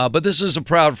 But this is a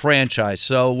proud franchise.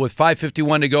 So with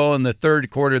 5:51 to go in the third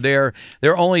quarter they're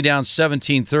only down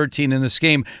 17-13 in this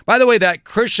game. By the way, that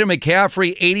Christian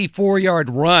McCaffrey 84-yard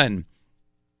run,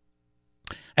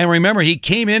 and remember, he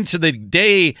came into the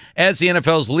day as the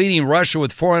NFL's leading rusher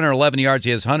with 411 yards.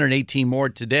 He has 118 more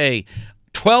today.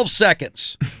 12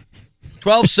 seconds.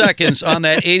 12 seconds on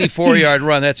that 84-yard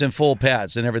run. That's in full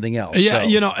pads and everything else. Yeah,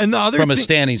 So, and the other from a thing-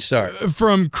 standing start.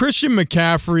 From Christian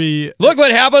McCaffrey. Look what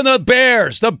happened to the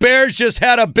Bears. The Bears just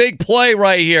had a big play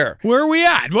right here. Where are we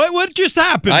at? What just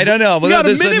happened? I don't know. We But got a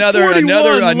this is minute another.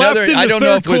 41 left in I the don't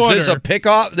know if third was this a quarter. pick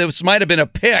off. This might have been a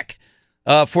pick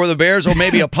for the Bears, or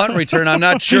maybe a punt return. I'm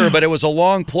not sure, but it was a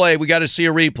long play. We got to see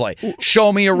a replay.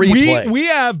 Show me a replay. We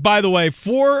have, by the way,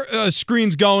 4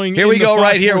 screens going. Here in we the go. Fox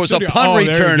Right here Sports was a studio. punt Oh, there you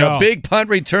return, go. a big punt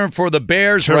return for the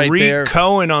Bears right there. Tariq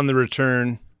Cohen on the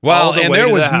return. Wow, all the and way there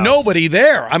to was the house. nobody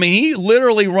there. I mean, he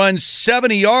literally runs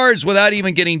 70 yards without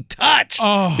even getting touched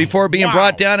before being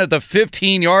brought down at the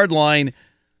 15-yard line.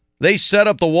 They set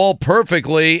up the wall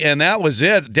perfectly, and that was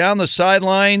it. Down the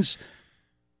sidelines,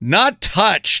 not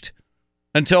touched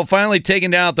until finally taken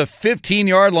down at the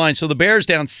 15-yard line. So the Bears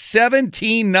down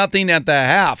 17-0 at the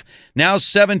half. Now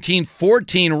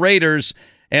 17-14 Raiders,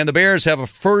 and the Bears have a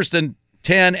 1st and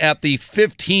 10 at the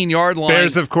 15-yard line.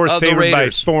 Bears, of course, the favored by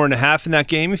Raiders. 4.5 in that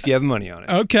game if you have money on it.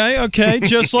 Okay.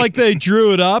 Just like they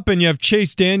drew it up, and you have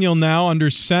Chase Daniel now under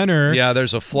center. Yeah,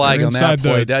 there's a flag on that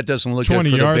play. That doesn't look good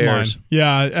for the Bears. Line.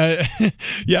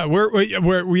 Yeah,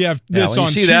 we have this when on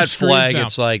you see two that screens flag, now.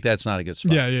 it's like that's not a good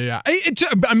spot. Yeah.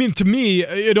 To me,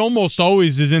 it almost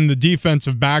always is in the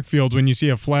defensive backfield when you see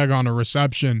a flag on a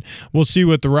reception. We'll see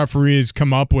what the referees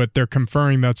come up with. They're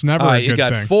conferring that's never a good you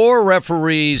got thing. 4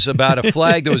 referees about a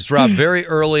flag that was dropped very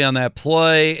early on that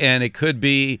play, and it could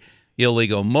be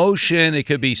illegal motion. It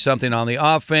could be something on the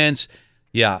offense.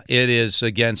 Yeah, it is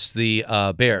against the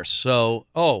Bears. So,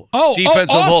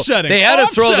 defensive hold. They had to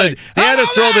throw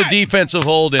the defensive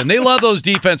hold in. They love those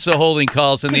defensive holding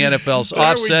calls in the NFL. So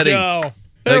offsetting.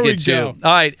 There we go.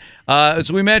 All right.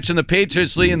 As we mentioned, the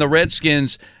Patriots leading the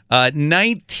Redskins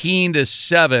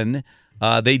 19-7.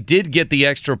 They did get the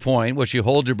extra point, which you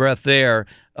hold your breath there.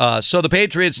 So the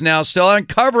Patriots now still aren't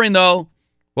covering, though.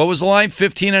 What was the line?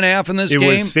 15.5 in this game?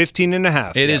 It was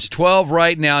 15.5. It is 12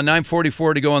 right now,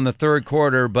 9:44 to go in the third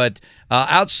quarter. But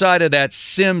outside of that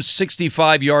Sims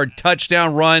 65-yard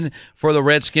touchdown run for the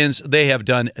Redskins, they have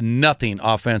done nothing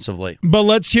offensively. But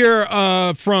let's hear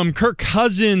from Kirk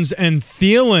Cousins and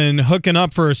Thielen hooking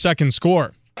up for a second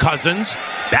score. Cousins,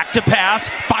 back to pass,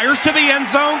 fires to the end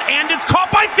zone, and it's caught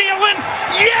by Thielen.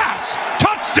 Yes!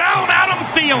 Touchdown, Adam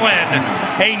Thielen!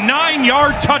 A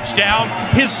 9-yard touchdown,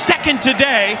 his second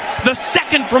today, the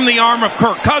second from the arm of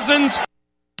Kirk Cousins.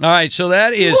 All right, so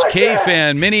that is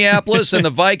KFan, Minneapolis and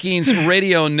the Vikings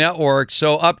radio network.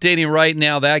 So updating right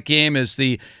now, that game is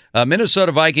the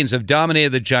Minnesota Vikings have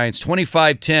dominated the Giants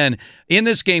 25-10. In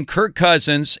this game, Kirk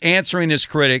Cousins, answering his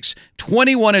critics,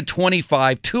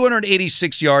 21-25,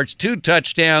 286 yards, 2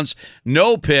 touchdowns,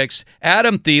 no picks.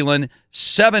 Adam Thielen,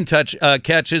 7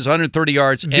 catches, 130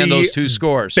 yards, and those 2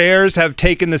 scores. Bears have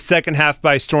taken the second half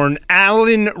by storm.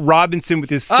 Allen Robinson with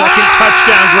his second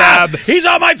touchdown grab. He's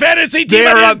on my fantasy team.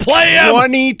 They're I up didn't play him.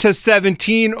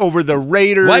 20-17 over the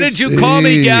Raiders. Why did you call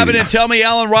me, Gavin, and tell me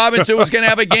Allen Robinson was going to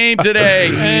have a game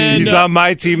today? He's on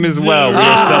my team as well. We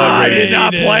are celebrating. I did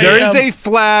not play There him. is a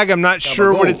flag. I'm not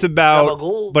sure what it's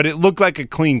about, but it looked like a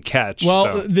clean catch.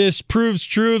 Well, this proves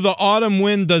true. The autumn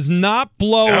wind does not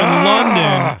blow in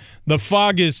London. The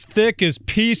fog is thick as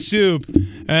pea soup,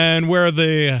 and where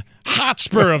the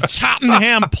Hotspur of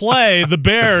Tottenham play, the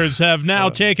Bears have now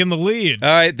taken the lead. All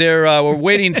right, we're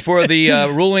waiting for the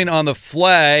ruling on the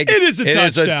flag. It is a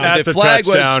touchdown. The flag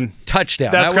was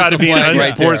touchdown. That's got to be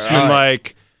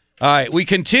unsportsmanlike. All right, we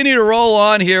continue to roll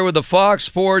on here with the Fox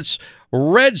Sports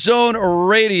Red Zone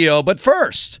Radio. But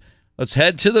first, let's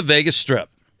head to the Vegas Strip.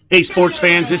 Hey, sports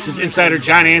fans, this is Insider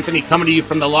John Anthony coming to you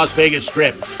from the Las Vegas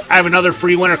Strip. I have another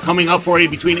free winner coming up for you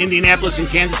between Indianapolis and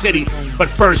Kansas City. But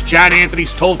first, John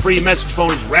Anthony's toll-free message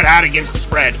phone is red hot against the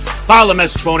spread. Call the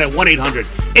message phone at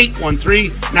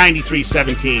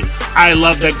 1-800-813-9317. I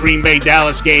love that Green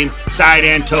Bay-Dallas game, side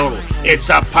and total. It's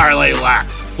a parlay lock.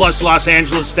 Plus Los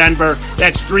Angeles, Denver.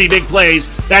 That's 3 big plays.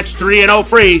 That's 3-0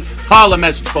 free. Call the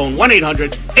message phone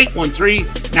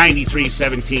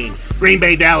 1-800-813-9317. Green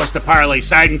Bay, Dallas, the parlay,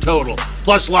 side and total.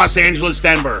 Plus Los Angeles,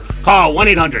 Denver. Call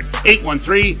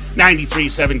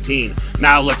 1-800-813-9317.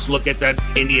 Now let's look at that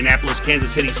Indianapolis,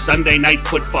 Kansas City Sunday night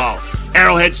football.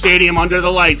 Arrowhead Stadium under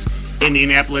the lights.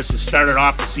 Indianapolis has started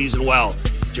off the season well.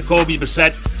 Jacoby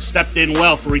Brissett stepped in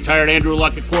well for retired Andrew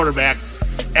Luck at quarterback.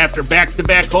 After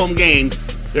back-to-back home games,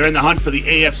 they're in the hunt for the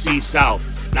AFC South.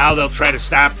 Now they'll try to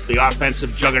stop the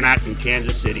offensive juggernaut in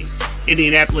Kansas City.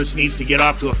 Indianapolis needs to get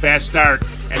off to a fast start,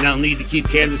 and they'll need to keep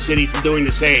Kansas City from doing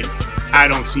the same. I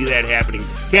don't see that happening.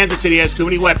 Kansas City has too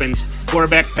many weapons.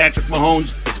 Quarterback Patrick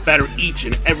Mahomes is better each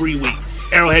and every week.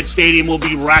 Arrowhead Stadium will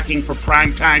be rocking for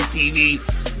primetime TV.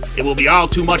 It will be all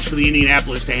too much for the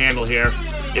Indianapolis to handle here.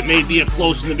 It may be a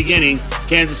close in the beginning.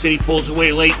 Kansas City pulls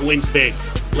away late and wins big.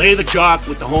 Lay the chalk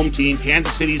with the home team.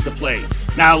 Kansas City's the play.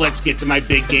 Now let's get to my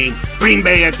big game. Green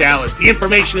Bay at Dallas. The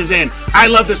information is in. I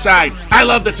love the side. I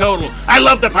love the total. I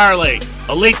love the parlay.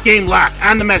 A late game lock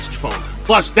on the message phone.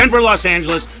 Plus Denver, Los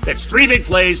Angeles. That's 3 big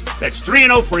plays. That's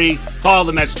 3-0 free. Call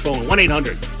the message phone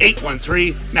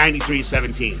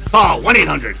 1-800-813-9317. Call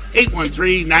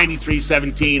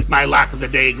 1-800-813-9317. My lock of the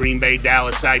day, Green Bay,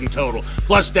 Dallas, side and total.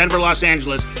 Plus Denver, Los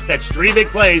Angeles. That's 3 big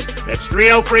plays. That's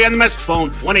 3-0 free on the message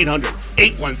phone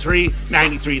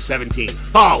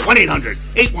 1-800-813-9317. Call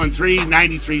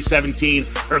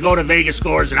 1-800-813-9317 or go to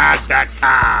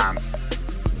VegasScoresAndOdds.com.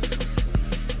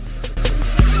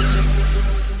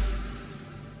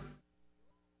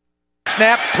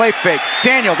 Snap, play fake.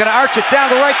 Daniel going to arch it down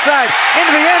the right side,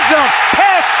 into the end zone.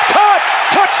 Pass, caught,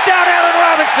 touchdown Allen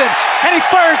Robinson. And he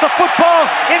fires the football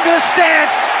into the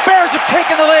stands. Bears have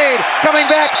taken the lead, coming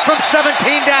back from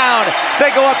 17 down.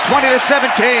 They go up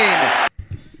 20-17.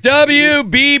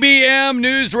 WBBM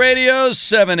News Radio,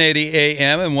 780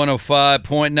 AM and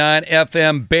 105.9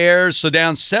 FM. Bears, so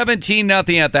down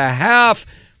 17-0 at the half.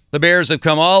 The Bears have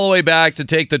come all the way back to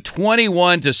take the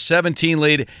 21-17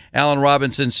 lead. Allen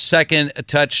Robinson's second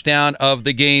touchdown of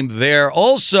the game there.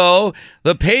 Also,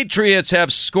 the Patriots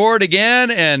have scored again,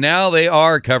 and now they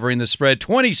are covering the spread.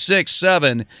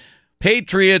 26-7.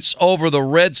 Patriots over the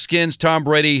Redskins. Tom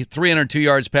Brady, 302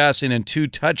 yards passing and 2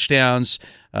 touchdowns.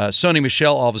 Sony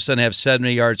Michel all of a sudden have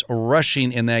 70 yards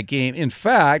rushing in that game. In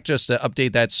fact, just to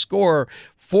update that score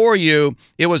for you,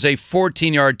 it was a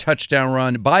 14-yard touchdown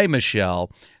run by Michel.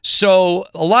 So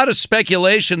a lot of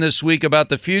speculation this week about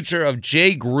the future of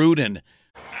Jay Gruden.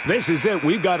 This is it.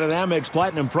 We've got an Amex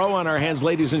Platinum Pro on our hands,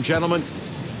 ladies and gentlemen.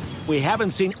 We haven't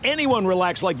seen anyone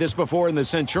relax like this before in the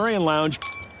Centurion Lounge.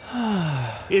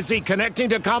 Is he connecting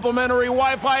to complimentary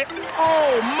Wi-Fi?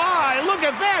 Oh, my! Look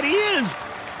at that! He is!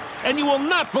 And you will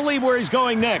not believe where he's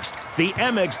going next. The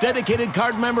Amex dedicated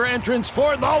card member entrance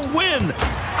for the win.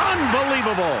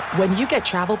 Unbelievable. When you get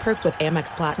travel perks with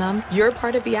Amex Platinum, you're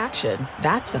part of the action.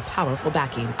 That's the powerful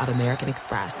backing of American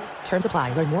Express. Terms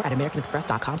apply. Learn more at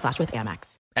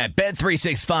americanexpress.com/withAmex. At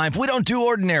Bet365, we don't do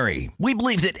ordinary. We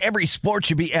believe that every sport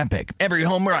should be epic. Every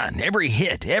home run, every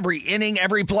hit, every inning,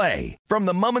 every play. From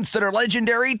the moments that are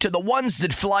legendary to the ones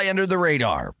that fly under the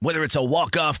radar. Whether it's a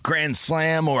walk-off grand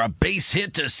slam or a base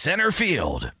hit to center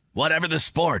field. Whatever the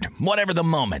sport, whatever the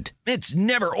moment, it's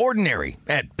never ordinary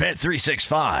at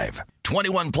Bet365.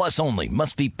 21 plus only.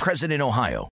 Must be present in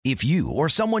Ohio. If you or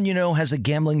someone you know has a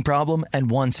gambling problem and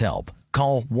wants help,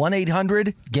 call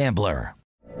 1-800-GAMBLER.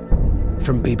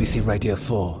 From BBC Radio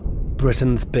 4,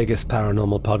 Britain's biggest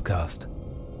paranormal podcast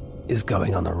is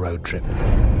going on a road trip.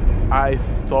 I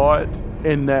thought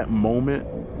in that moment,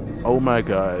 oh my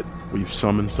God, we've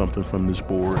summoned something from this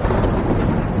board.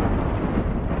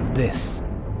 This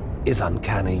is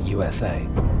Uncanny USA.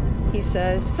 He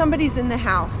says, somebody's in the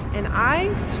house, and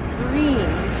I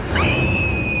screamed.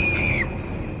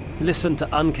 Listen to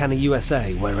Uncanny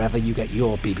USA wherever you get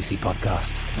your BBC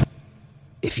podcasts,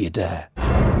 if you dare.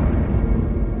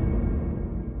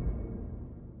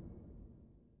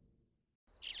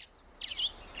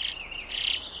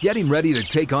 Getting ready to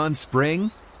take on spring?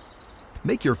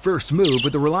 Make your first move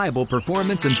with the reliable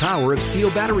performance and power of Steel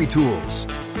battery tools.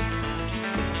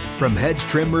 From hedge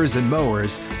trimmers and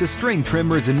mowers to string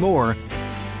trimmers and more,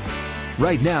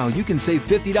 right now you can save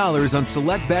 $50 on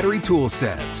select battery tool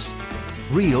sets.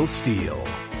 Real Steel.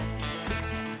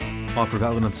 Offer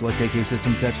valid on select AK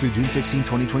system sets through June 16,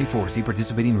 2024. See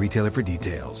participating retailer for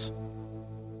details.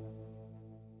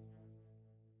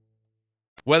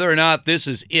 Whether or not this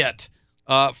is it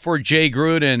for Jay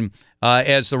Gruden,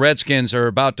 as the Redskins are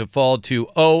about to fall to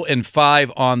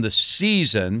 0-5 on the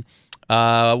season.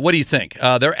 What do you think?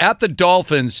 They're at the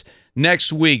Dolphins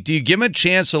next week. Do you give them a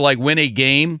chance to win a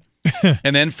game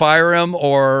and then fire him,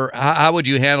 or how would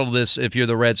you handle this if you're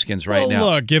the Redskins right now?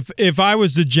 Look, if I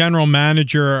was the general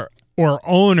manager or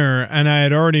owner and I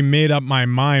had already made up my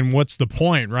mind, what's the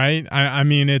point, right? I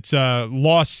mean, it's a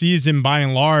lost season by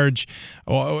and large.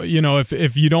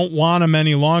 If you don't want him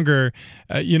any longer,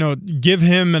 give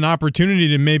him an opportunity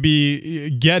to maybe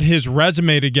get his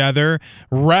resume together,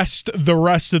 rest the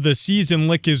rest of the season,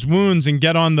 lick his wounds, and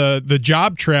get on the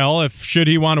job trail should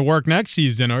he want to work next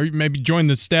season, or maybe join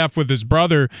the staff with his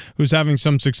brother who's having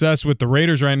some success with the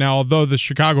Raiders right now, although the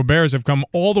Chicago Bears have come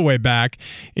all the way back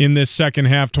in this second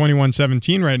half,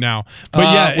 21-17 right now.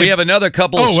 But we have another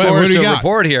couple of scores to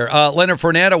report here. Leonard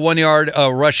Fournette, a 1-yard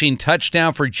rushing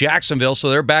touchdown for Jacksonville, so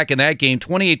they're back in that game.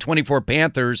 28-24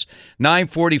 Panthers,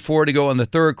 9:44 to go in the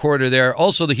third quarter there.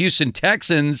 Also, the Houston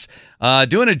Texans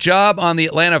doing a job on the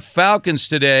Atlanta Falcons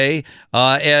today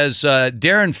as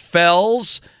Darren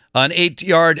Fells, an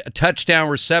 8-yard touchdown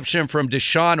reception from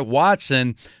Deshaun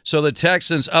Watson. So the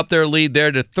Texans up their lead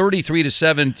there to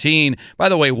 33-17. By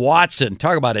the way, Watson,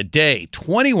 talk about a day,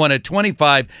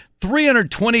 21-25.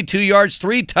 322 yards,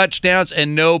 3 touchdowns,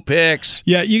 and no picks.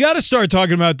 Yeah, you got to start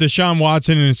talking about Deshaun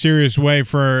Watson in a serious way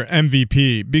for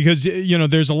MVP because,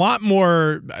 there's a lot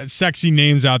more sexy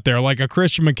names out there, like a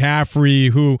Christian McCaffrey,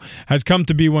 who has come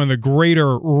to be one of the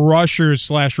greater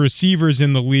rushers/receivers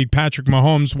in the league. Patrick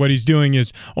Mahomes, what he's doing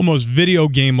is almost video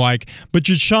game-like. But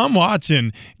Deshaun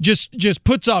Watson just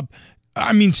puts up,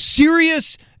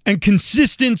 serious and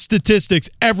consistent statistics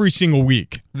every single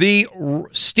week. The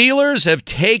Steelers have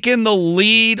taken the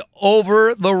lead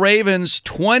over the Ravens,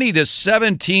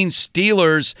 20-17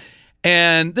 Steelers,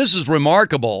 and this is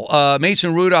remarkable.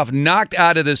 Mason Rudolph knocked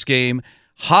out of this game.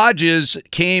 Hodges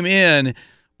came in,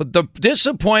 But the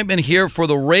disappointment here for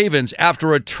the Ravens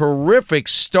after a terrific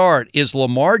start is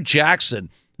Lamar Jackson.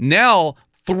 Now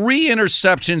 3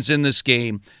 interceptions in this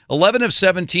game, 11 of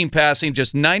 17 passing,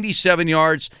 just 97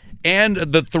 yards, and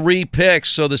the 3 picks.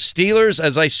 So the Steelers,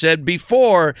 as I said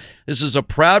before, this is a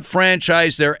proud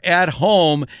franchise. They're at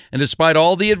home, and despite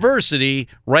all the adversity,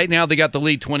 right now they got the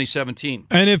lead 2017.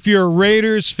 And if you're a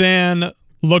Raiders fan,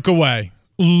 look away.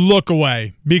 Look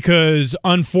away, because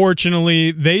unfortunately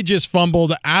they just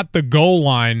fumbled at the goal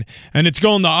line, and it's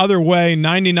going the other way.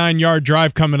 99-yard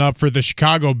drive coming up for the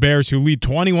Chicago Bears, who lead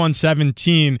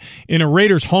 21-17 in a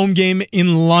Raiders home game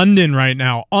in London right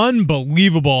now.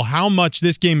 Unbelievable how much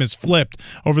this game has flipped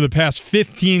over the past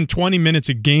 15-20 minutes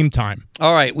of game time.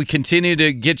 All right, we continue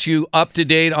to get you up to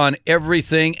date on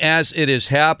everything as it is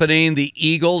happening. The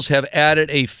Eagles have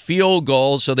added a field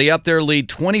goal, so they up their lead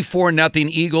 24-0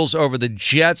 Eagles over the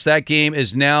Jets. That game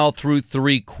is now through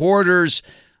 3 quarters.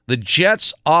 The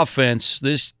Jets' offense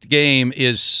this game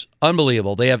is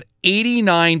unbelievable. They have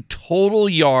 89 total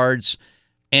yards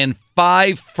and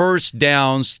 5 first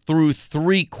downs through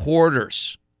 3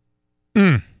 quarters.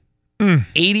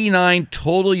 89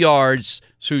 total yards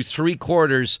through 3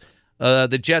 quarters.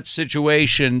 The Jets'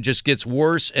 situation just gets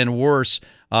worse and worse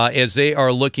as they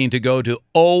are looking to go to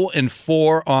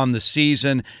 0-4 on the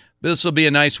season. This will be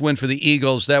a nice win for the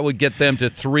Eagles. That would get them to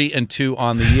 3-2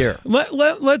 on the year.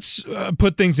 Let's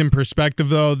put things in perspective,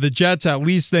 though. The Jets, at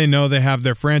least they know they have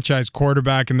their franchise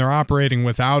quarterback, and they're operating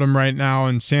without him right now,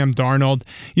 and Sam Darnold.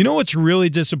 You know what's really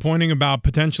disappointing about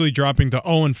potentially dropping to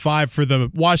 0-5 for the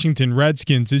Washington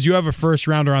Redskins is you have a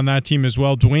first-rounder on that team as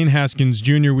well, Dwayne Haskins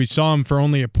Jr. We saw him for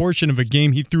only a portion of a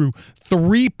game. He threw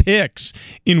 3 picks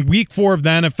in Week 4 of the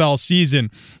NFL season.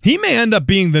 He may end up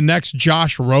being the next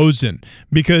Josh Rosen,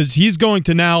 because he's going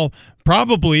to now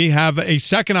probably have a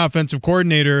second offensive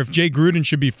coordinator if Jay Gruden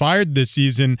should be fired this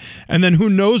season, and then who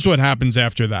knows what happens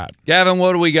after that. Gavin,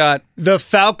 what do we got? The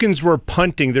Falcons were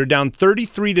punting. They're down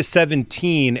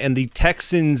 33-17, and the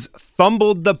Texans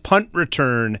fumbled the punt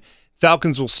return.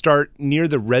 Falcons will start near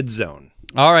the red zone.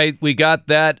 All right, we got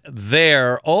that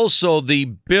there. Also, the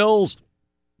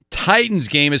Bills-Titans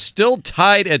game is still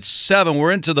tied at 7.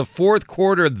 We're into the 4th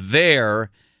quarter there,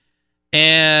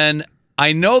 and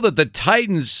I know that the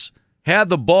Titans had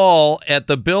the ball at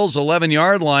the Bills'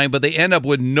 11-yard line, but they end up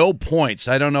with no points.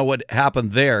 I don't know what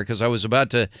happened there because I was about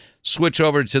to switch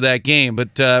over to that game.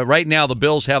 But right now, the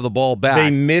Bills have the ball back. They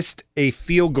missed a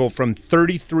field goal from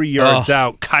 33 yards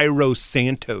out. Cairo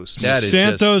Santos.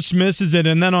 Santos misses it,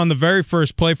 and then on the very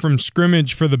first play from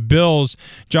scrimmage for the Bills,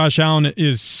 Josh Allen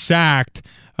is sacked.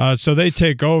 So they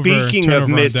take over. Speaking of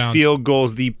missed field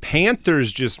goals, the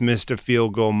Panthers just missed a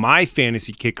field goal. My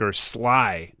fantasy kicker,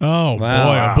 Sly. Oh,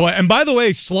 boy. And by the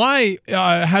way, Sly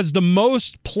has the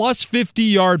most plus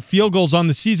 50-yard field goals on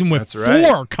the season with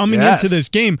 4 coming into this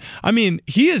game. I mean,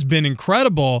 he has been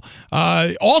incredible.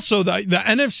 Also, the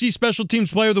NFC Special Teams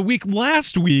Player of the Week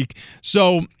last week.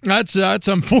 So that's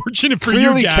unfortunate for you,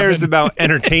 Gavin. Clearly cares about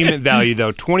entertainment value,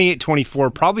 though.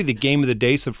 28-24, probably the game of the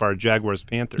day so far,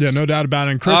 Jaguars-Panthers. Yeah, no doubt about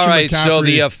it. All right, so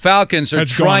the Falcons are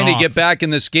trying to get back in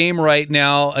this game right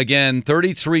now. Again,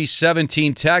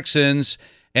 33-17 Texans,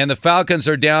 and the Falcons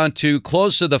are down to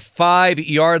close to the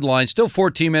 5-yard line. Still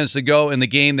 14 minutes to go in the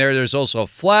game there. There's also a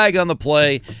flag on the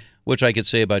play, which I could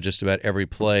say about just about every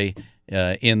play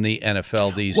in the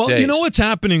NFL these days. Well, you know what's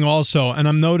happening also, and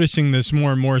I'm noticing this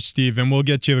more and more, Steve, and we'll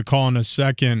get you the call in a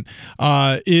second,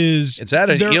 is that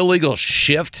an illegal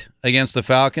shift against the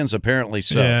Falcons? Apparently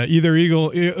so. Yeah, either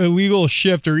illegal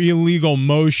shift or illegal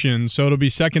motion. So it'll be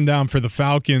second down for the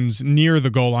Falcons near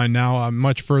the goal line now,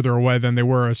 much further away than they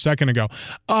were a second ago.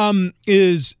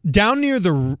 Is down near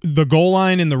the goal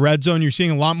line in the red zone, you're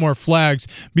seeing a lot more flags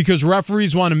because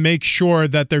referees want to make sure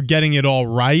that they're getting it all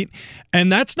right.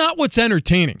 And that's not what's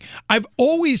entertaining. I've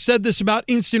always said this about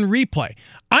instant replay.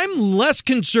 I'm less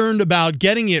concerned about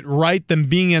getting it right than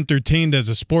being entertained as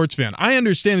a sports fan. I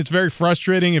understand it's very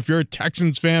frustrating if you're a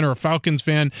Texans fan or a Falcons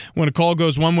fan when a call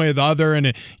goes one way or the other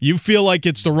and you feel like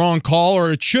it's the wrong call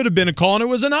or it should have been a call and it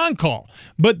was a non-call.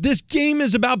 But this game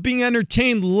is about being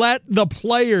entertained. Let the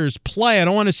players play. I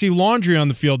don't want to see laundry on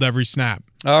the field every snap.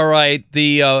 All right,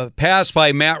 the pass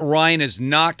by Matt Ryan is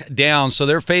knocked down, so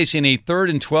they're facing a 3rd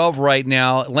and 12 right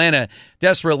now. Atlanta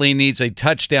desperately needs a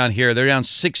touchdown here. They're down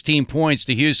 16 points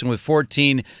to Houston with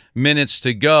 14 minutes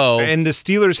to go. And the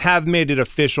Steelers have made it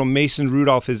official. Mason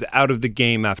Rudolph is out of the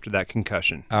game after that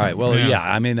concussion. All right, well, yeah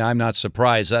I mean, I'm not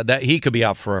surprised. That he could be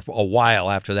out for a while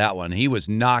after that one. He was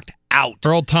knocked out.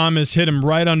 Earl Thomas hit him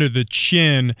right under the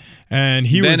chin, and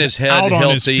then was his head out on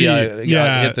hit his the feet.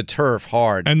 hit the turf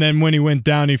hard. And then when he went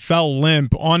down, he fell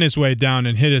limp on his way down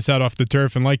and hit his head off the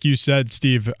turf. And like you said,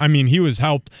 Steve, I mean, he was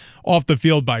helped off the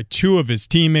field by two of his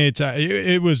teammates.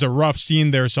 It was a rough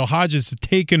scene there. So Hodges has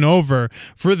taken over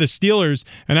for the Steelers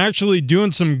and actually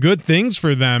doing some good things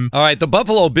for them. All right, the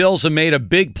Buffalo Bills have made a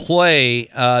big play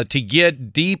to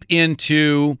get deep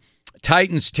into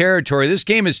Titans territory. This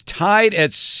game is tied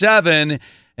at 7,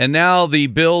 and now the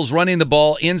Bills running the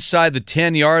ball inside the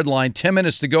 10-yard line. 10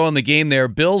 minutes to go in the game there.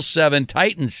 Bills 7,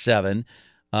 Titans 7.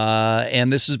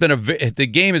 And this has been the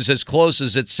game is as close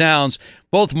as it sounds.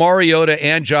 Both Mariota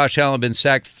and Josh Allen have been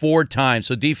sacked 4 times,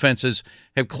 so defenses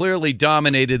have clearly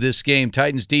dominated this game.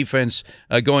 Titans defense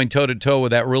going toe-to-toe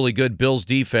with that really good Bills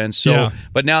defense. So,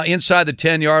 But now inside the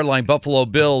 10-yard line, Buffalo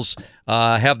Bills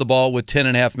have the ball with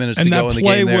 10.5 minutes to go in the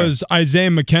game. And that play was Isaiah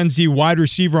McKenzie, wide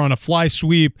receiver on a fly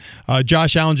sweep.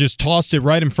 Josh Allen just tossed it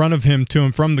right in front of him to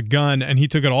him from the gun, and he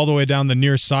took it all the way down the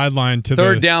near sideline to the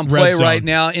third down play right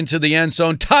now into the end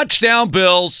zone. Touchdown,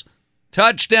 Bills.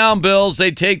 Touchdown, Bills.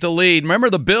 They take the lead. Remember,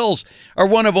 the Bills are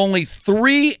one of only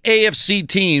 3 AFC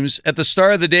teams at the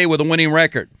start of the day with a winning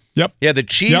record. Yep. Yeah, the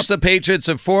Chiefs, the Patriots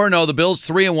have 4-0. The Bills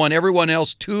 3-1. Everyone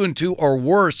else 2-2 or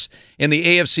worse in the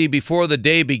AFC before the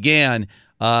day began.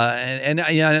 And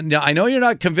I know you're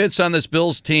not convinced on this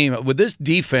Bills team. With this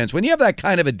defense, when you have that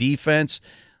kind of a defense,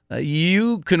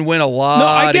 you can win a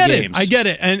lot of games. I get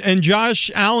it. And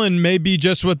Josh Allen may be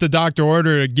just what the doctor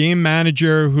ordered, a game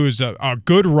manager who's a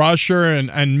good rusher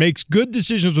and makes good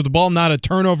decisions with the ball, not a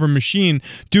turnover machine.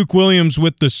 Duke Williams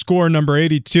with the score, number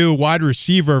 82, wide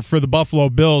receiver for the Buffalo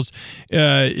Bills.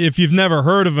 If you've never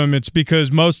heard of him, it's because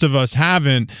most of us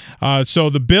haven't. So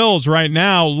the Bills right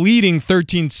now leading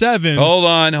 13-7.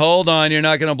 Hold on. You're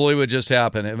not going to believe what just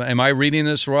happened. Am I reading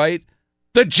this right?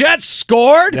 The Jets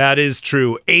scored? That is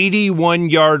true.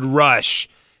 81-yard rush.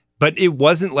 But it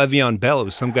wasn't Le'Veon Bell. It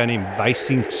was some guy named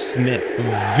Vicing Smith.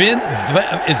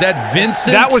 Is that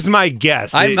Vincent? That was my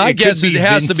guess. I guess it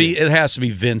has to be. It has to be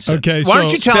Vincent. Okay, why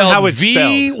don't you tell him how it's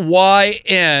spelled?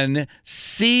 Vyncint.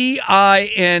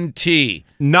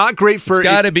 Not great for. It's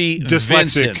got to be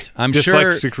Vincent. I'm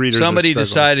sure somebody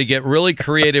decided to get really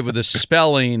creative with the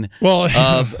spelling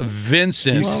of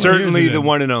Vincent. He's certainly the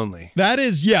one and only. That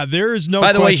is, there is no.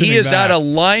 By the way, he is out of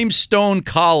Limestone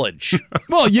College.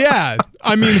 Well, yeah.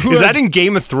 I mean, is that in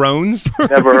Game of Thrones?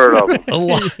 Never heard of him.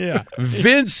 Yeah.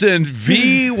 Vincent,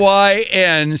 Vyncint.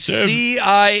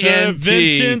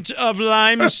 Vincent of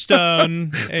Limestone.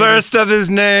 First of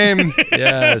his name.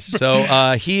 Yes.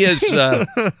 So he is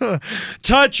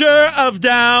Toucher of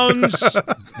Downs.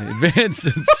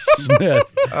 Vincent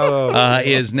Smith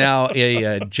is now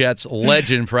a Jets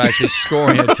legend for actually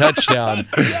scoring a touchdown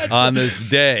on this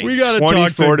day. We got to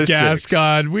talk to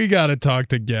Gascon. We got to talk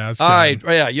to Gascon. All right.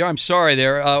 Yeah, I'm sorry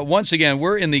there. Once again,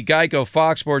 we're in the Geico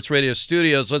Fox Sports Radio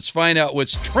studios. Let's find out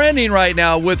what's trending right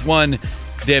now with one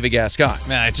David Gascon.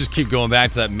 Man, I just keep going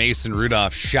back to that Mason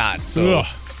Rudolph shot. So,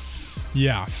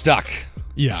 yeah, stuck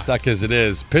as it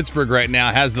is. Pittsburgh right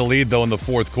now has the lead though in the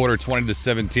fourth quarter,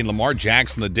 20-17. Lamar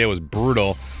Jackson the day was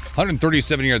brutal.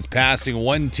 137 yards passing,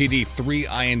 1 TD, 3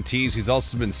 INTs. He's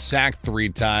also been sacked 3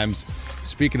 times.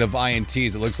 Speaking of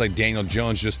INTs, it looks like Daniel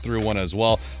Jones just threw one as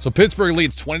well. So Pittsburgh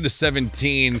leads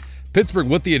 20-17. Pittsburgh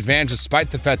with the advantage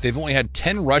despite the fact they've only had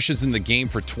 10 rushes in the game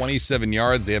for 27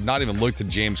 yards. They have not even looked at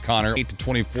James Conner.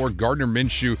 8-24. Gardner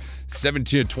Minshew,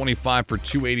 17-25 for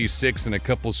 286 and a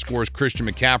couple of scores. Christian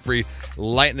McCaffrey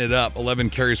lighting it up.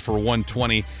 11 carries for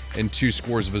 120 and 2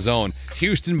 scores of his own.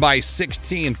 Houston by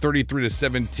 16,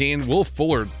 33-17. Will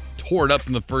Fuller tore it up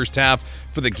in the first half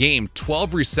for the game.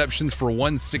 12 receptions for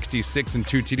 166 and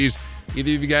 2 TDs.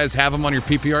 Either of you guys have him on your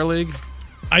PPR league?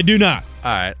 I do not.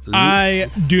 All right. I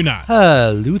do not.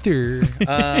 Luther.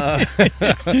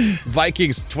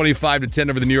 Vikings 25-10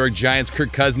 over the New York Giants.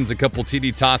 Kirk Cousins, a couple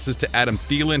TD tosses to Adam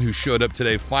Thielen, who showed up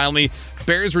today finally.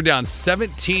 Bears were down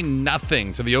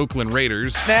 17-0 to the Oakland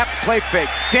Raiders. Snap, play fake.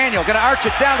 Daniel going to arch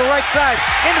it down the right side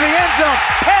into the end zone.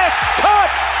 Pass, caught,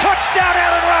 touchdown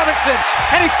Allen Robinson.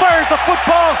 And he fires the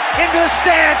football into the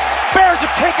stands. Bears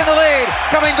have taken the lead,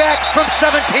 coming back from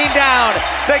 17 down.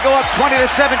 They go up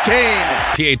 20-17.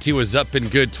 PAT was up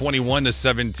and good,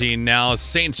 21-17 now.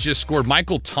 Saints just scored.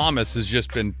 Michael Thomas has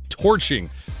just been torching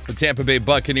the Tampa Bay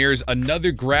Buccaneers.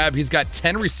 Another grab. He's got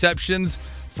 10 receptions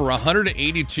for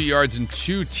 182 yards and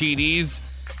 2 TDs.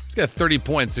 He's got 30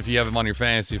 points if you have him on your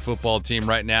fantasy football team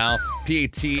right now.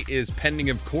 PAT is pending,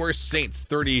 of course. Saints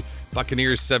 30,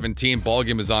 Buccaneers 17. Ball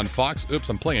game is on Fox. Oops,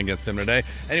 I'm playing against him today.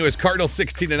 Anyways, Cardinals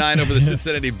 16-9 over the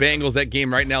Cincinnati Bengals. That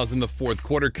game right now is in the fourth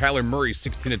quarter. Kyler Murray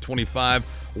 16-25,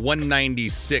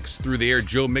 196 through the air.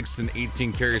 Joe Mixon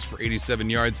 18 carries for 87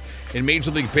 yards. In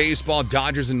Major League Baseball,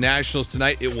 Dodgers and Nationals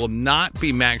tonight. It will not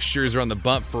be Max Scherzer on the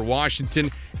bump for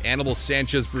Washington. Anibal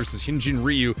Sanchez versus Hyun-Jin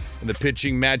Ryu in the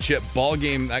pitching matchup. Ball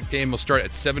game. That game will start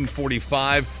at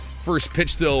 7:45. First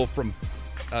pitch, though, from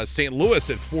St. Louis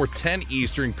at 4:10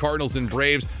 Eastern. Cardinals and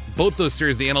Braves. Both those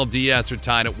series, the NLDS, are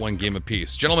tied at 1 game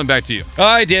apiece. Gentlemen, back to you. All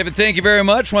right, David, thank you very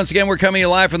much. Once again, we're coming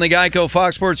live from the Geico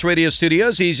Fox Sports Radio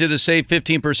studios. Easy to save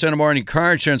 15% or more on your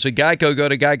car insurance with Geico. Go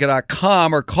to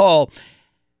geico.com or call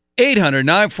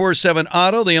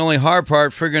 800-947-AUTO. The only hard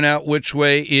part, figuring out which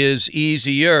way is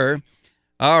easier.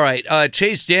 All right,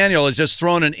 Chase Daniel has just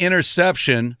thrown an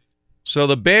interception. So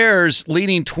the Bears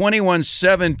leading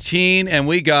 21-17, and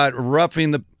we got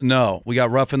roughing the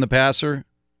passer.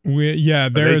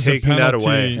 There's a penalty.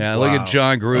 Away? Yeah, look at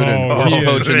John Gruden, worst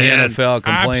coach in the NFL,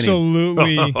 complaining.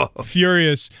 Absolutely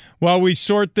furious. While we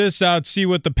sort this out, see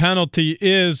what the penalty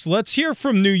is, let's hear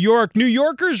from New York. New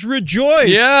Yorkers rejoice.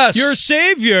 Yes. Your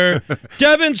savior,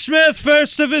 Devin Smith,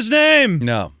 first of his name.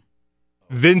 No.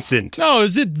 Vincent. No,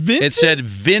 is it Vincent? It said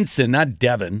Vincent, not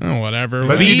Devin. Oh, whatever.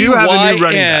 But you do have a new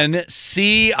running back.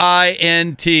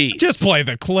 VINCINT. Just play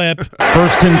the clip.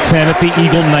 1st and 10 at the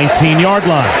Eagle 19-yard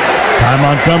line. Ty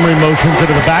Montgomery motions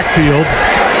into the backfield.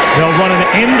 They'll run an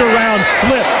end-around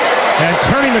flip. And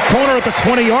turning the corner at the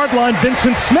 20-yard line,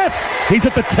 Vincent Smith. He's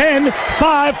at the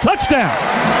 10-5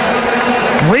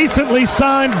 touchdown. Recently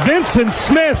signed Vincent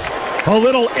Smith. A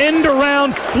little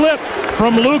end-around flip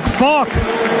from Luke Falk.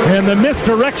 And the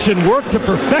misdirection worked to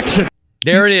perfection.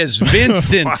 There it is,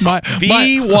 Vincent.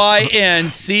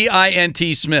 VINCINT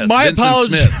Smith. My Vincent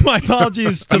apologies. Smith. My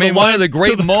apologies. To one of the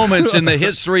great moments in the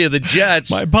history of the Jets.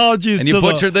 My apologies. And you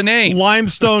butchered the name.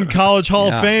 Limestone College Hall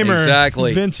of Famer.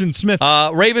 Exactly. Vincent Smith.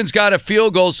 Ravens got a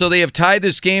field goal, so they have tied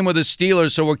this game with the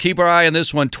Steelers. So we'll keep our eye on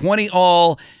this one.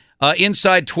 20-all.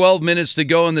 Inside 12 minutes to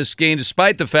go in this game,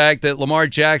 despite the fact that Lamar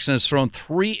Jackson has thrown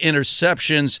 3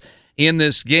 interceptions in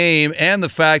this game and the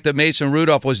fact that Mason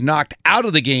Rudolph was knocked out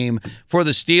of the game for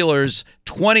the Steelers.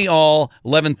 20-all,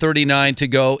 11:39 to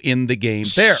go in the game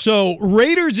there. So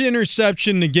Raiders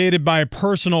interception negated by a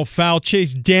personal foul.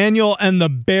 Chase Daniel and the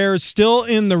Bears still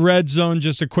in the red zone.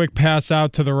 Just a quick pass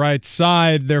out to the right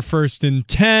side. They're 1st and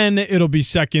 10. It'll be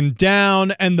 2nd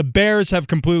down, and the Bears have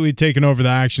completely taken over the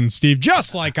action, Steve,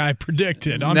 just like I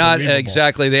predicted. Not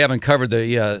exactly. They haven't covered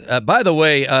the by the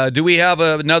way, do we have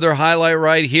another highlight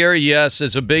right here? Yes,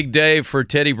 it's a big day for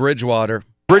Teddy Bridgewater.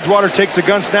 Bridgewater takes a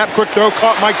gun snap, quick throw,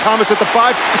 caught Mike Thomas at the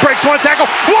 5, breaks one tackle,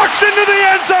 walks into the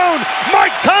end zone.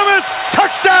 Mike Thomas,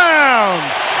 touchdown!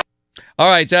 All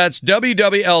right, that's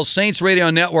WWL Saints Radio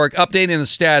Network updating the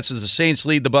stats as the Saints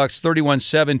lead the Bucs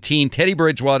 31-17. Teddy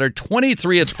Bridgewater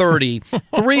 23 of 30,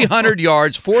 300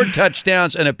 yards, 4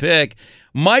 touchdowns and a pick.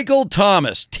 Michael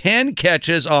Thomas 10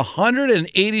 catches,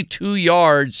 182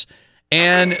 yards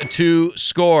and 2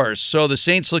 scores. So the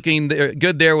Saints looking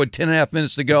good there with 10.5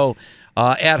 minutes to go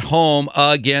at home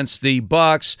against the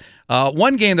Bucs.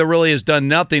 One game that really has done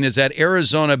nothing is that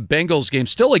Arizona Bengals game.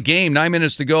 Still a game, 9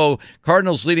 minutes to go.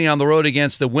 Cardinals leading on the road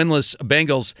against the winless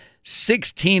Bengals,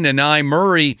 16-9.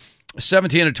 Murray,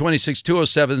 17 of 26,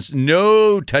 207s,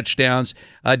 no touchdowns.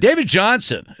 David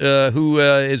Johnson, who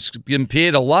has been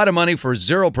paid a lot of money for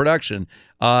 0 production,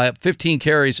 15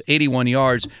 carries, 81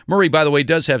 yards. Murray, by the way,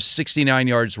 does have 69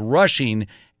 yards rushing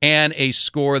and a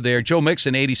score there. Joe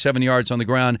Mixon, 87 yards on the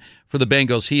ground for the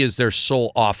Bengals. He is their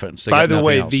sole offense. By the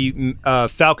way, the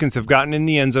Falcons have gotten in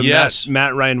the end zone. Yes.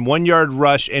 Matt Ryan, 1-yard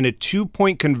rush and a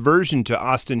 2-point conversion to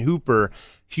Austin Hooper.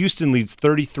 Houston leads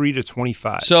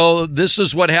 33-25. So this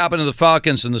is what happened to the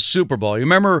Falcons in the Super Bowl. You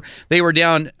remember they were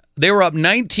up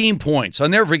 19 points. I'll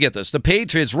never forget this. The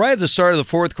Patriots, right at the start of the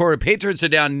fourth quarter, Patriots are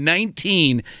down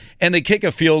 19, and they kick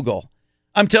a field goal.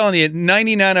 I'm telling you,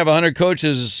 99 out of 100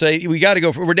 coaches say, we got to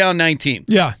go. We're down 19.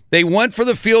 Yeah. They went for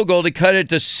the field goal to cut it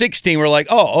to 16. We're like,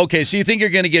 oh, okay, so you think you're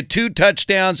going to get 2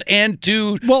 touchdowns and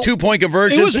 2 2-point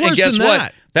conversions? It was worse and guess than what?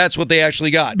 that. That's what they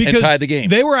actually got because and tied the game.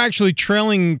 They were actually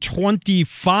trailing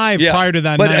 25 prior to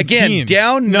that. But 19. again,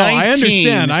 down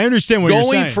 19. No, I understand what you're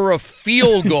saying. Going for a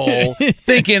field goal,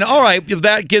 thinking, all right, if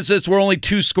that gives us, we're only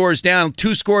 2 scores down.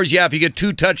 2 scores, if you get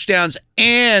 2 touchdowns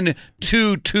and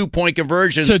 2 2-point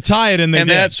conversions to tie it in the game. And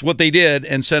that's what they did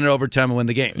and sent it overtime and win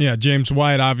the game. Yeah, James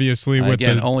White obviously with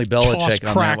the only Belichick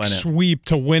toss-crack sweep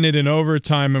to win it in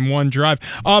overtime in one drive.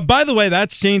 By the way,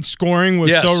 that Saints scoring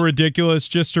was so ridiculous.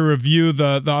 Just to review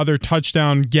the the other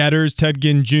touchdown getters. Ted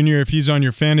Ginn Jr., if he's on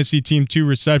your fantasy team, 2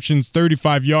 receptions,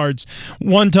 35 yards,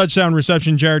 1 touchdown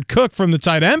reception. Jared Cook from the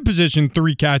tight end position,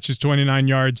 3 catches, 29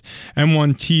 yards, and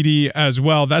 1 TD as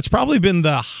well. That's probably been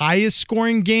the highest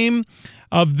scoring game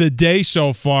of the day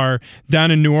so far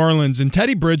down in New Orleans. And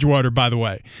Teddy Bridgewater, by the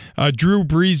way, Drew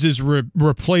Brees'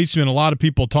 replacement, a lot of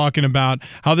people talking about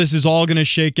how this is all going to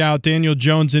shake out. Daniel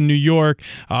Jones in New York,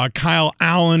 Kyle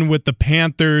Allen with the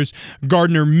Panthers,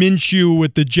 Gardner Minshew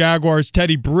with the Jaguars,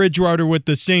 Teddy Bridgewater with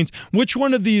the Saints. Which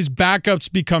one of these backups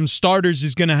becomes starters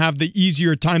is going to have the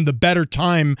easier time, the better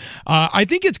time? I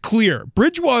think it's clear.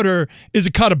 Bridgewater is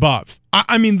a cut above.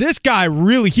 I mean, this guy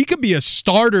really, he could be a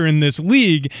starter in this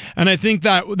league, and I think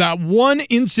that one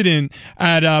incident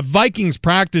at Vikings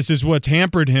practice is what's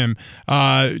hampered him.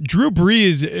 Drew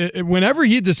Brees, whenever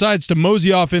he decides to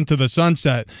mosey off into the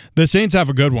sunset, the Saints have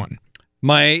a good one.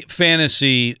 My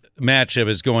fantasy matchup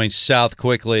is going south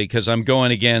quickly because I'm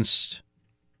going against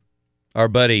our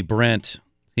buddy Brent.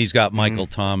 He's got Michael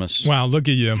Thomas. Wow, look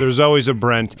at you. There's always a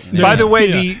Brent. Yeah. By the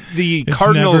way, the It's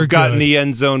Cardinals never got good. in the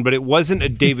end zone, but it wasn't a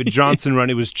David Johnson run.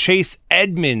 It was Chase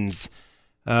Edmonds,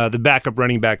 the backup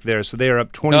running back there. So they are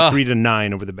up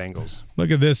 23-9 over the Bengals. Look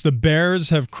at this. The Bears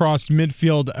have crossed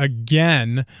midfield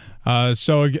again.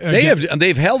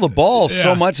 They've held the ball so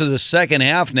Yeah. much of the second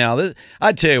half now.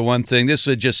 I'd tell you one thing. This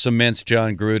just cements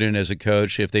John Gruden as a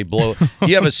coach. If they blow,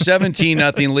 you have a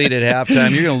 17-0 lead at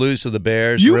halftime. You're going to lose to the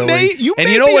Bears. You really. may and be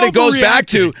you know what it goes back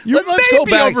to?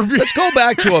 overreacting. Let's go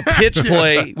back to a pitch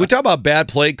play. We talk about bad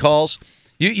play calls.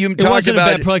 You It talked wasn't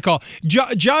about a bad play call.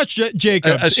 Josh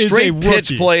Jacobs a straight is a pitch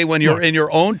rookie. play when you're in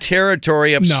your own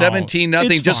territory of No, 17-0.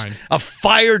 it's Just fine. a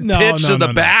fired pitch to the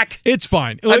back. It's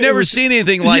fine. I've It never was- seen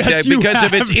anything like Yes, that you because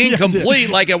if have. it's Yes, incomplete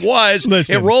like it was,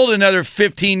 Listen. it rolled another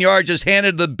 15 yards, just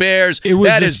handed to the Bears. It was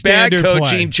That a is bad standard coaching.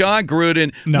 play. John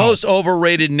Gruden, No. most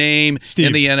overrated name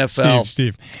in the NFL.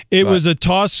 Steve. It was a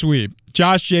toss sweep.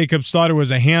 Josh Jacobs thought it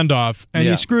was a handoff, and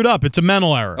Yeah. he screwed up. It's a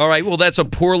mental error. All right, well, that's a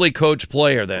poorly coached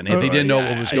player then, if he didn't know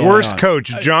what was going Worst on.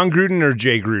 coach, John Gruden or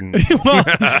Jay Gruden?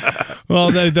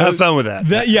 Well, have fun with that.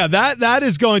 That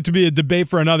is going to be a debate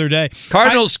for another day.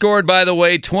 Cardinals scored, by the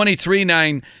way,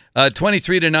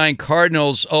 23-9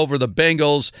 Cardinals over the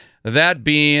Bengals, that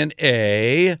being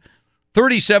a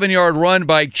 37-yard run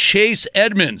by Chase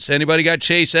Edmonds. Anybody got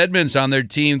Chase Edmonds on their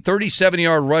team?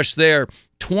 37-yard rush there,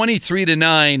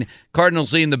 23-9.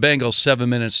 Cardinals leading the Bengals, 7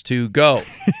 minutes to go.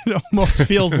 It almost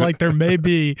feels like there may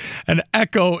be an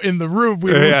echo in the room.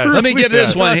 Let me give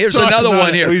this one. Here's another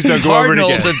one here. Please don't go over it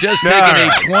Cardinals again. have just taken a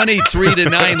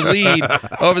 23-9 lead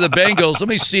over the Bengals. Let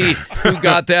me see who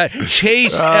got that.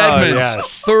 Chase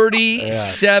Edmonds,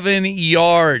 37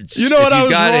 yards. You know what? I was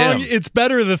got wrong. him. It's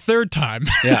better the third time.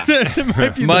 Yeah. It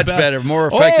might be the Much best. better, more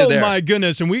effective oh, there. my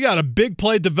goodness. And we got a big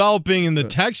play developing in the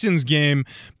Texans game.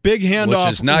 Big handoff.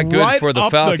 Which is not good right for the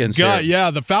up Falcons The gut. here.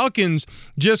 Yeah, the Falcons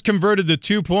just converted the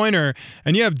 2-pointer.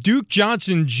 And you have Duke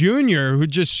Johnson Jr., who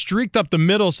just streaked up the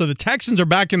middle. So the Texans are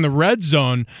back in the red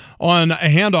zone on a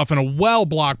handoff and a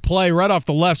well-blocked play right off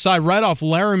the left side, right off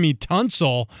Laramie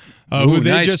Tunsil. Who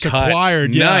they nice just cut.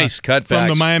 acquired Nice cutbacks. from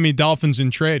the Miami Dolphins in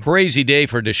trade. Crazy day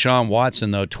for Deshaun Watson,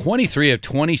 though. 23 of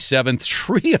 27,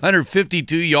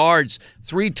 352 yards,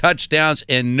 3 touchdowns,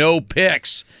 and no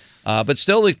picks. But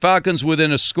still, the Falcons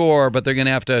within a score, but they're going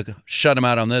to have to shut them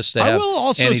out on this to I have will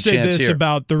also any say chance this here.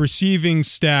 about the receiving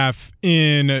staff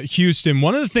in Houston.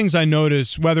 One of the things I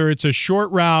noticed, whether it's a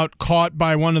short route caught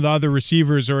by one of the other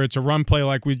receivers or it's a run play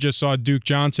like we just saw Duke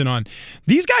Johnson on,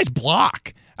 these guys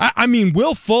block. I mean,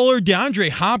 Will Fuller, DeAndre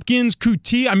Hopkins,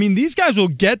 Kuti, I mean, these guys will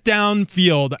get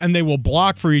downfield and they will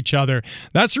block for each other.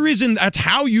 That's the reason, that's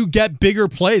how you get bigger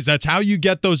plays. That's how you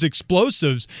get those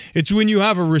explosives. It's when you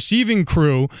have a receiving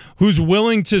crew who's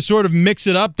willing to sort of mix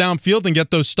it up downfield and get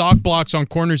those stock blocks on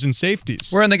corners and safeties.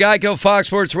 We're in the Geico Fox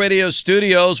Sports Radio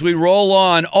studios. We roll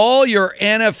on all your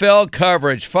NFL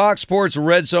coverage. Fox Sports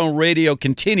Red Zone Radio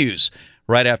continues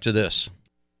right after this.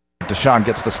 Deshaun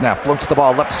gets the snap, floats the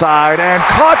ball left side, and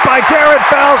caught by Darren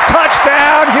Fells.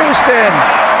 Touchdown, Houston.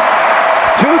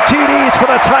 2 TDs for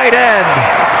the tight end,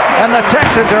 and the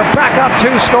Texans are back up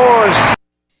 2 scores.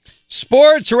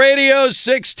 Sports Radio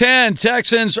 610,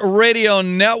 Texans Radio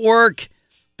Network.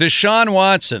 Deshaun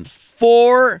Watson,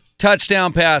 4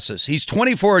 touchdown passes. He's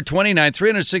 24 of 29,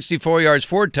 364 yards,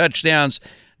 4 touchdowns,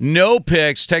 no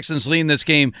picks. Texans leading this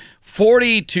game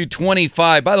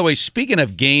 40-25. By the way, speaking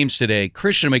of games today,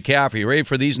 Christian McCaffrey, you ready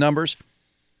for these numbers?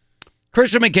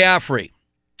 Christian McCaffrey,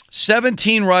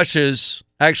 17 rushes.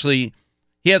 Actually,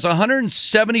 he has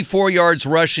 174 yards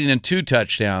rushing and 2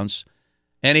 touchdowns.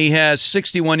 And he has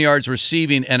 61 yards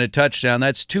receiving and a touchdown.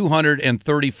 That's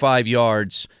 235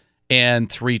 yards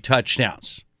and 3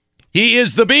 touchdowns. He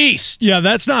is the beast. Yeah,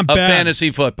 that's not of bad.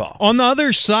 Fantasy football. On the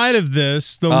other side of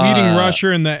this, the leading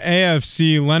rusher in the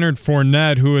AFC, Leonard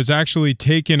Fournette, who has actually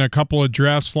taken a couple of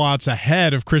draft slots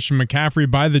ahead of Christian McCaffrey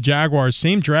by the Jaguars,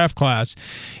 same draft class,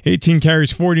 18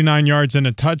 carries, 49 yards, and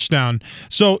a touchdown.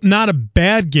 So not a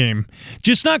bad game.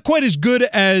 Just not quite as good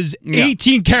as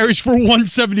 18 carries for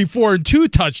 174 and 2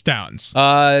 touchdowns.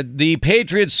 The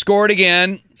Patriots scored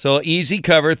again. So easy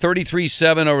cover,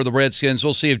 33-7 over the Redskins.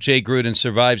 We'll see if Jay Gruden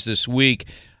survives this week.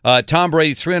 Tom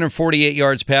Brady, 348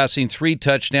 yards passing, 3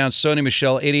 touchdowns. Sony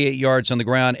Michel, 88 yards on the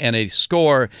ground and a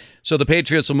score. So the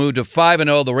Patriots will move to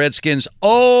 5-0. The Redskins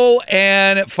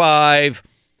 0-5.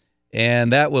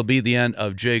 And that will be the end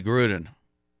of Jay Gruden.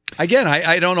 Again,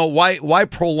 I don't know why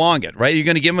prolong it, right? You're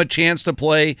going to give him a chance to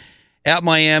play at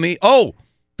Miami. Oh,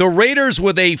 the Raiders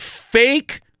with a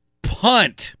fake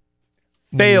punt.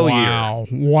 Failure.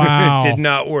 Wow. It did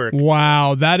not work.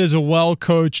 Wow. That is a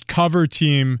well-coached cover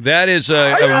team. That is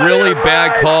a really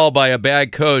bad call by a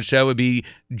bad coach. That would be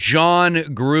John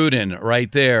Gruden right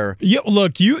there. Yeah,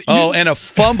 look, you and a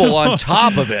fumble on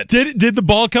top of it. Did the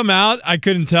ball come out? I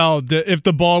couldn't tell if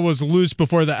the ball was loose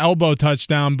before the elbow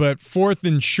touchdown, but 4th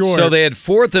and short. So they had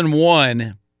 4th and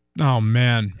 1. Oh,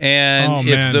 man. And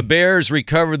if the Bears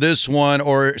recover this one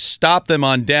or stop them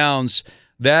on downs,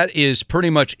 that is pretty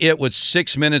much it with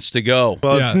 6 minutes to go.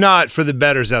 Well, it's not for the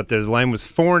bettors out there. The line was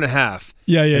 4.5.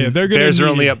 Yeah. They're gonna Bears are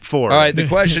only up 4. All right, the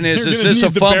question is this a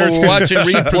fumble? We're watching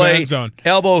replay.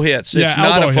 Elbow hits. It's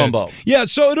not a fumble. Hits. Yeah,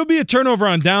 so it'll be a turnover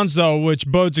on downs, though, which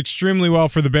bodes extremely well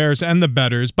for the Bears and the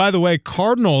bettors. By the way,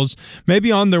 Cardinals may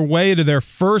be on their way to their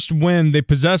first win. They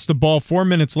possessed the ball 4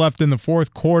 minutes left in the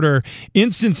fourth quarter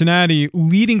in Cincinnati,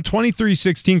 leading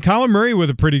 23-16. Kyler Murray with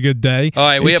a pretty good day. All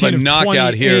right, we have a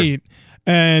knockout here.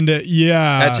 And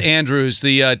that's Andrews,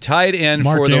 the tight end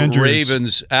Mark for the Andrews.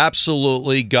 Ravens,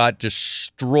 absolutely got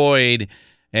destroyed,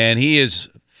 and he is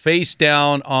face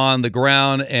down on the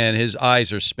ground, and his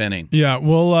eyes are spinning. Yeah,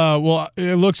 well,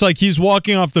 it looks like he's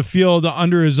walking off the field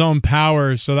under his own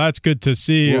power, so that's good to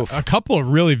see. Oof. A couple of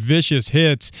really vicious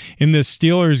hits in this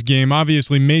Steelers game.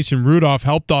 Obviously, Mason Rudolph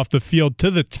helped off the field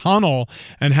to the tunnel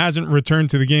and hasn't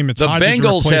returned to the game. It's the Hodges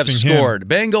Bengals have replacing him. scored.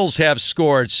 Bengals have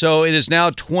scored, so it is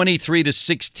now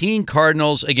 23-16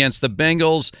 Cardinals against the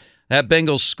Bengals. That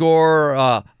Bengals score,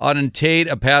 Auden Tate,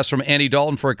 a pass from Andy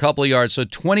Dalton for a couple of yards. So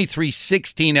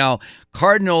 23-16 now.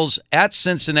 Cardinals at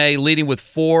Cincinnati leading with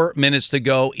 4 minutes to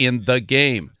go in the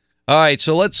game. All right,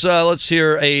 so let's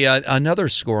hear another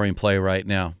scoring play right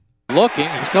now. Looking,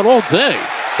 he's got all day.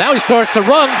 Now he starts to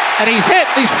run, and he's hit.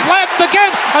 He's flattened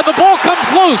again, and the ball comes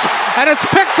loose, and it's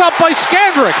picked up by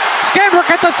Skandrick. Skandrick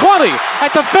at the 20,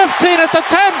 at the 15, at the 10,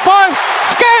 5.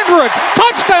 Skandrick,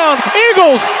 touchdown,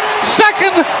 Eagles.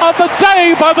 Second of the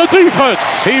day by the defense.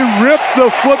 He ripped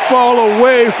the football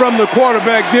away from the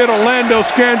quarterback, did Orlando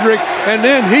Skandrick, and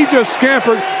then he just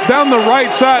scampered down the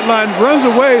right sideline, runs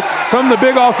away from the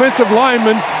big offensive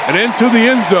lineman and into the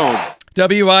end zone.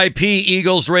 WIP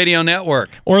Eagles Radio Network.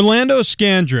 Orlando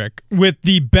Skandrick with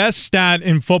the best stat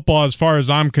in football as far as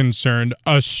I'm concerned,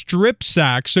 a strip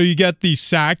sack. So you get the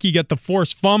sack, you get the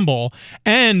forced fumble,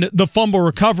 and the fumble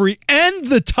recovery, and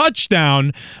the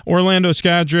touchdown. Orlando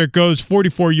Skandrick goes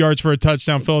 44 yards for a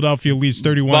touchdown. Philadelphia leads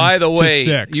 31-6. By the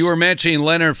way, you were mentioning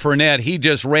Leonard Fournette. He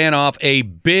just ran off a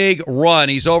big run.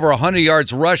 He's over 100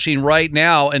 yards rushing right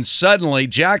now, and suddenly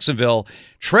Jacksonville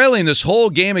trailing this whole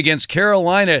game against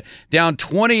Carolina down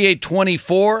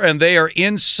 28-24, and they are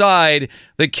inside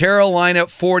the Carolina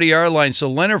 40-yard line. So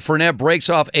Leonard Fournette breaks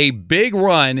off a big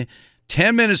run.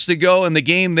 10 minutes to go in the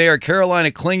game there. Carolina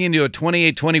clinging to a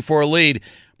 28-24 lead,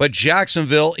 but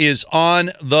Jacksonville is on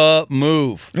the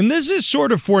move. And this is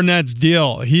sort of Fournette's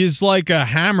deal. He's like a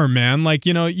hammer, man. Like,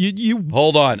 you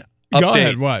Hold on. Go Update.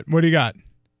 ahead. What do you got?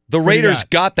 The Raiders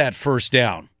got that first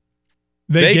down.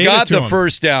 They got the him.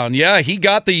 first down. Yeah, he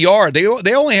got the yard. They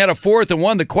only had a 4th and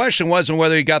 1. The question wasn't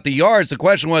whether he got the yards. The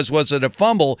question was it a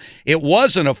fumble? It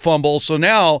wasn't a fumble. So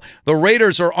now the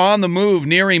Raiders are on the move,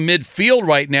 nearing midfield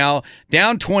right now,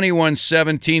 down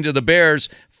 21-17 to the Bears.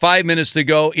 5 minutes to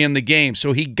go in the game.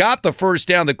 So he got the first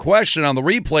down. The question on the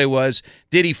replay was,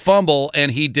 did he fumble?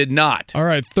 And he did not. All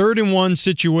right, 3rd and 1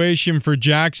 situation for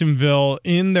Jacksonville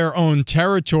in their own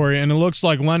territory, and it looks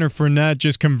like Leonard Fournette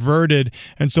just converted,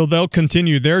 and so they'll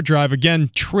continue their drive. Again,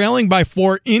 trailing by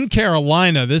 4 in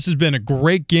Carolina. This has been a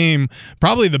great game,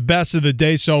 probably the best of the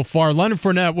day so far. Leonard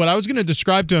Fournette, what I was going to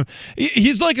describe to him,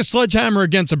 he's like a sledgehammer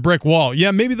against a brick wall. Yeah,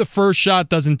 maybe the first shot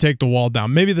doesn't take the wall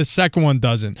down. Maybe the second one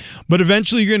doesn't. But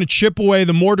eventually you're going to chip away,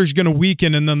 the mortar's going to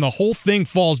weaken, and then the whole thing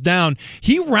falls down.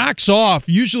 He racks off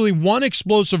usually one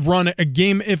explosive run a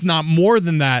game, if not more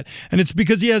than that, and it's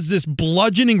because he has this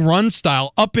bludgeoning run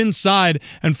style up inside,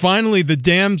 and finally the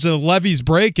dams, the levees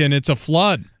break, and it's a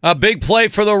flood. A big play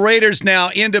for the Raiders now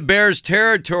into Bears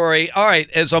territory. All right,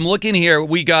 as I'm looking here,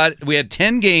 we had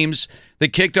 10 games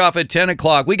that kicked off at 10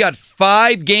 o'clock. We got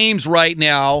 5 games right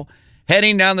now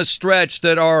heading down the stretch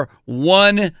that are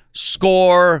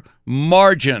one-score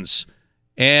margins.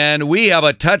 And we have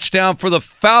a touchdown for the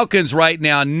Falcons right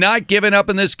now, not giving up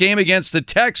in this game against the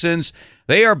Texans.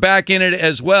 They are back in it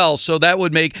as well, so that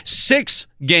would make 6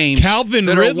 games Calvin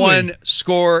that Ridley. are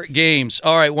one-score games.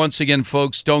 All right, once again,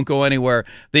 folks, don't go anywhere.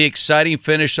 The exciting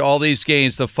finish to all these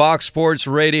games, the Fox Sports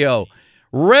Radio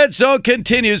Red Zone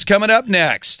continues coming up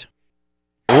next.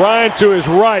 Ryan to his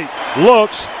right,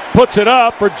 looks, puts it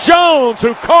up for Jones,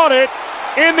 who caught it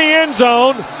in the end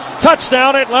zone.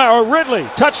 Touchdown Atlanta, or Ridley,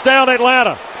 touchdown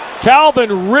Atlanta.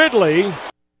 Calvin Ridley.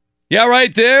 Yeah,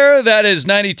 right there. That is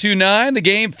 92.9, the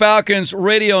Game Falcons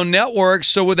Radio Network.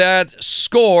 So with that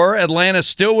score, Atlanta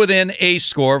still within a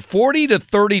score,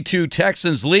 40-32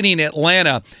 Texans leading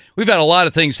Atlanta. We've had a lot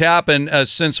of things happen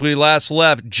since we last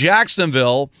left.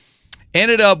 Jacksonville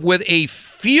ended up with a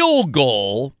field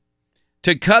goal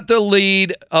to cut the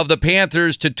lead of the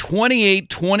Panthers to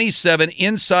 28-27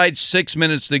 inside 6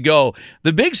 minutes to go.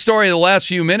 The big story of the last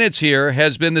few minutes here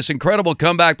has been this incredible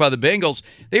comeback by the Bengals.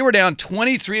 They were down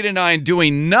 23-9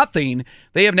 doing nothing.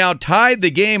 They have now tied the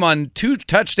game on 2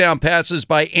 touchdown passes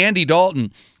by Andy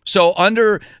Dalton. So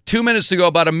under 2 minutes to go,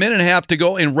 about a minute and a half to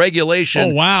go in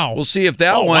regulation. Oh, wow. We'll see if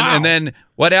that one, wow. and then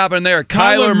what happened there?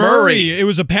 Kyler Murray. It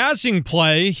was a passing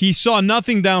play. He saw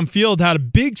nothing downfield, had a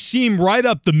big seam right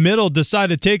up the middle,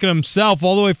 decided to take it himself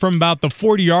all the way from about the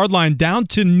 40-yard line down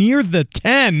to near the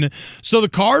 10. So the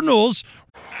Cardinals.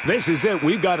 This is it.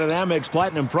 We've got an Amex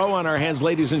Platinum Pro on our hands,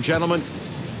 ladies and gentlemen.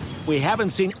 We haven't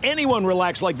seen anyone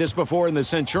relax like this before in the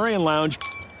Centurion Lounge.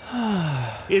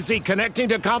 Is he connecting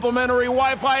to complimentary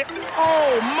Wi-Fi?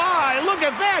 Oh, my! Look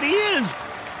at that! He is!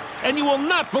 And you will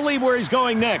not believe where he's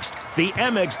going next. The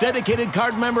Amex dedicated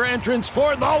card member entrance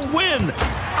for the win!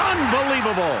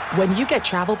 Unbelievable! When you get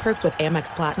travel perks with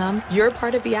Amex Platinum, you're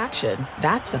part of the action.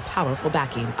 That's the powerful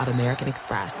backing of American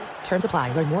Express. Terms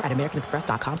apply. Learn more at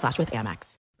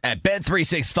americanexpress.com/withAmex. At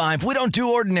Bet365, we don't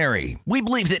do ordinary. We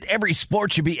believe that every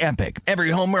sport should be epic.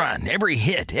 Every home run, every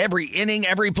hit, every inning,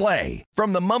 every play.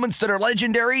 From the moments that are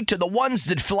legendary to the ones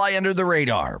that fly under the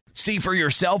radar. See for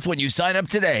yourself when you sign up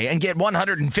today and get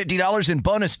 $150 in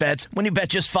bonus bets when you bet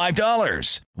just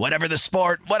 $5. Whatever the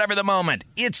sport, whatever the moment,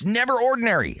 it's never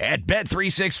ordinary at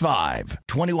Bet365.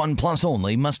 21 plus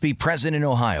only. Must be present in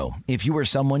Ohio. If you or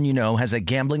someone you know has a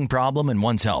gambling problem and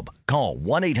wants help, call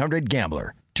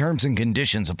 1-800-GAMBLER. Terms and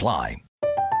conditions apply.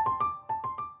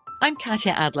 I'm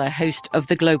Katya Adler, host of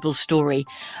The Global Story.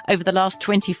 Over the last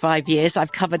 25 years,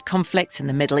 I've covered conflicts in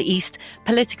the Middle East,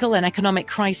 political and economic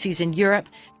crises in Europe,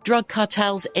 drug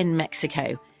cartels in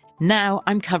Mexico. Now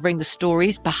I'm covering the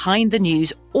stories behind the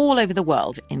news all over the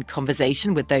world in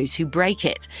conversation with those who break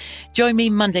it. Join me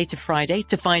Monday to Friday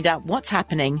to find out what's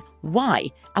happening, why,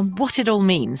 and what it all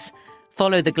means.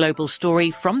 Follow The Global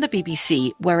Story from the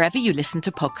BBC wherever you listen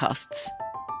to podcasts.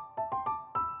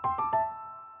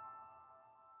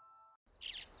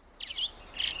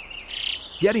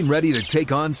 Getting ready to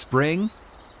take on spring?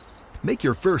 Make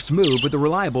your first move with the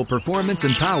reliable performance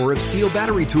and power of Steel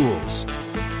battery tools.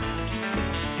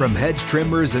 From hedge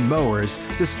trimmers and mowers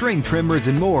to string trimmers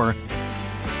and more,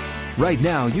 right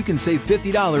now you can save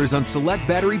 $50 on select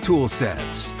battery tool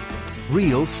sets.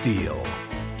 Real Steel.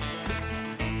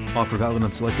 Offer valid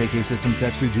on select AK system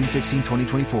sets through June 16,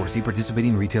 2024. See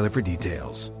participating retailer for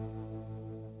details.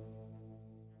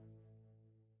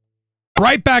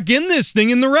 Right back in this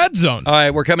thing in the red zone. All right,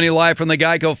 we're coming to you live from the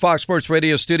Geico Fox Sports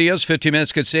Radio studios. 15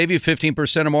 minutes could save you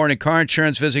 15% or more in car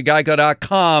insurance. Visit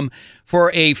geico.com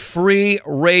for a free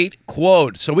rate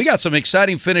quote. So we got some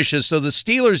exciting finishes. So the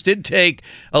Steelers did take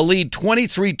a lead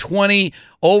 23-20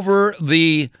 over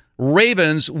the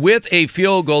Ravens with a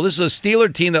field goal. This is a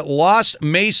Steeler team that lost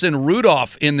Mason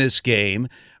Rudolph in this game.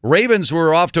 Ravens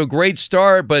were off to a great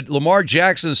start, but Lamar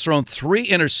Jackson's thrown 3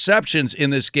 interceptions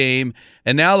in this game,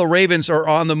 and now the Ravens are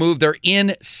on the move. They're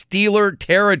in Steeler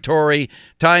territory,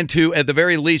 time to, at the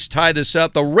very least, tie this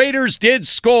up. The Raiders did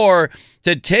score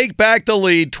to take back the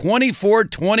lead,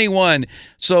 24-21.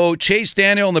 So Chase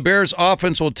Daniel and the Bears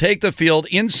offense will take the field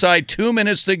inside 2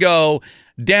 minutes to go,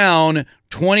 down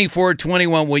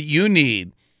 24-21. What you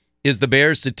need is the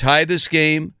Bears to tie this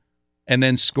game and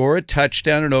then score a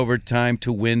touchdown in overtime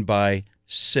to win by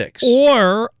 6.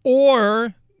 Or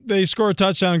they score a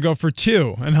touchdown and go for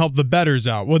 2 and help the bettors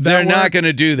out? Would that They're work? not going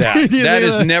to do that. That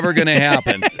is never going to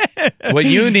happen. What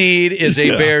you need is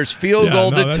a Bears field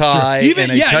goal to tie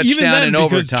and a touchdown in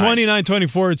overtime.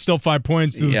 29-24, it's still 5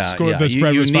 points. The spread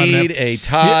was 5.5. You need a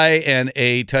tie and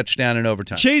a touchdown in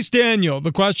overtime. Chase Daniel,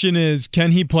 the question is,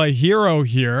 can he play hero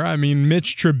here? I mean,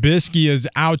 Mitch Trubisky is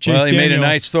out. Chase Daniel made a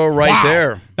nice throw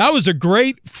there. That was a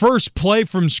great first play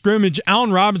from scrimmage.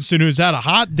 Allen Robinson, who's had a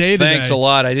hot day today. Thanks a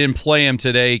lot. I didn't play him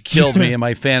today. Killed me in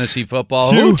my fantasy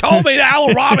football. Who told me that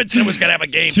Allen Robinson was going to have a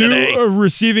game today? 2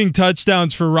 receiving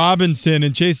touchdowns for Robinson,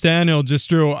 and Chase Daniel just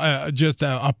threw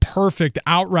a perfect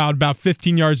out route about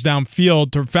 15 yards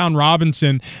downfield to found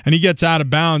Robinson, and he gets out of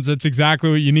bounds. That's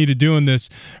exactly what you need to do in this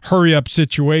hurry-up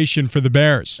situation for the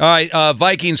Bears. All right,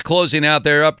 Vikings closing out.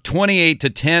 They're up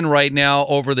 28-10 right now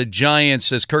over the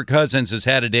Giants as Kirk Cousins has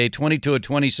had a day, 22 of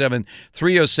 27,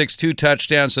 306, 2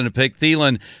 touchdowns and a pick.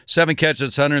 Thielen, 7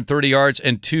 catches, 130 yards,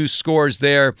 and 2 scores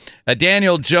there.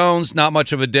 Daniel Jones, not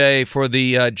much of a day for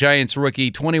the Giants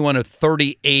rookie, 21 of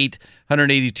 38,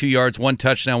 182 yards, 1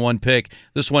 touchdown, 1 pick.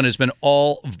 This one has been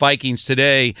all Vikings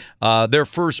today. Their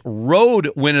first road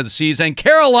win of the season.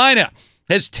 Carolina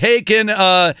has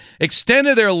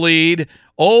extended their lead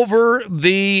over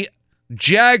the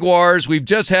Jaguars. We've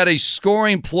just had a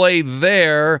scoring play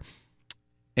there,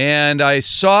 and I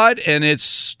saw it, and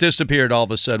it's disappeared all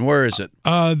of a sudden. Where is it?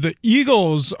 The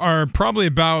Eagles are probably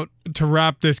about to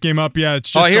wrap this game up. Yeah,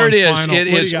 it's just here it is. Final. It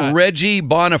is Reggie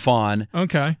Bonifon.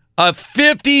 Okay. A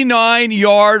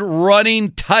 59-yard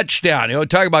running touchdown.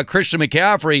 Talk about Christian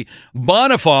McCaffrey.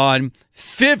 Bonifon,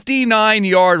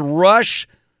 59-yard rush,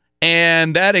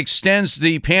 and that extends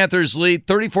the Panthers' lead,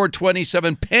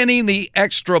 34-27, penning the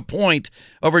extra point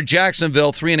over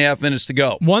Jacksonville, 3.5 minutes to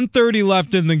go. 1:30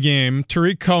 left in the game.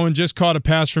 Tariq Cohen just caught a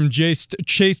pass from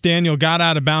Chase Daniel, got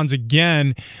out of bounds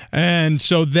again, and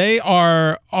so they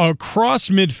are across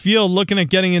midfield looking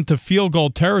at getting into field goal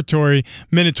territory.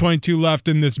 Minute 22 left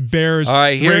in this Bears. All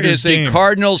right, here Raiders is game. a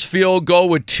Cardinals field goal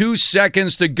with 2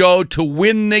 seconds to go to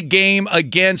win the game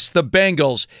against the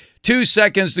Bengals. 2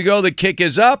 seconds to go. The kick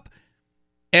is up.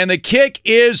 And the kick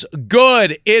is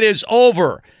good. It is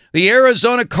over. The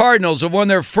Arizona Cardinals have won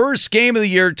their first game of the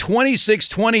year,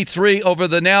 26-23, over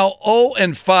the now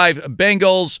 0-5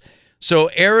 Bengals. So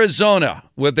Arizona,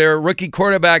 with their rookie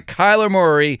quarterback Kyler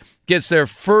Murray, gets their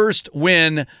first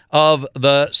win of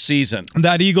the season.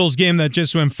 That Eagles game that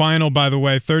just went final, by the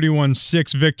way,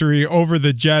 31-6 victory over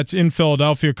the Jets in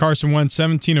Philadelphia. Carson Wentz,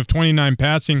 17 of 29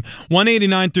 passing,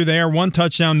 189 through the air, 1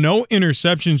 touchdown, no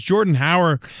interceptions. Jordan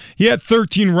Howard, he had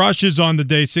 13 rushes on the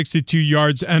day, 62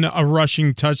 yards and a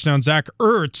rushing touchdown. Zach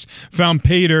Ertz found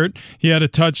pay dirt. He had a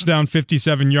touchdown,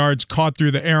 57 yards, caught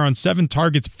through the air on 7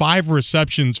 targets, 5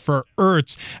 receptions for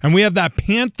Ertz. And we have that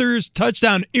Panthers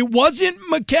touchdown. It wasn't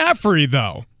McCaffrey,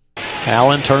 though.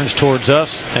 Allen turns towards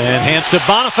us and hands to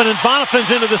Bonifant, and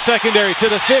Bonifan's into the secondary to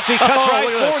the 50, cuts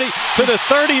right 40 to the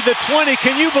 30, the 20.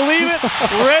 Can you believe it?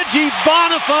 Reggie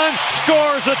Bonifant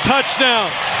scores a touchdown.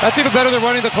 That's even better than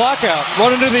running the clock out.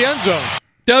 Run into the end zone.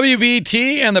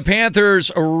 WBT and the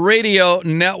Panthers radio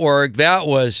network, that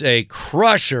was a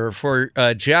crusher for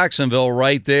Jacksonville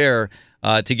right there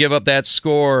to give up that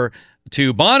score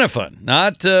to Bonifant,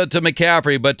 not to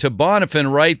McCaffrey, but to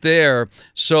Bonifant right there.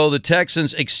 So the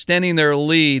Texans extending their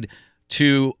lead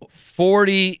to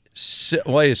 40.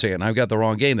 Wait a second, I've got the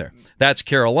wrong game there. That's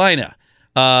Carolina.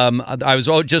 I was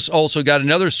just also got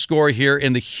another score here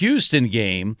in the Houston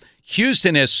game.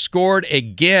 Houston has scored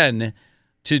again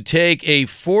to take a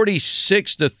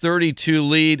 46-32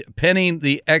 lead, penning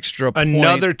the extra point.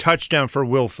 Another touchdown for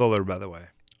Will Fuller, by the way.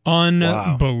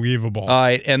 Unbelievable. All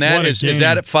right, and that is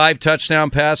that at 5 touchdown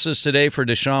passes today for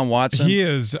Deshaun Watson? He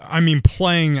is,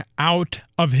 playing out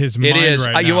of his mind. It is.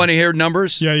 Right now. You want to hear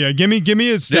numbers? Yeah. Give me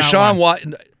his stat Deshaun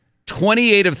Watson,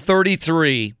 28 of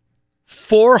 33,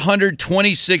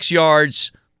 426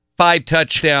 yards, 5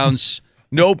 touchdowns,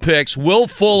 no picks. Will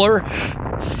Fuller,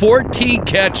 14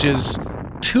 catches,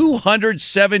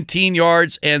 217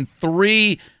 yards, and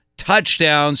 3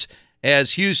 touchdowns,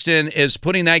 as Houston is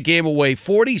putting that game away.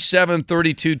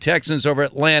 47-32 Texans over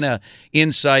Atlanta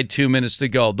inside 2 minutes to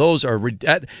go. Those are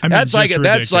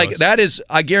that is,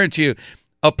 I guarantee you,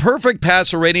 a perfect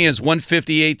passer rating is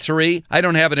 158.3. I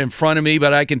don't have it in front of me,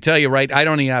 but I can tell you, right, I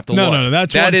don't even have to look. No,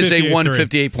 that is a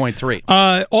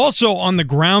 158.3. Also, on the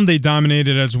ground, they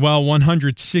dominated as well.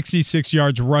 166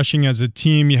 yards rushing as a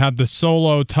team. You had the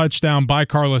solo touchdown by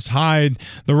Carlos Hyde,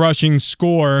 the rushing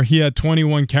score. He had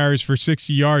 21 carries for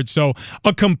 60 yards. So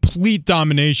a complete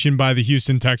domination by the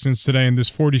Houston Texans today in this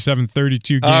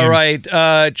 47-32 game. All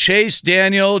right, Chase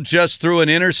Daniel just threw an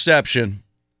interception.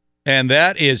 And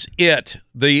that is it.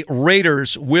 The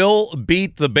Raiders will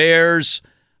beat the Bears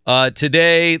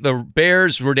today. The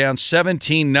Bears were down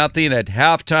 17-0 at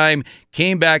halftime,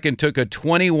 came back and took a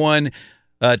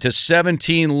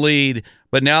 21-17 lead.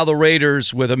 But now the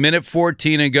Raiders, with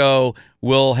 1:14 to go,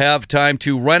 will have time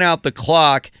to run out the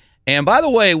clock. And by the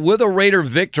way, with a Raider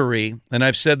victory, and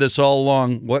I've said this all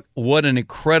along, what an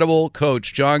incredible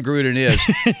coach John Gruden is.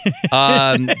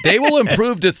 They will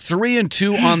improve to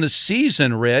 3-2 on the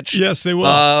season, Rich. Yes, they will.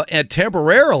 And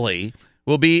temporarily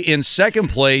will be in second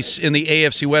place in the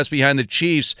AFC West behind the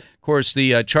Chiefs. Of course,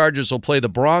 the Chargers will play the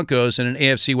Broncos in an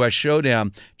AFC West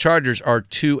showdown. Chargers are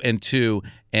 2-2.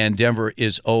 And Denver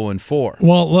is 0-4.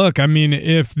 Well, look, I mean,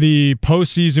 if the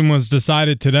postseason was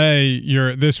decided today,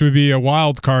 this would be a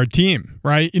wild card team,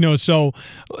 right? So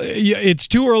it's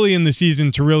too early in the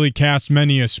season to really cast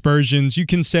many aspersions. You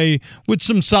can say with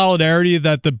some solidarity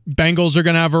that the Bengals are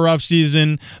going to have a rough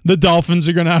season, the Dolphins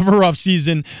are going to have a rough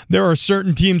season. There are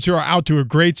certain teams who are out to a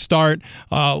great start,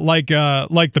 like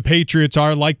the Patriots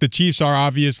are, like the Chiefs are,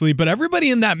 obviously. But everybody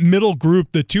in that middle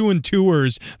group, the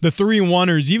 2-2ers, the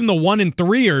 3-1ers, even the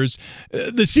 1-3ers,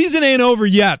 the season ain't over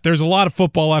yet. There's a lot of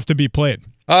football left to be played.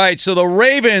 All right, so the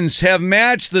Ravens have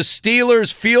matched the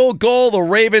Steelers' field goal. The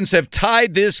Ravens have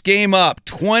tied this game up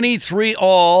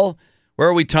 23-all. Where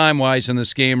are we time-wise in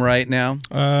this game right now?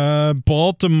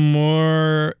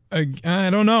 Baltimore, I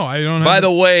don't know. By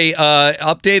the way,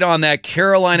 update on that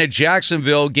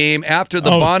Carolina-Jacksonville game after the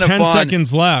Bonifon. 10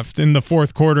 seconds left in the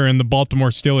fourth quarter in the Baltimore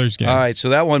Steelers game. All right, so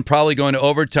that one probably going to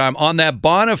overtime. On that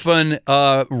Bonifon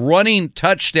running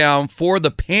touchdown for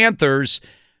the Panthers,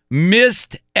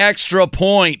 missed extra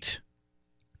point.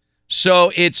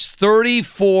 So it's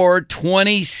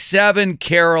 34-27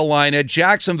 Carolina.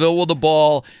 Jacksonville with the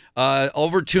ball.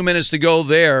 Over 2 minutes to go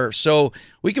there. So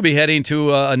we could be heading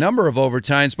to a number of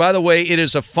overtimes. By the way, it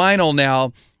is a final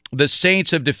now. The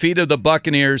Saints have defeated the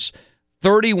Buccaneers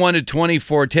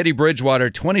 31-24. Teddy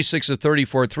Bridgewater,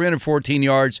 26-34, 314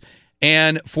 yards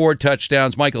and 4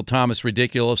 touchdowns. Michael Thomas,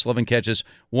 ridiculous, 11 catches,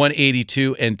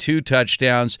 182 and 2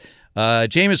 touchdowns.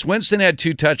 Jameis Winston had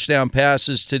 2 touchdown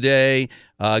passes today.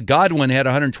 Godwin had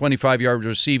 125 yards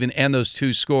receiving and those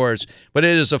 2 scores. But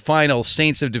it is a final.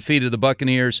 Saints have defeated the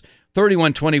Buccaneers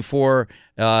 31-24.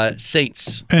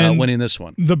 Saints winning this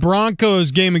one. The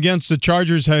Broncos game against the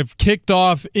Chargers have kicked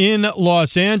off in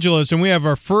Los Angeles, and we have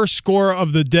our first score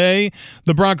of the day.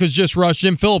 The Broncos just rushed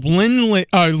in Philip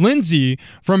Lindsay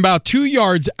from about 2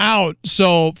 yards out.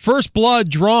 So first blood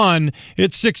drawn.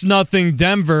 It's 6-0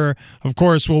 Denver. Of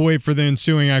course, we'll wait for the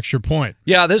ensuing extra point.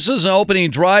 Yeah, this is an opening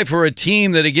drive for a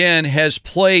team that, again, has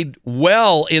played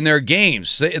well in their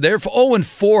games. They're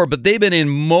 0-4, but they've been in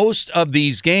most of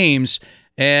these games.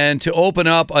 And to open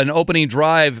up an opening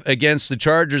drive against the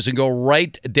Chargers and go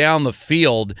right down the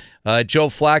field, Joe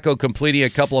Flacco completing a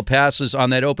couple of passes on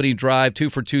that opening drive, 2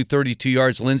 for 2, 32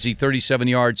 yards, Lindsey 37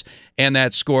 yards, and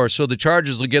that score. So the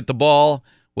Chargers will get the ball.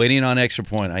 Waiting on extra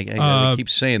point. I gotta keep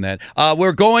saying that.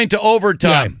 We're going to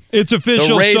overtime. Yeah, it's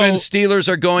official. The Ravens, Steelers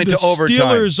are going to overtime. The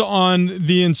Steelers on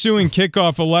the ensuing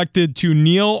kickoff elected to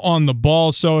kneel on the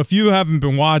ball. So if you haven't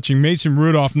been watching, Mason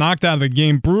Rudolph knocked out of the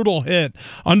game. Brutal hit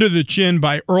under the chin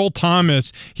by Earl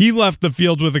Thomas. He left the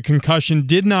field with a concussion,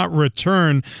 did not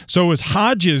return. So it was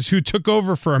Hodges who took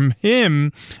over from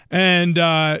him and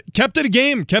kept it a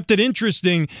game, kept it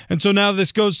interesting. And so now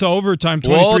this goes to overtime,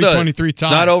 23-23 tie. It's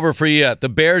not over for you yet.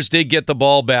 The Bears did get the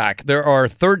ball back. There are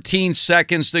 13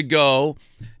 seconds to go.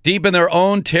 Deep in their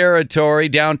own territory,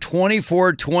 down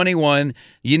 24-21.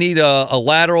 You need a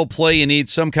lateral play. You need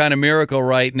some kind of miracle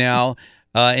right now.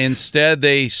 Instead,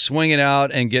 they swing it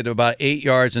out and get about 8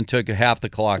 yards and took half the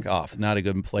clock off. Not a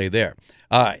good play there.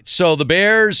 All right, so the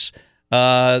Bears,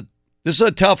 this is a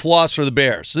tough loss for the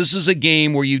Bears. This is a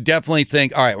game where you definitely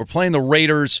think, all right, we're playing the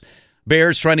Raiders.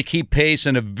 Bears trying to keep pace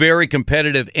in a very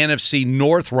competitive NFC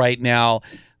North right now.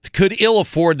 Could ill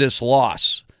afford this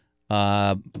loss.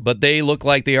 But they look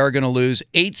like they are going to lose.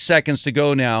 8 seconds to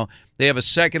go now. They have a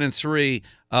 2nd and 3.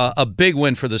 A big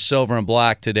win for the Silver and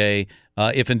Black today,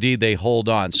 if indeed they hold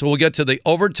on. So we'll get to the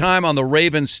overtime on the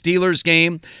Ravens-Steelers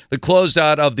game, the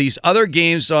closeout of these other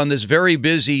games on this very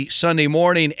busy Sunday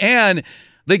morning, and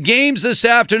the games this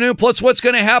afternoon, plus what's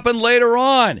going to happen later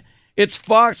on. It's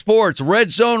Fox Sports,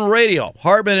 Red Zone Radio.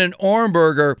 Hartman and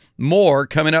Orenberger. More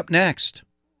coming up next.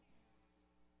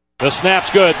 The snap's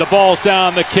good. The ball's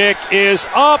down. The kick is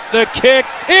up. The kick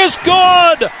is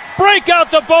good. Break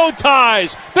out the bow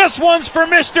ties. This one's for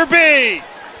Mr. B.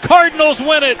 Cardinals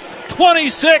win it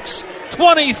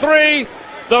 26-23.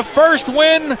 The first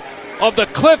win of the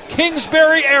Cliff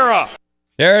Kingsbury era.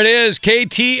 There it is,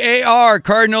 KTAR,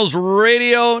 Cardinals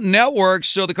Radio Network.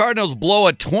 So the Cardinals blow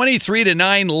a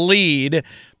 23-9 lead.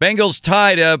 Bengals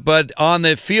tied up, but on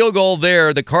the field goal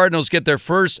there, the Cardinals get their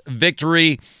first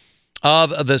victory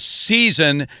of the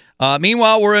season.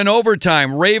 Meanwhile, we're in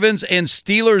overtime. Ravens and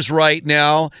Steelers right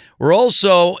now. We're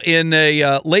also in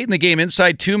a late in the game,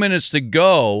 inside 2 minutes to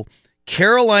go.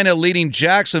 Carolina leading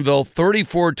Jacksonville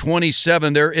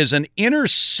 34-27. There is an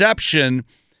interception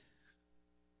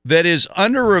that is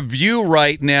under review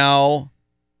right now.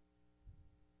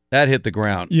 That hit the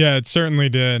ground. Yeah, it certainly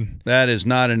did. That is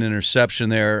not an interception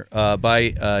there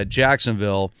by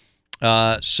Jacksonville.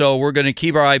 So we're going to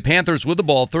keep our eye. Panthers with the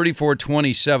ball,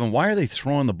 34-27. Why are they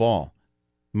throwing the ball?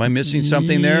 Am I missing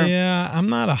something there? Yeah, I'm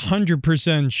not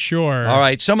 100% sure. All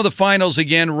right, some of the finals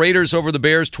again. Raiders over the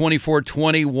Bears,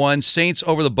 24-21. Saints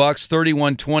over the Bucks,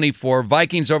 31-24.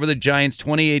 Vikings over the Giants,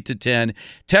 28-10.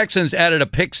 Texans added a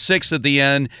pick six at the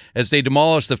end as they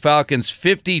demolished the Falcons,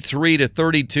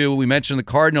 53-32. We mentioned the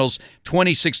Cardinals,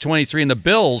 26-23. And the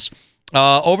Bills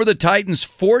over the Titans,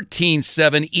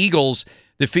 14-7. Eagles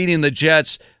defeating the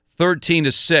Jets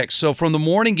 13-6. So from the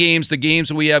morning games, the games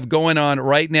that we have going on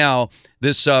right now,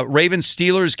 this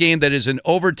Ravens-Steelers game that is in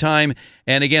overtime,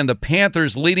 and again, the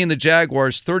Panthers leading the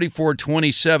Jaguars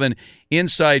 34-27,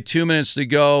 inside 2 minutes to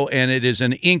go, and it is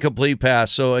an incomplete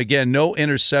pass. So again, no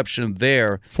interception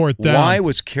there. Fourth down. Why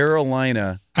was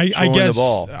Carolina throwing the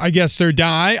ball? I guess they're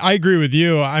down. I agree with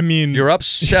you. I mean, you're up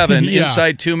 7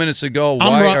 inside 2 minutes to go.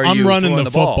 Why are you running throwing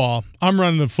the ball? football? I'm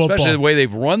running the football. Especially the way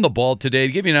they've run the ball today.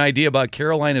 To give you an idea about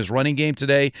Carolina's running game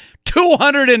today,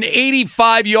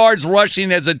 285 yards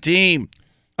rushing as a team.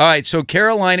 All right, so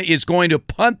Carolina is going to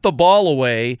punt the ball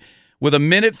away with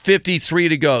 1:53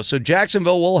 to go. So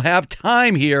Jacksonville will have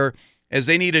time here as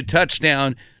they need a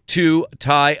touchdown to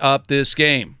tie up this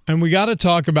game. And we got to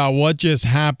talk about what just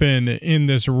happened in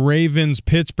this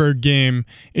Ravens-Pittsburgh game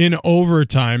in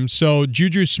overtime. So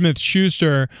Juju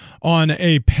Smith-Schuster on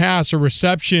a pass, a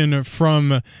reception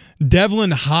from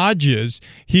Devlin Hodges,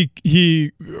 he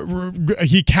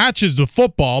catches the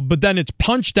football, but then it's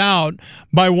punched out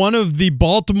by one of the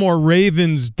Baltimore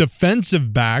Ravens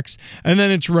defensive backs, and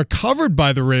then it's recovered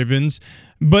by the Ravens.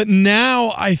 But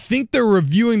now I think they're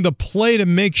reviewing the play to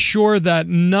make sure that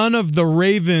none of the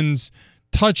Ravens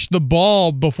touch the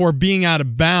ball before being out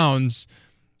of bounds.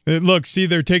 Look, see,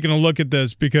 they're taking a look at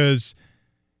this because,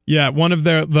 yeah, one of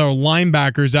their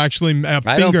linebackers actually I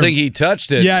don't think he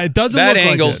touched it. Yeah, it doesn't that look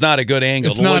like angle's it. not a good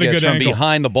angle. It's not a good from angle.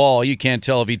 behind the ball. You can't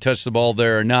tell if he touched the ball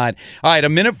there or not. All right,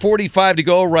 1:45 to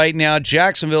go right now.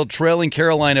 Jacksonville trailing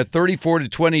Carolina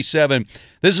 34-27.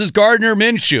 This is Gardner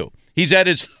Minshew. He's at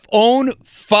his own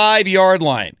 5-yard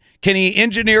line. Can he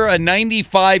engineer a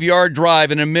 95-yard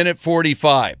drive in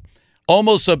 1:45?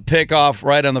 Almost a pickoff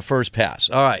right on the first pass.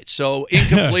 All right, so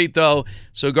incomplete though.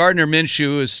 So Gardner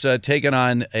Minshew is taking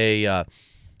on a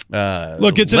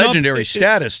Look, it's legendary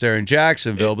status there in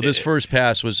Jacksonville, but this first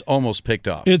pass was almost picked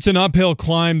off. It's an uphill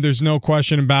climb. There's no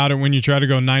question about it when you try to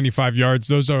go 95 yards.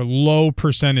 Those are low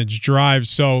percentage drives,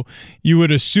 so you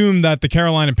would assume that the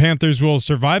Carolina Panthers will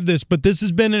survive this, but this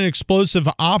has been an explosive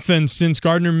offense since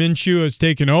Gardner Minshew has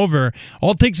taken over.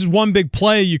 All it takes is one big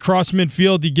play. You cross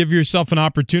midfield, you give yourself an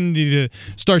opportunity to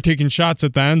start taking shots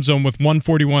at the end zone with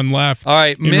 1:41 left. All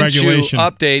right, in Minshew regulation.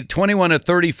 update,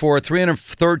 21-34,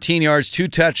 313 yards, 2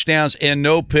 touchdowns, and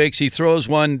no picks. He throws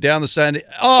one down the side.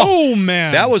 Oh,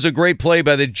 man. That was a great play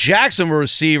by the Jacksonville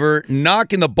receiver,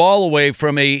 knocking the ball away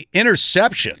from a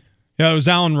interception. Yeah, it was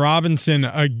Allen Robinson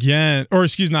again. Or,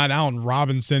 excuse me, not Allen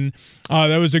Robinson.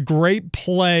 That was a great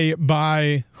play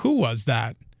by, who was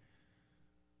that?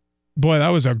 Boy, that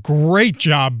was a great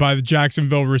job by the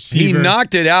Jacksonville receiver. He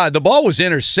knocked it out. The ball was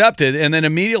intercepted and then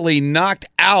immediately knocked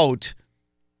out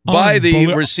by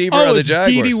the receiver of the Jaguars.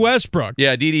 Dede Westbrook.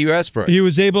 Yeah, Dede Westbrook. He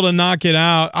was able to knock it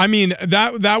out. I mean,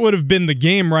 that would have been the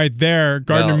game right there.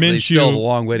 Gardner Minshew still have a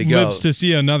long way to go. Lives to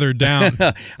see another down.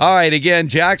 All right, again,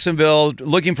 Jacksonville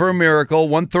looking for a miracle.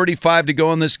 1:35 to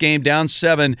go in this game, down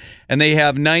 7, and they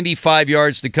have 95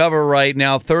 yards to cover right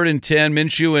now. 3rd and 10.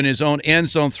 Minshew in his own end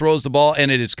zone throws the ball, and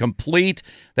it is complete.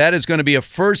 That is going to be a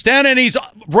first down, and he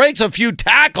breaks a few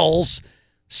tackles.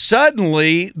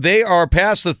 Suddenly, they are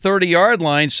past the 30-yard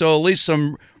line, so at least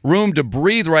some room to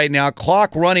breathe right now.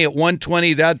 Clock running at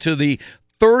 1:20 down to the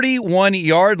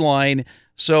 31-yard line.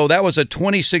 So that was a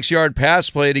 26-yard pass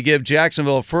play to give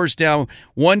Jacksonville a first down,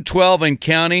 1:12 and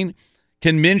counting.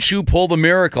 Can Minshew pull the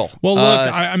miracle? Well,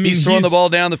 look, I mean, he's throwing the ball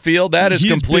down the field. That is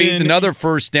complete. Another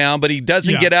first down, but he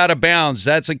doesn't get out of bounds.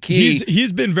 That's a key.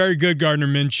 He's been very good, Gardner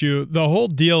Minshew. The whole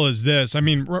deal is this. I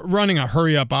mean, running a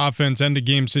hurry-up offense,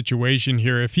 end-of-game situation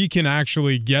here, if he can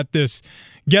actually get this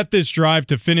get this drive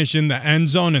to finish in the end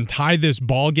zone and tie this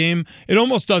ball game, it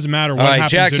almost doesn't matter what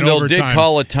happens Jacksonville in overtime. did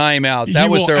call a timeout. That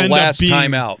was their last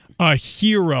timeout. A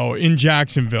hero in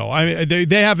Jacksonville. I mean,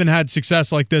 they haven't had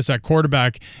success like this at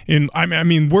quarterback. I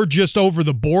mean, we're just over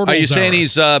the Bortles. Are you saying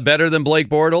he's better than Blake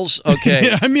Bortles?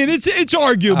 Okay. I mean, it's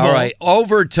arguable. All right.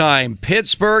 Overtime.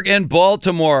 Pittsburgh and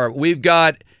Baltimore. We've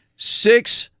got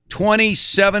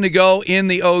 6:27 to go in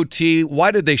the OT. Why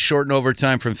did they shorten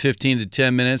overtime from 15 to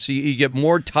 10 minutes? You get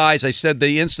more ties. I said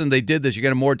the instant they did this, you're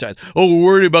getting more ties. Oh, we're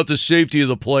worried about the safety of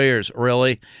the players.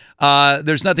 Really?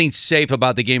 There's nothing safe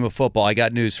about the game of football. I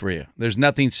got news for you. There's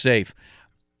nothing safe.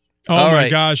 Oh, my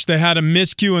gosh. They had a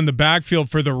miscue in the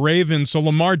backfield for the Ravens, so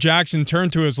Lamar Jackson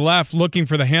turned to his left looking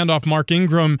for the handoff. Mark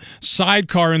Ingram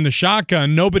sidecar in the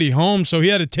shotgun. Nobody home, so he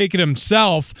had to take it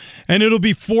himself, and it'll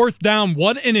be 4th down.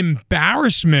 What an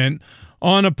embarrassment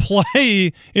on a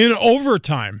play in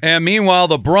overtime. And meanwhile,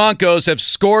 the Broncos have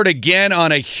scored again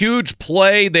on a huge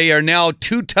play. They are now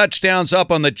 2 touchdowns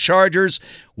up on the Chargers.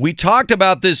 We talked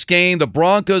about this game. The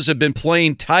Broncos have been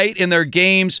playing tight in their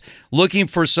games, looking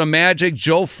for some magic.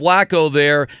 Joe Flacco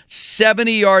there,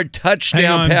 70-yard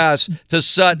touchdown pass to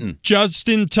Sutton.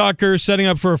 Justin Tucker setting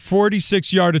up for a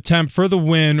 46-yard attempt for the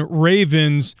win.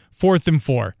 Ravens, 4th and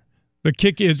 4. The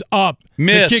kick is up.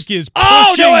 Miss. The kick is pushing.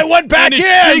 Oh, no, it went back and in.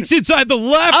 It snakes inside the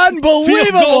left.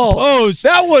 Unbelievable. Post.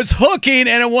 That was hooking,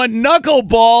 and it went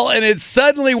knuckleball, and it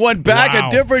suddenly went back a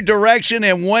different direction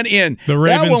and went in. The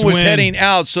Ravens that one was win. heading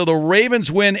out, so the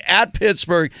Ravens win at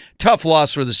Pittsburgh. Tough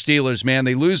loss for the Steelers, man.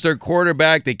 They lose their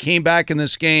quarterback. They came back in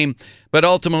this game, but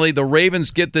ultimately the Ravens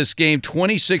get this game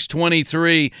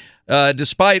 26-23.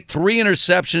 Despite 3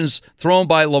 interceptions thrown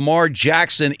by Lamar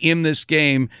Jackson in this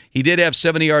game, he did have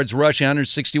 70 yards rushing,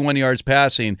 161 yards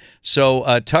passing.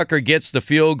 So Tucker gets the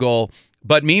field goal.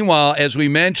 But meanwhile, as we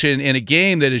mentioned, in a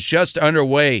game that is just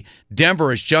underway, Denver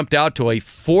has jumped out to a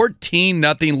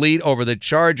 14-0 lead over the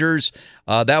Chargers.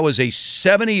 That was a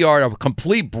 70-yard, a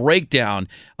complete breakdown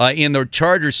in the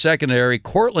Chargers secondary.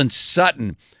 Cortland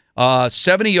Sutton,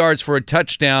 70 yards for a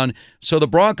touchdown. So the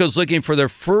Broncos looking for their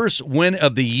first win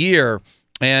of the year.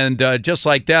 And just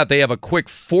like that, they have a quick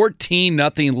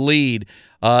 14-0 lead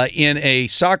in a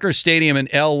soccer stadium in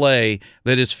L.A.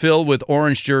 that is filled with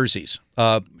orange jerseys.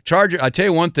 Charger, I tell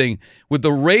you one thing, with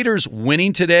the Raiders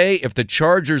winning today, if the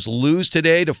Chargers lose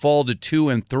today to fall to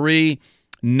 2-3,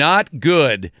 not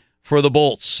good for the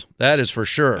Bolts. That is for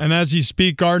sure. And as you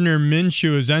speak, Gardner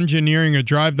Minshew is engineering a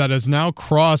drive that has now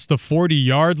crossed the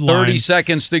 40-yard line. 30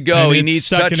 seconds to go. He needs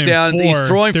touchdown. He's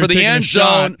throwing for the end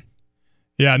zone.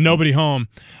 Yeah, nobody home.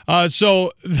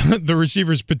 So the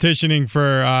receivers petitioning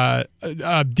for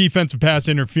defensive pass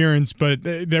interference, but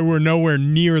they were nowhere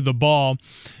near the ball.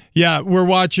 Yeah, we're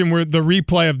watching the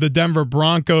replay of the Denver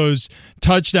Broncos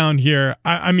touchdown here.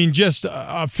 I mean, just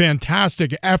a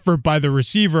fantastic effort by the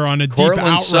receiver on a deep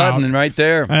out Sutton route. Right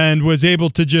there. And was able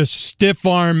to just stiff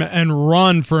arm and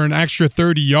run for an extra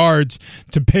 30 yards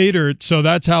to pay dirt. So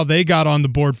that's how they got on the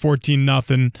board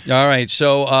 14-0. All right.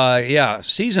 So,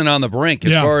 season on the brink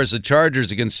as far as the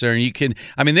Chargers are concerned.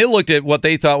 They looked at what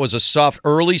they thought was a soft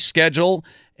early schedule,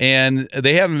 and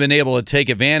they haven't been able to take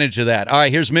advantage of that. All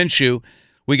right, here's Minshew.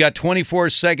 We got 24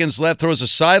 seconds left. Throws a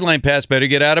sideline pass. Better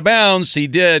get out of bounds. He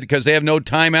did because they have no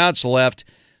timeouts left.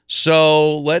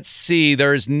 So let's see.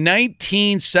 There's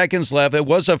 19 seconds left. It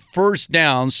was a first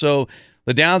down, so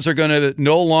the downs are going to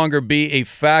no longer be a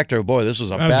factor. Boy, this was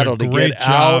a battle to get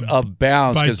out of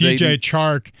bounds. By DJ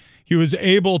Chark. He was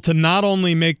able to not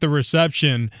only make the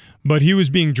reception, but he was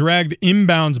being dragged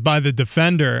inbounds by the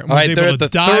defender and was able to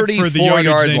dive for the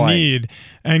yardage they need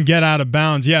and get out of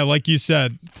bounds. Yeah, like you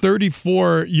said,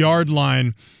 34-yard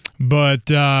line. But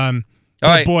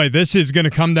boy, this is going to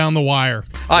come down the wire.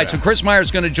 All right, so Chris Myers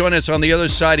is going to join us on the other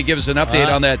side to give us an update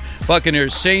on that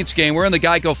Buccaneers-Saints game. We're in the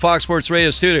Geico Fox Sports Radio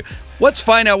studio. Let's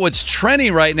find out what's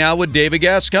trending right now with David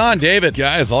Gascon. David.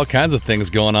 Guys, all kinds of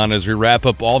things going on as we wrap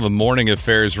up all the morning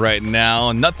affairs right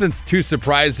now. Nothing's too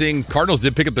surprising. Cardinals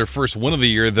did pick up their first win of the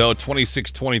year, though,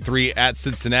 26-23 at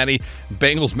Cincinnati.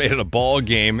 Bengals made it a ball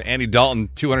game. Andy Dalton,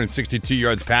 262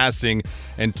 yards passing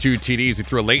and 2 TDs. He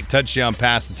threw a late touchdown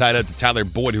pass and tied up to Tyler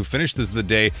Boyd, who finished this of the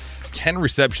day. 10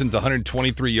 receptions,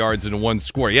 123 yards, and 1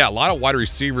 score. Yeah, a lot of wide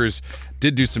receivers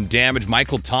did do some damage.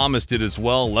 Michael Thomas did as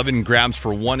well. 11 grabs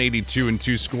for 182 and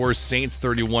 2 scores. Saints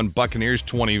 31, Buccaneers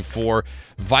 24.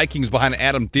 Vikings behind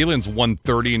Adam Thielen's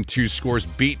 130 and 2 scores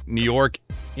beat New York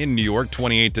in New York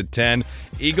 28-10.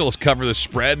 Eagles cover the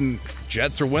spread, and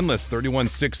Jets are winless.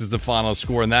 31-6 is the final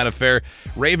score in that affair.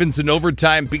 Ravens in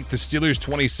overtime beat the Steelers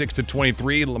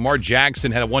 26-23. Lamar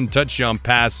Jackson had a 1-touchdown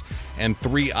pass and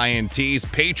 3 INTs.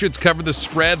 Patriots covered the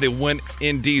spread. They win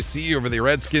in D.C. over the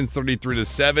Redskins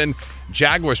 33-7.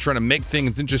 Jaguars trying to make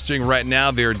things interesting right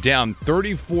now. They're down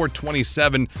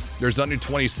 34-27. There's under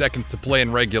 20 seconds to play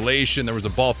in regulation. There was a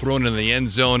ball thrown in the end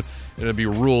zone. It'll be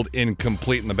ruled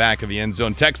incomplete in the back of the end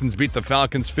zone. Texans beat the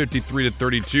Falcons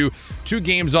 53-32. 2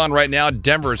 games on right now.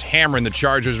 Denver's hammering the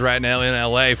Chargers right now in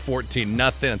L.A. 14-0.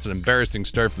 That's an embarrassing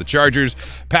start for the Chargers.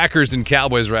 Packers and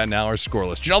Cowboys right now are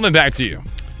scoreless. Gentlemen, back to you.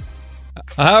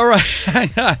 All right.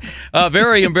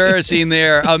 Very embarrassing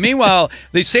there. Meanwhile,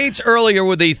 the Saints earlier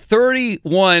with a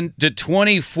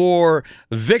 31-24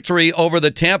 victory over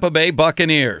the Tampa Bay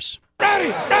Buccaneers.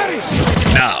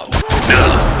 Now.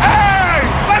 Hey,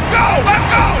 let's go.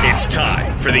 It's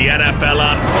time for the NFL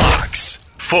on Fox.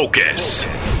 Focus.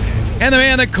 And the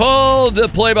man that called the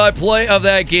play-by-play of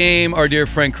that game, our dear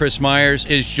friend Chris Myers,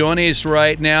 is joining us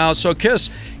right now. So,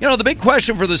 Chris, the big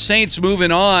question for the Saints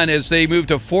moving on as they move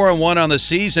to 4-1 on the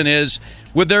season is,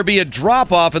 would there be a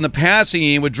drop-off in the passing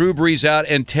game with Drew Brees out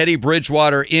and Teddy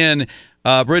Bridgewater in?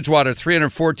 Bridgewater,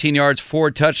 314 yards,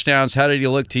 4 touchdowns. How did he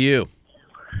look to you?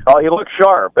 Oh, he looked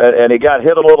sharp, and he got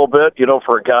hit a little bit,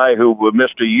 for a guy who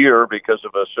missed a year because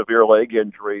of a severe leg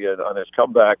injury on his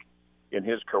comeback in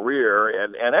his career.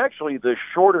 And actually, the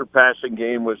shorter passing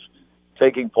game was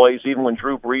taking place even when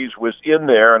Drew Brees was in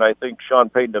there, and I think Sean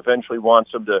Payton eventually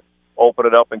wants him to open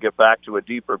it up and get back to a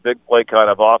deeper, big play kind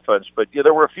of offense. But,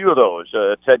 there were a few of those.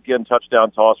 Ted Ginn,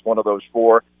 touchdown toss, one of those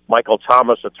 4. Michael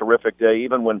Thomas, a terrific day.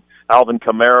 Even when Alvin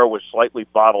Kamara was slightly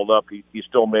bottled up, he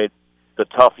still made the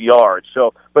tough yards.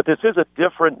 So, but this is a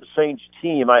different Saints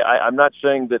team. I'm not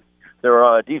saying that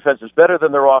their defense is better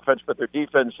than their offense, but their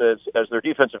defense, as their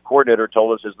defensive coordinator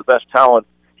told us, is the best talent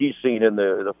he's seen in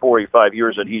the 45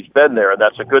 years that he's been there, and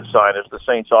that's a good sign as the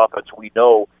Saints offense we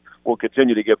know will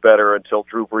continue to get better until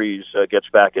Drew Brees gets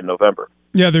back in November.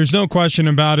 Yeah, there's no question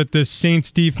about it. The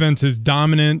Saints defense is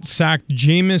dominant. Sacked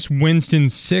Jameis Winston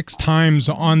 6 times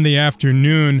on the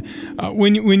afternoon.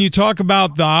 When you talk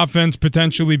about the offense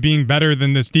potentially being better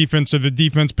than this defense, or the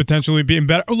defense potentially being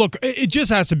better, look, it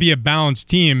just has to be a balanced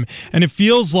team. And it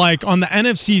feels like on the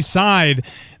NFC side,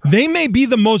 they may be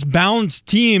the most balanced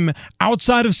team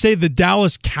outside of, say, the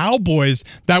Dallas Cowboys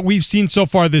that we've seen so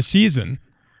far this season.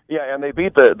 Yeah, and they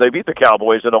beat the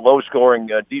Cowboys in a low-scoring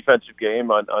defensive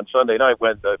game on Sunday night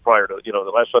prior to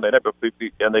the last Sunday night,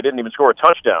 and they didn't even score a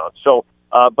touchdown. So,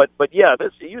 but yeah,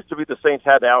 it used to be the Saints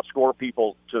had to outscore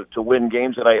people to win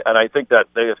games, and I think that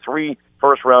they have 3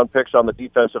 first-round picks on the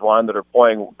defensive line that are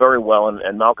playing very well,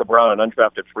 and Malcolm Brown, an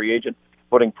undrafted free agent,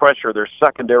 putting pressure. Their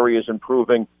secondary is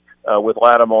improving with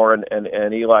Lattimore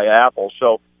and Eli Apple.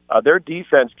 So. Their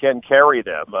defense can carry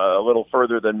them a little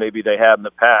further than maybe they had in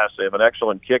the past. They have an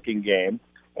excellent kicking game.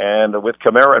 And with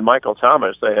Kamara and Michael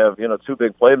Thomas, they have, 2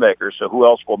 big playmakers. So who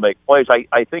else will make plays?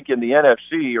 I think in the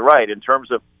NFC, you're right, in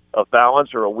terms of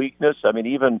balance or a weakness. I mean,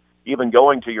 even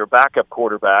going to your backup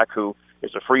quarterback, who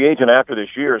is a free agent after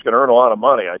this year, is going to earn a lot of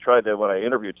money. I tried to, when I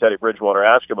interviewed Teddy Bridgewater,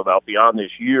 ask him about beyond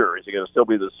this year. Is he going to still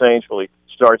be the Saints? Will he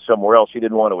start somewhere else? He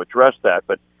didn't want to address that.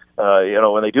 But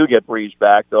when they do get Brees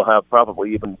back, they'll have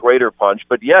probably even greater punch.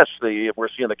 But yes, we're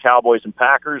seeing the Cowboys and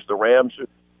Packers, the Rams,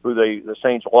 who the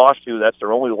Saints lost to. That's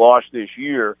their only loss this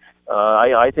year.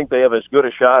 I think they have as good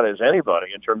a shot as anybody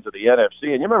in terms of the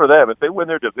NFC. And you remember that if they win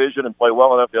their division and play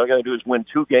well enough, all they got to do is win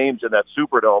 2 games in that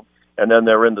Superdome, and then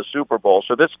they're in the Super Bowl.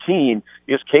 So this team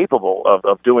is capable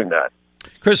of doing that.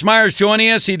 Chris Myers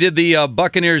joining us. He did the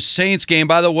Buccaneers-Saints game.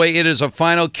 By the way, it is a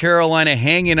final. Carolina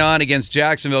hanging on against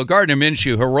Jacksonville. Gardner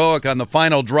Minshew, heroic on the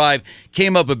final drive,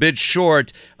 came up a bit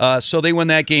short, so they win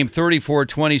that game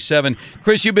 34-27.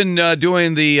 Chris, you've been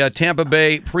doing the Tampa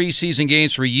Bay preseason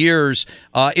games for years.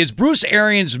 Is Bruce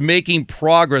Arians making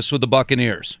progress with the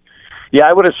Buccaneers? Yeah,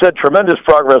 I would have said tremendous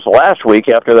progress last week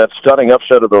after that stunning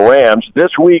upset of the Rams.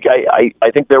 This week, I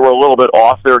think they were a little bit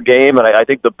off their game, and I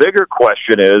think the bigger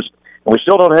question is, and we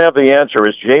still don't have the answer,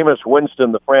 is Jameis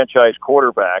Winston the franchise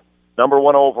quarterback? Number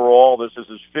 1 overall, this is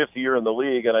his 5th year in the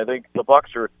league, and I think the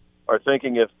Bucs are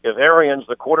thinking if Arians,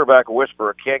 the quarterback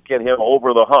whisperer, can't get him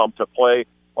over the hump to play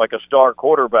like a star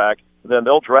quarterback, then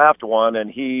they'll draft one, and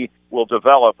he will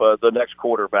develop the next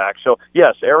quarterback. So,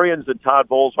 yes, Arians and Todd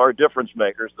Bowles are difference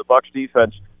makers. The Bucs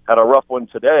defense had a rough one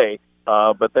today,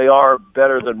 but they are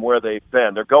better than where they've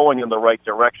been. They're going in the right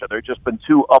direction. They've just been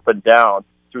too up and down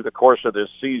through the course of this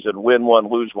season. Win one,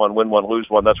 lose one, win one, lose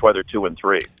one. That's why they're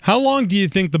 2-3. How long do you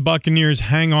think the Buccaneers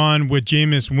hang on with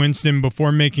Jameis Winston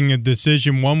before making a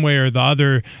decision one way or the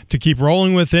other to keep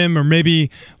rolling with him, or maybe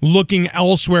looking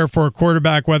elsewhere for a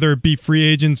quarterback, whether it be free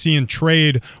agency and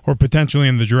trade or potentially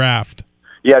in the draft?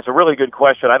 Yeah, it's a really good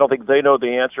question. I don't think they know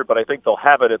the answer, but I think they'll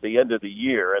have it at the end of the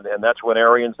year, and that's when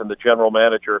Arians and the general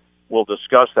manager will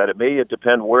discuss that. It may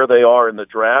depend where they are in the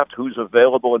draft, who's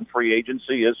available in free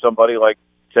agency. Is somebody like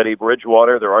Teddy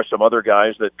Bridgewater? There are some other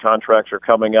guys that contracts are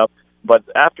coming up. But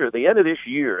after the end of this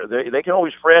year, they can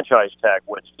always franchise tag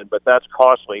Winston, but that's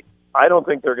costly. I don't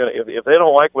think they're going to, if they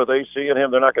don't like what they see in him,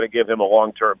 they're not going to give him a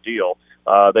long-term deal.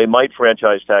 They might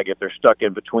franchise tag if they're stuck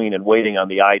in between and waiting on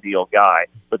the ideal guy.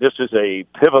 But this is a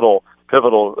pivotal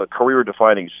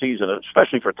career-defining season,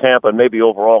 especially for Tampa and maybe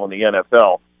overall in the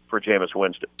NFL for Jameis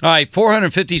Winston. All right,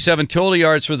 457 total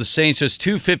yards for the Saints, just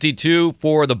 252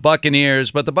 for the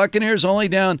Buccaneers. But the Buccaneers only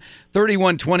down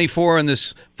 31-24 in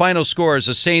this final score as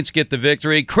the Saints get the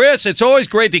victory. Chris, it's always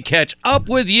great to catch up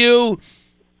with you.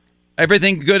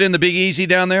 Everything good in the Big Easy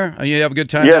down there? You have a good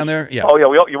time down there? Yeah. Oh yeah,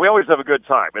 we always have a good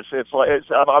time.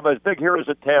 I'm as big here as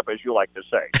in Tampa, as you like to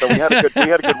say. So we had a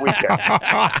good weekend.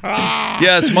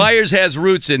 Yes, Myers has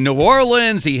roots in New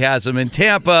Orleans. He has them in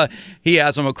Tampa. He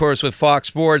has them, of course, with Fox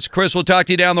Sports. Chris, we'll talk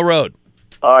to you down the road.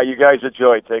 You guys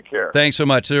enjoy. Take care. Thanks so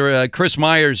much. Chris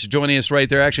Myers joining us right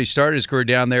there. Actually started his career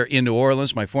down there in New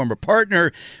Orleans, my former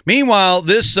partner. Meanwhile,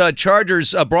 this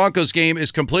Chargers-Broncos game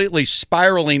is completely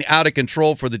spiraling out of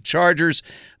control for the Chargers.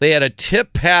 They had a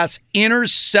tip pass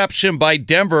interception by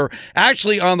Denver.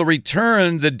 Actually, on the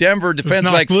return, the Denver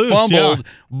defensive back fumbled,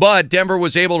 but Denver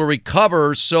was able to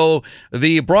recover. So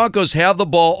the Broncos have the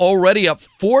ball already up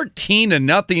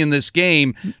 14-0 in this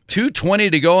game.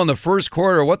 2:20 to go in the first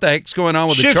quarter. What the heck's going on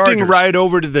with the Chargers? Shifting right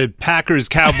over to the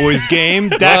Packers-Cowboys game,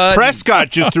 Dak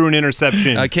Prescott just threw an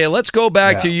interception. Okay, let's go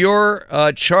back to your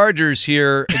Chargers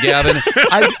here, Gavin.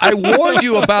 I warned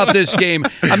you about this game.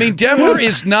 I mean, Denver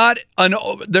is not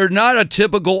they're not a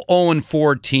typical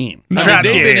 0-4 team. I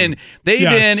mean, they've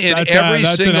been in every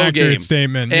single game.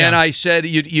 Statement. And I said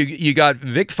you got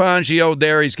Vic Fangio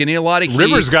there. He's getting a lot of heat.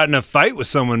 Rivers got in a fight with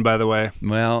someone, by the way.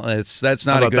 Well, that's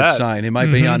not a good sign. He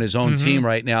might be on his own team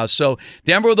right now. So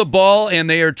Denver with the ball, and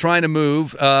they are trying to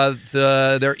move.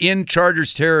 They're in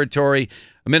Chargers territory.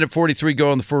 1:43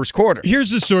 go in the first quarter.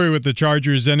 Here's the story with the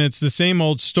Chargers, and it's the same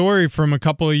old story from a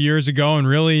couple of years ago, and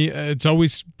really it's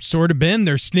always sort of been.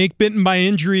 They're snake bitten by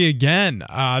injury again.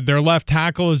 Their left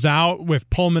tackle is out with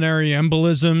pulmonary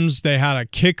embolisms. They had a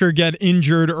kicker get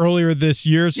injured earlier this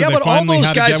year. So but all those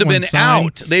guys have been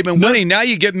out. They've been winning. Now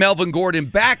you get Melvin Gordon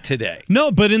back today.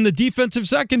 No, but in the defensive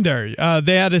secondary,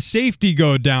 they had a safety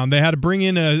go down. They had to bring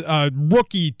in a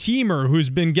rookie teamer who's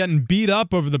been getting beat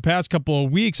up over the past couple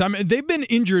of weeks. I mean, they've been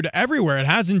injured everywhere. It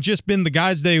hasn't just been the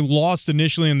guys they lost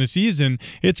initially in the season.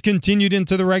 It's continued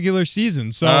into the regular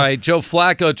season. So, all right, Joe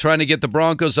Flacco trying to get the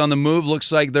Broncos on the move.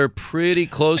 Looks like they're pretty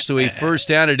close to a first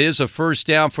down. It is a first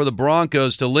down for the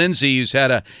Broncos to Lindsey, who's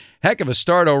had a heck of a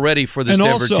start already for this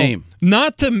Denver team.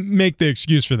 Not to make the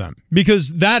excuse for them,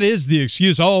 because that is the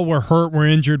excuse. Oh, we're hurt, we're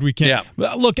injured, we can't.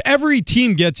 Yeah. Look, every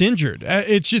team gets injured.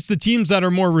 It's just the teams that are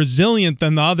more resilient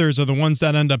than the others are the ones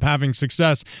that end up having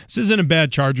success. This isn't a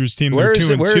bad Chargers team. Where is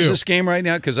this game right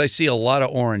now? Because I see a lot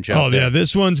of orange out there. Oh, yeah,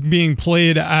 this one's being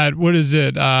played at, what is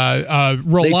it, Reliant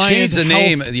They changed the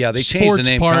name. Yeah, they changed the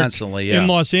name Park constantly. in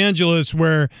Los Angeles,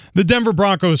 where the Denver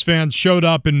Broncos fans showed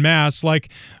up in mass, like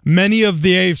many of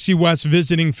the AFC West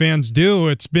visiting fans do.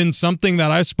 It's been something that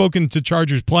I've spoken to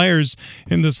Chargers players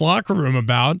in this locker room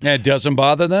about. It doesn't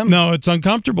bother them? No, it's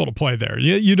uncomfortable to play there.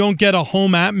 You don't get a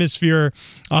home atmosphere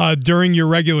during your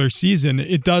regular season.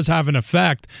 It does have an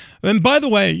effect. And by the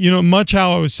way, much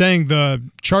how I was saying the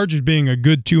Chargers being a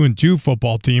good 2-2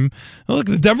 football team, look,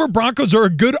 the Denver Broncos are a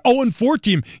good 0-4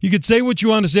 team. You could say what you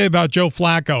want to say about Joe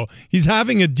Flacco. He's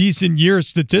having a decent year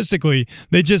statistically.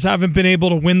 They just haven't been able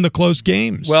to win the close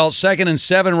games. Well, 2nd and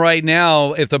 7 right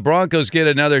now. If the Broncos get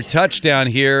another touchdown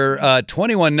here,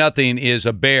 21-0 is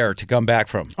a bear to come back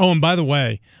from. Oh, and by the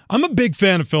way, I'm a big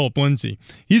fan of Philip Lindsay.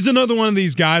 He's another one of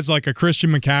these guys like a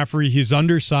Christian McCaffrey. He's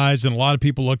undersized, and a lot of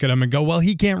people look at him and go, well,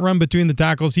 he can't run between the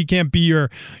tackles. He can't be your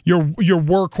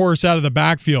workhorse out of the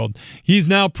backfield. He's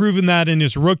now proven that in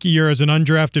his rookie year as an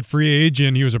undrafted free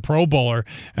agent. He was a Pro Bowler,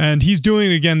 and he's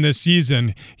doing it again this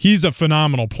season. He's a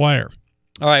phenomenal player.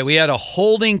 All right, we had a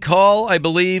holding call, I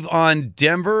believe, on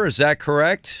Denver. Is that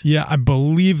correct? Yeah, I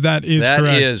believe that is correct.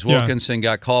 That is. Wilkinson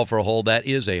got called for a hold. That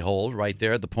is a hold right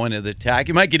there at the point of the attack.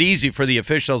 You might get easy for the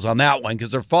officials on that one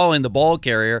because they're following the ball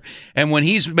carrier. And when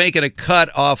he's making a cut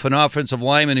off an offensive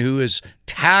lineman who is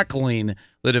tackling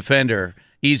the defender,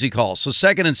 easy call. So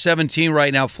 2nd and 17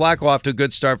 right now. Flacco off to a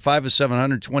good start, 5 of 7,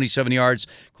 127 yards.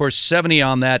 Of course, 70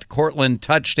 on that Cortland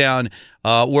touchdown,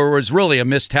 where it was really a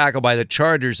missed tackle by the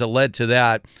Chargers that led to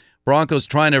that. Broncos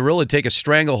trying to really take a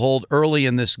stranglehold early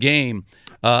in this game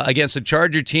against the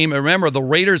Charger team. And remember, the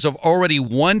Raiders have already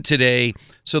won today,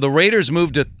 so the Raiders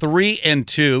moved to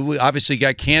 3-2. We obviously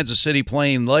got Kansas City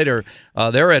playing later.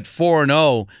 They're at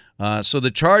 4-0. So the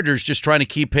Chargers just trying to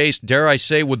keep pace, dare I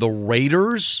say, with the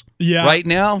Raiders right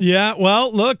now? Yeah,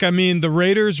 well, look, I mean, the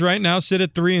Raiders right now sit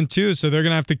at 3-2, so they're going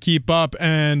to have to keep up.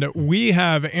 And we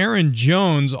have Aaron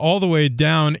Jones all the way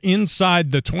down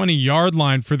inside the 20-yard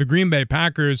line for the Green Bay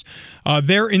Packers.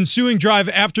 Their ensuing drive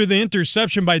after the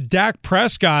interception by Dak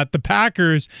Prescott, the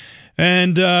Packers,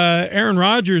 and Aaron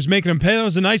Rodgers making him pay. That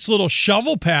was a nice little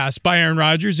shovel pass by Aaron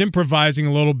Rodgers, improvising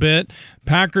a little bit.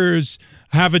 Packers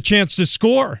have a chance to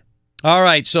score. All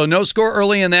right, so no score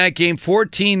early in that game,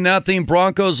 14-0,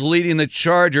 Broncos leading the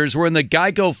Chargers. We're in the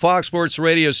Geico Fox Sports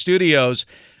Radio studios.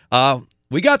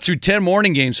 We got through 10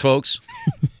 morning games, folks.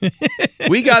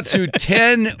 We got through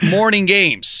 10 morning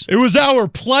games. It was our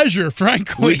pleasure,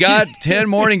 frankly. We got 10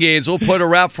 morning games. We'll put a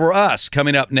wrap for us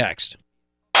coming up next.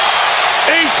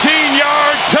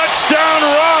 18-yard touchdown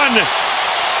run.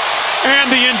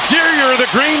 And the interior of the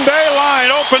Green Bay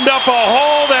line opened up a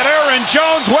hole that Aaron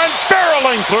Jones went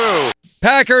barreling through.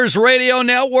 Packers Radio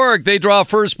Network. They draw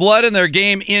first blood in their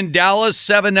game in Dallas.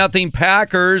 7-0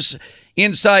 Packers.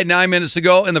 Inside 9 minutes to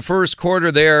go in the first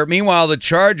quarter there. Meanwhile, the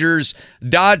Chargers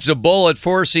dodged a bullet,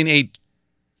 forcing a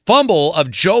fumble of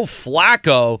Joe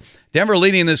Flacco. Denver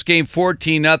leading this game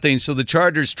 14-0. So the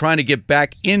Chargers trying to get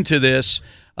back into this.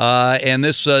 And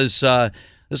this was...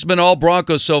 This has been all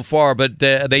Broncos so far, but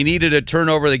they needed a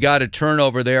turnover. They got a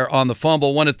turnover there on the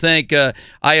fumble. Want to thank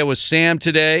Iowa Sam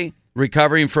today,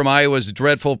 recovering from Iowa's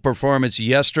dreadful performance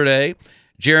yesterday.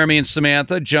 Jeremy and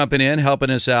Samantha jumping in, helping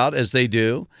us out as they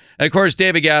do. And, of course,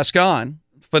 David Gascon,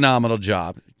 phenomenal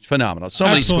job. Phenomenal. So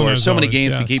many scores, so many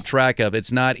games to keep track of.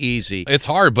 It's not easy. It's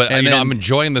hard, but I'm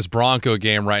enjoying this Bronco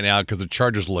game right now because the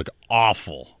Chargers look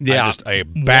awful. Yeah. Just a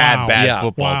bad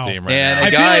football team right now. And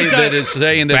a guy that is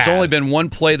saying there's only been one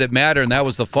play that mattered, and that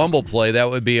was the fumble play.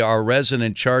 That would be our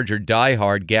resident Charger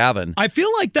diehard, Gavin. I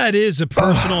feel like that is a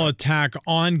personal attack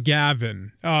on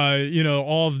Gavin.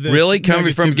 All of this. Really?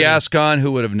 Coming from Gascon,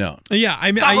 who would have known? Yeah,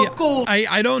 I mean,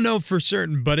 I don't know for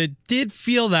certain, but it did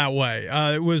feel that way.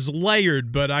 It was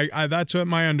layered, but I that's what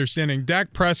my understanding.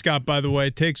 Dak Prescott, by the way,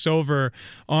 takes over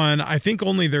on, I think,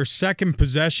 only their second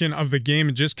possession of the game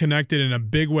and just connected in a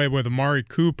big way with Amari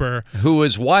Cooper. Who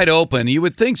is wide open. You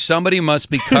would think somebody must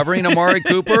be covering Amari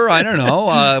Cooper. I don't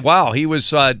know. Wow, he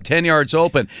was 10 yards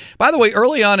open. By the way,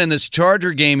 early on in this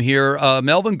Charger game here,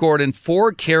 Melvin Gordon,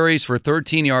 4 carries for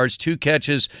 13 yards, 2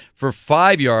 catches for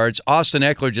 5 yards. Austin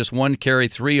Eckler, just 1 carry,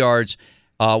 3 yards,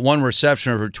 1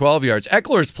 reception for 12 yards.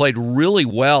 Eckler's played really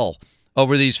well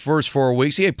over these first 4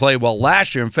 weeks. He had played well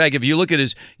last year. In fact, if you look at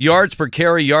his yards per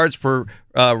carry, yards per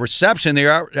reception, they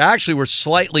actually were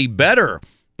slightly better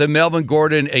than Melvin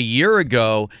Gordon a year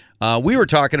ago. We were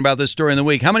talking about this during the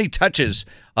week. How many touches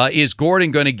is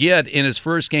Gordon going to get in his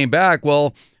first game back?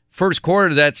 Well, first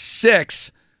quarter, that's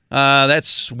 6.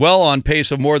 That's well on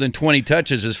pace of more than 20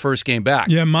 touches his first game back.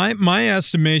 Yeah, my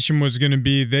estimation was going to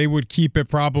be they would keep it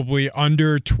probably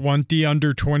under 20,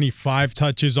 under 25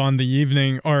 touches on the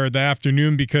evening or the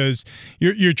afternoon because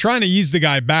you're trying to ease the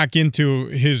guy back into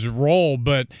his role.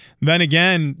 But then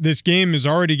again, this game is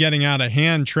already getting out of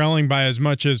hand, trailing by as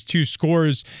much as 2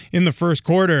 scores in the first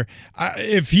quarter.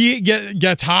 If he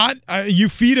gets hot, you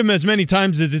feed him as many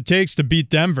times as it takes to beat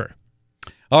Denver.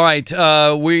 All right,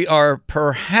 we are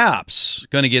perhaps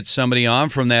going to get somebody on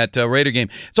from that Raider game.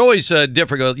 It's always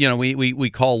difficult, we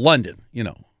call London,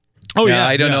 Oh, yeah.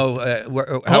 I don't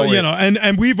know how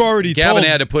and we've already Gavin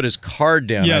had to put his card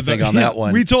down, I think, on that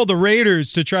one. We told the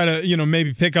Raiders to try to,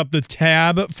 maybe pick up the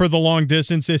tab for the long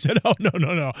distance. They said, oh,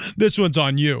 no, this one's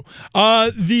on you.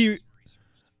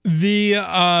 The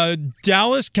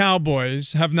Dallas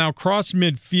Cowboys have now crossed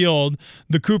midfield.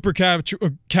 The Cooper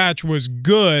catch was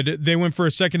good. They went for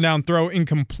a second down throw,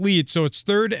 incomplete. So it's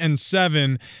 3rd and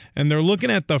 7, and they're looking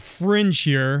at the fringe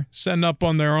here, setting up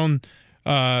on their own,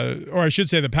 or I should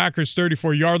say the Packers'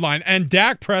 34-yard line. And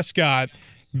Dak Prescott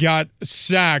got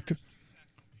sacked.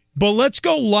 But let's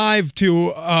go live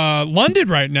to London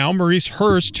right now. Maurice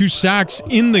Hurst, 2 sacks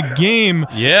in the game.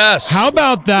 Yes. How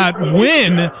about that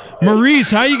win? Maurice,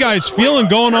 how you guys feeling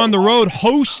going on the road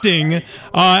hosting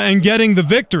and getting the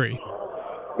victory?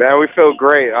 Man, we feel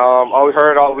great. All we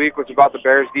heard all week was about the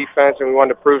Bears defense, and we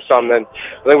wanted to prove something.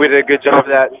 I think we did a good job of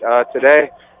that today.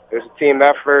 It was a team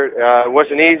effort. It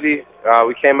wasn't easy.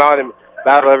 We came out and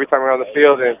battled every time we were on the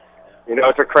field, and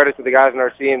it's a credit to the guys in our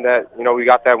team that, we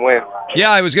got that win.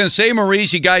 Yeah, I was going to say,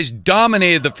 Maurice, you guys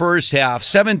dominated the first half,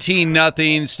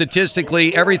 17-0.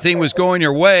 Statistically, everything was going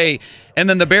your way, and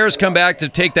then the Bears come back to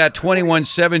take that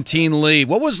 21-17 lead.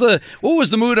 What was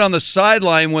the mood on the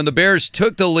sideline when the Bears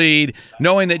took the lead,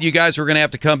 knowing that you guys were going to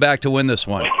have to come back to win this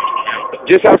one?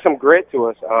 Just have some grit to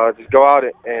us. Just go out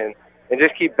and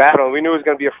just keep battling. We knew it was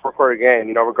going to be a four-quarter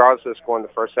game, regardless of the score in the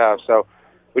first half. So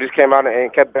we just came out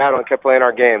and kept battling, kept playing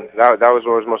our game. That was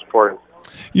what was most important.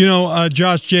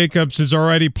 Josh Jacobs is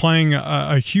already playing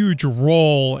a huge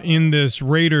role in this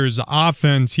Raiders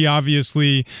offense. He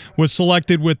obviously was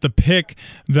selected with the pick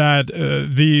that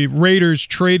the Raiders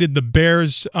traded the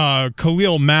Bears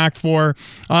Khalil Mack for.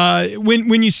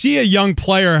 When you see a young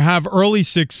player have early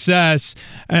success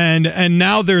and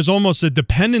now there's almost a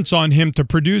dependence on him to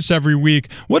produce every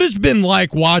week, what has been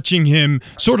like watching him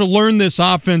sort of learn this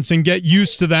offense and get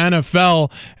used to the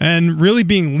NFL and really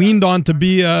being leaned on to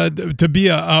be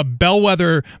a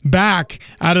bellwether back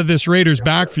out of this Raiders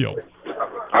backfield?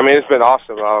 I mean, it's been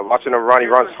awesome. Watching him run, he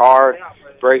runs hard,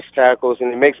 breaks tackles, and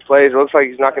he makes plays. It looks like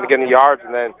he's not going to get any yards,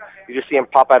 and then you just see him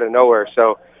pop out of nowhere.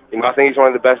 So, I think he's one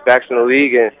of the best backs in the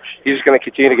league, and he's just going to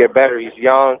continue to get better. He's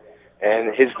young,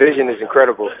 and his vision is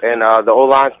incredible. And the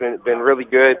O-line's been really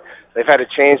good. They've had to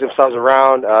change themselves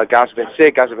around. Guys have been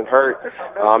sick. Guys have been hurt. It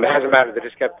hasn't mattered. They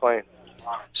just kept playing.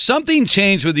 Something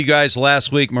changed with you guys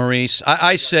last week, Maurice.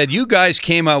 I said you guys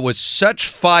came out with such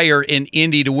fire in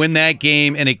Indy to win that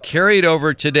game, and it carried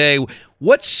over today.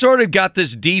 What sort of got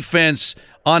this defense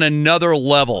on another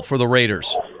level for the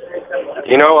Raiders?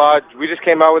 We just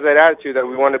came out with that attitude that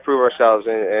we wanted to prove ourselves,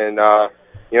 and that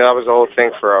was the whole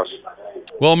thing for us.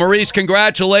 Well, Maurice,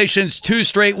 congratulations. 2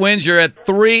 straight wins. You're at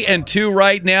 3-2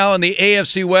 right now in the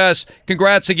AFC West.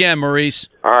 Congrats again, Maurice.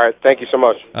 All right. Thank you so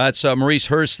much. That's Maurice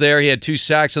Hurst there. He had 2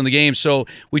 sacks in the game. So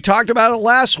we talked about it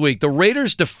last week. The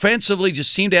Raiders defensively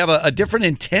just seem to have a different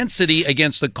intensity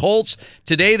against the Colts.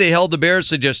 Today they held the Bears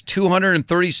to just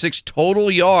 236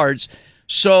 total yards.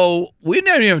 So we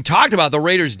never even talked about the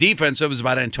Raiders' defense. It was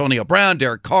about Antonio Brown,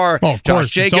 Derek Carr,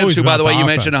 Josh Jacobs, who, by the way, you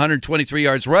mentioned 123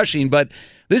 yards rushing. But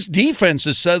this defense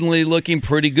is suddenly looking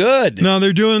pretty good. No,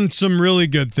 they're doing some really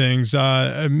good things.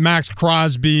 Max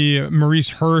Crosby,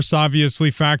 Maurice Hurst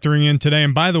obviously factoring in today.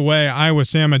 And by the way, Iowa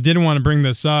Sam, I didn't want to bring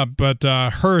this up, but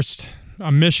Hurst,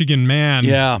 a Michigan man.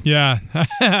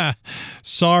 Yeah.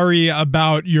 Sorry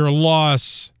about your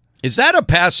loss. Is that a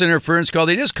pass interference call?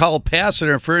 They just call pass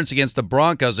interference against the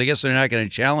Broncos. I guess they're not going to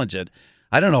challenge it.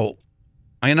 I don't know.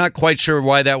 I'm not quite sure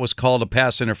why that was called a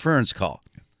pass interference call.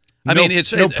 I mean,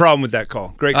 it's no problem with that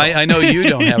call. Great call. I know you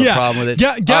don't have a problem with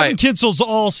it. Gavin Kitzel's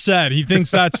all set. He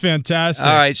thinks that's fantastic.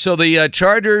 All right, so the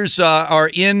Chargers are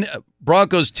in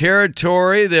Broncos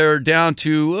territory. They're down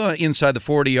to inside the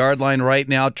 40-yard line right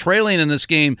now, trailing in this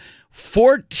game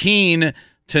 14-0.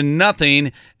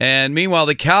 And meanwhile,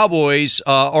 the Cowboys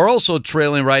are also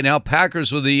trailing right now.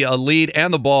 Packers with the lead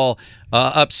and the ball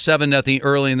up 7-0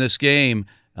 early in this game.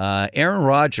 Aaron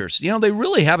Rodgers, they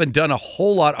really haven't done a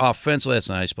whole lot offensively. That's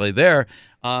a nice play there.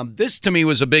 This, to me,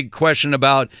 was a big question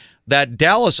about that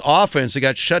Dallas offense that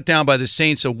got shut down by the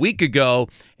Saints a week ago,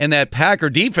 and that Packer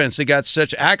defense that got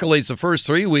such accolades the first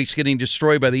 3 weeks getting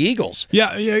destroyed by the Eagles.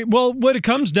 Yeah. Well, what it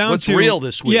comes down What's to... real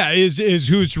this week? Yeah, is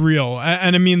who's real.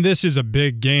 And I mean, this is a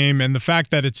big game, and the fact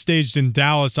that it's staged in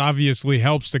Dallas obviously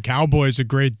helps the Cowboys a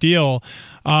great deal.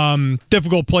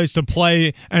 Difficult place to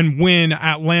play and win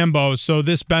at Lambeau, so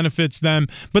this benefits them.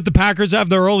 But the Packers have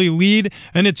their early lead,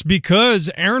 and it's because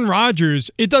Aaron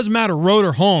Rodgers, it doesn't matter road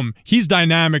or home, he's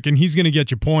dynamic and he's going to get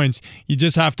you points. You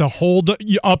just have to hold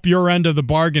up your end of the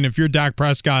bargain if you're Dak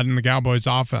Prescott in the Cowboys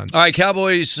offense. All right,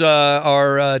 Cowboys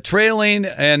are trailing,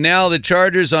 and now the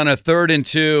Chargers on a 3rd and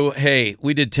 2. Hey,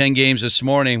 we did 10 games this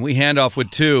morning. We hand off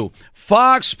with 2.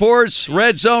 Fox Sports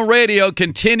Red Zone Radio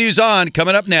continues on,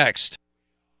 coming up next.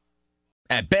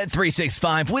 At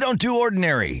Bet365, we don't do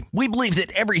ordinary. We believe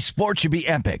that every sport should be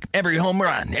epic. Every home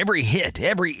run, every hit,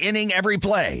 every inning, every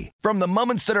play. From the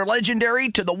moments that are legendary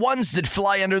to the ones that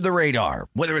fly under the radar.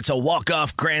 Whether it's a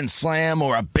walk-off grand slam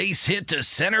or a base hit to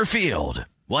center field.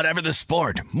 Whatever the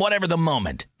sport, whatever the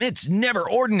moment. It's never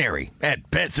ordinary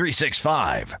at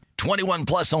Bet365. 21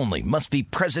 plus only. Must be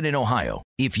present in Ohio.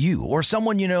 If you or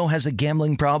someone you know has a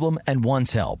gambling problem and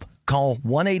wants help, call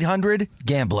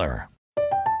 1-800-GAMBLER.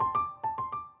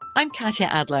 I'm Katya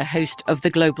Adler, host of The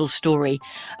Global Story.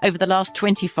 Over the last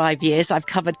 25 years, I've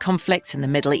covered conflicts in the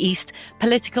Middle East,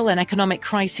 political and economic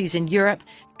crises in Europe,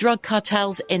 drug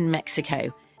cartels in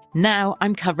Mexico. Now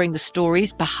I'm covering the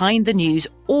stories behind the news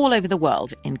all over the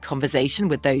world in conversation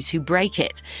with those who break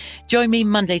it. Join me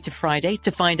Monday to Friday to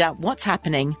find out what's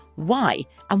happening, why,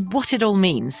 and what it all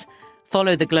means.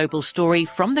 Follow The Global Story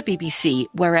from the BBC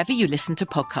wherever you listen to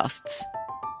podcasts.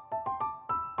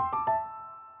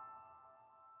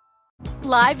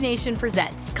 Live Nation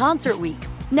presents Concert Week.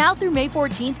 Now through May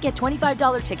 14th, get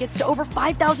 $25 tickets to over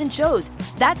 5,000 shows.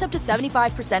 That's up to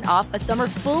 75% off a summer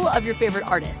full of your favorite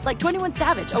artists like 21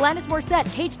 Savage, Alanis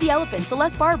Morissette, Cage the Elephant,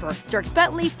 Celeste Barber, Dierks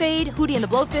Bentley, Fade, Hootie and the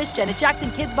Blowfish, Janet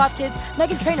Jackson, Kids Bop Kids,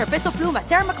 Meghan Trainor, Peso Pluma,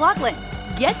 Sarah McLachlan.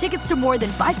 Get tickets to more than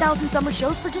 5,000 summer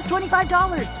shows for just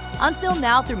 $25. On sale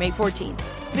now through May 14th.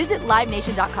 Visit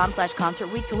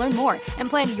LiveNation.com/Concert Week to learn more and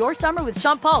plan your summer with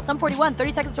Sean Paul, Sum 41,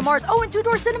 30 Seconds to Mars, and Two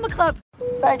Door Cinema Club.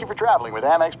 Thank you for traveling with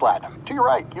Amex Platinum. To your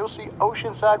right, you'll see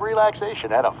oceanside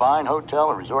relaxation at a fine hotel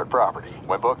and resort property.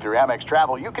 When booked through Amex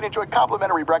Travel, you can enjoy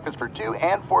complimentary breakfast for 2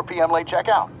 and 4 p.m. late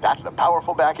checkout. That's the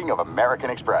powerful backing of American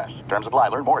Express. Terms apply.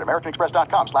 Learn more at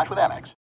americanexpress.com/withAmex.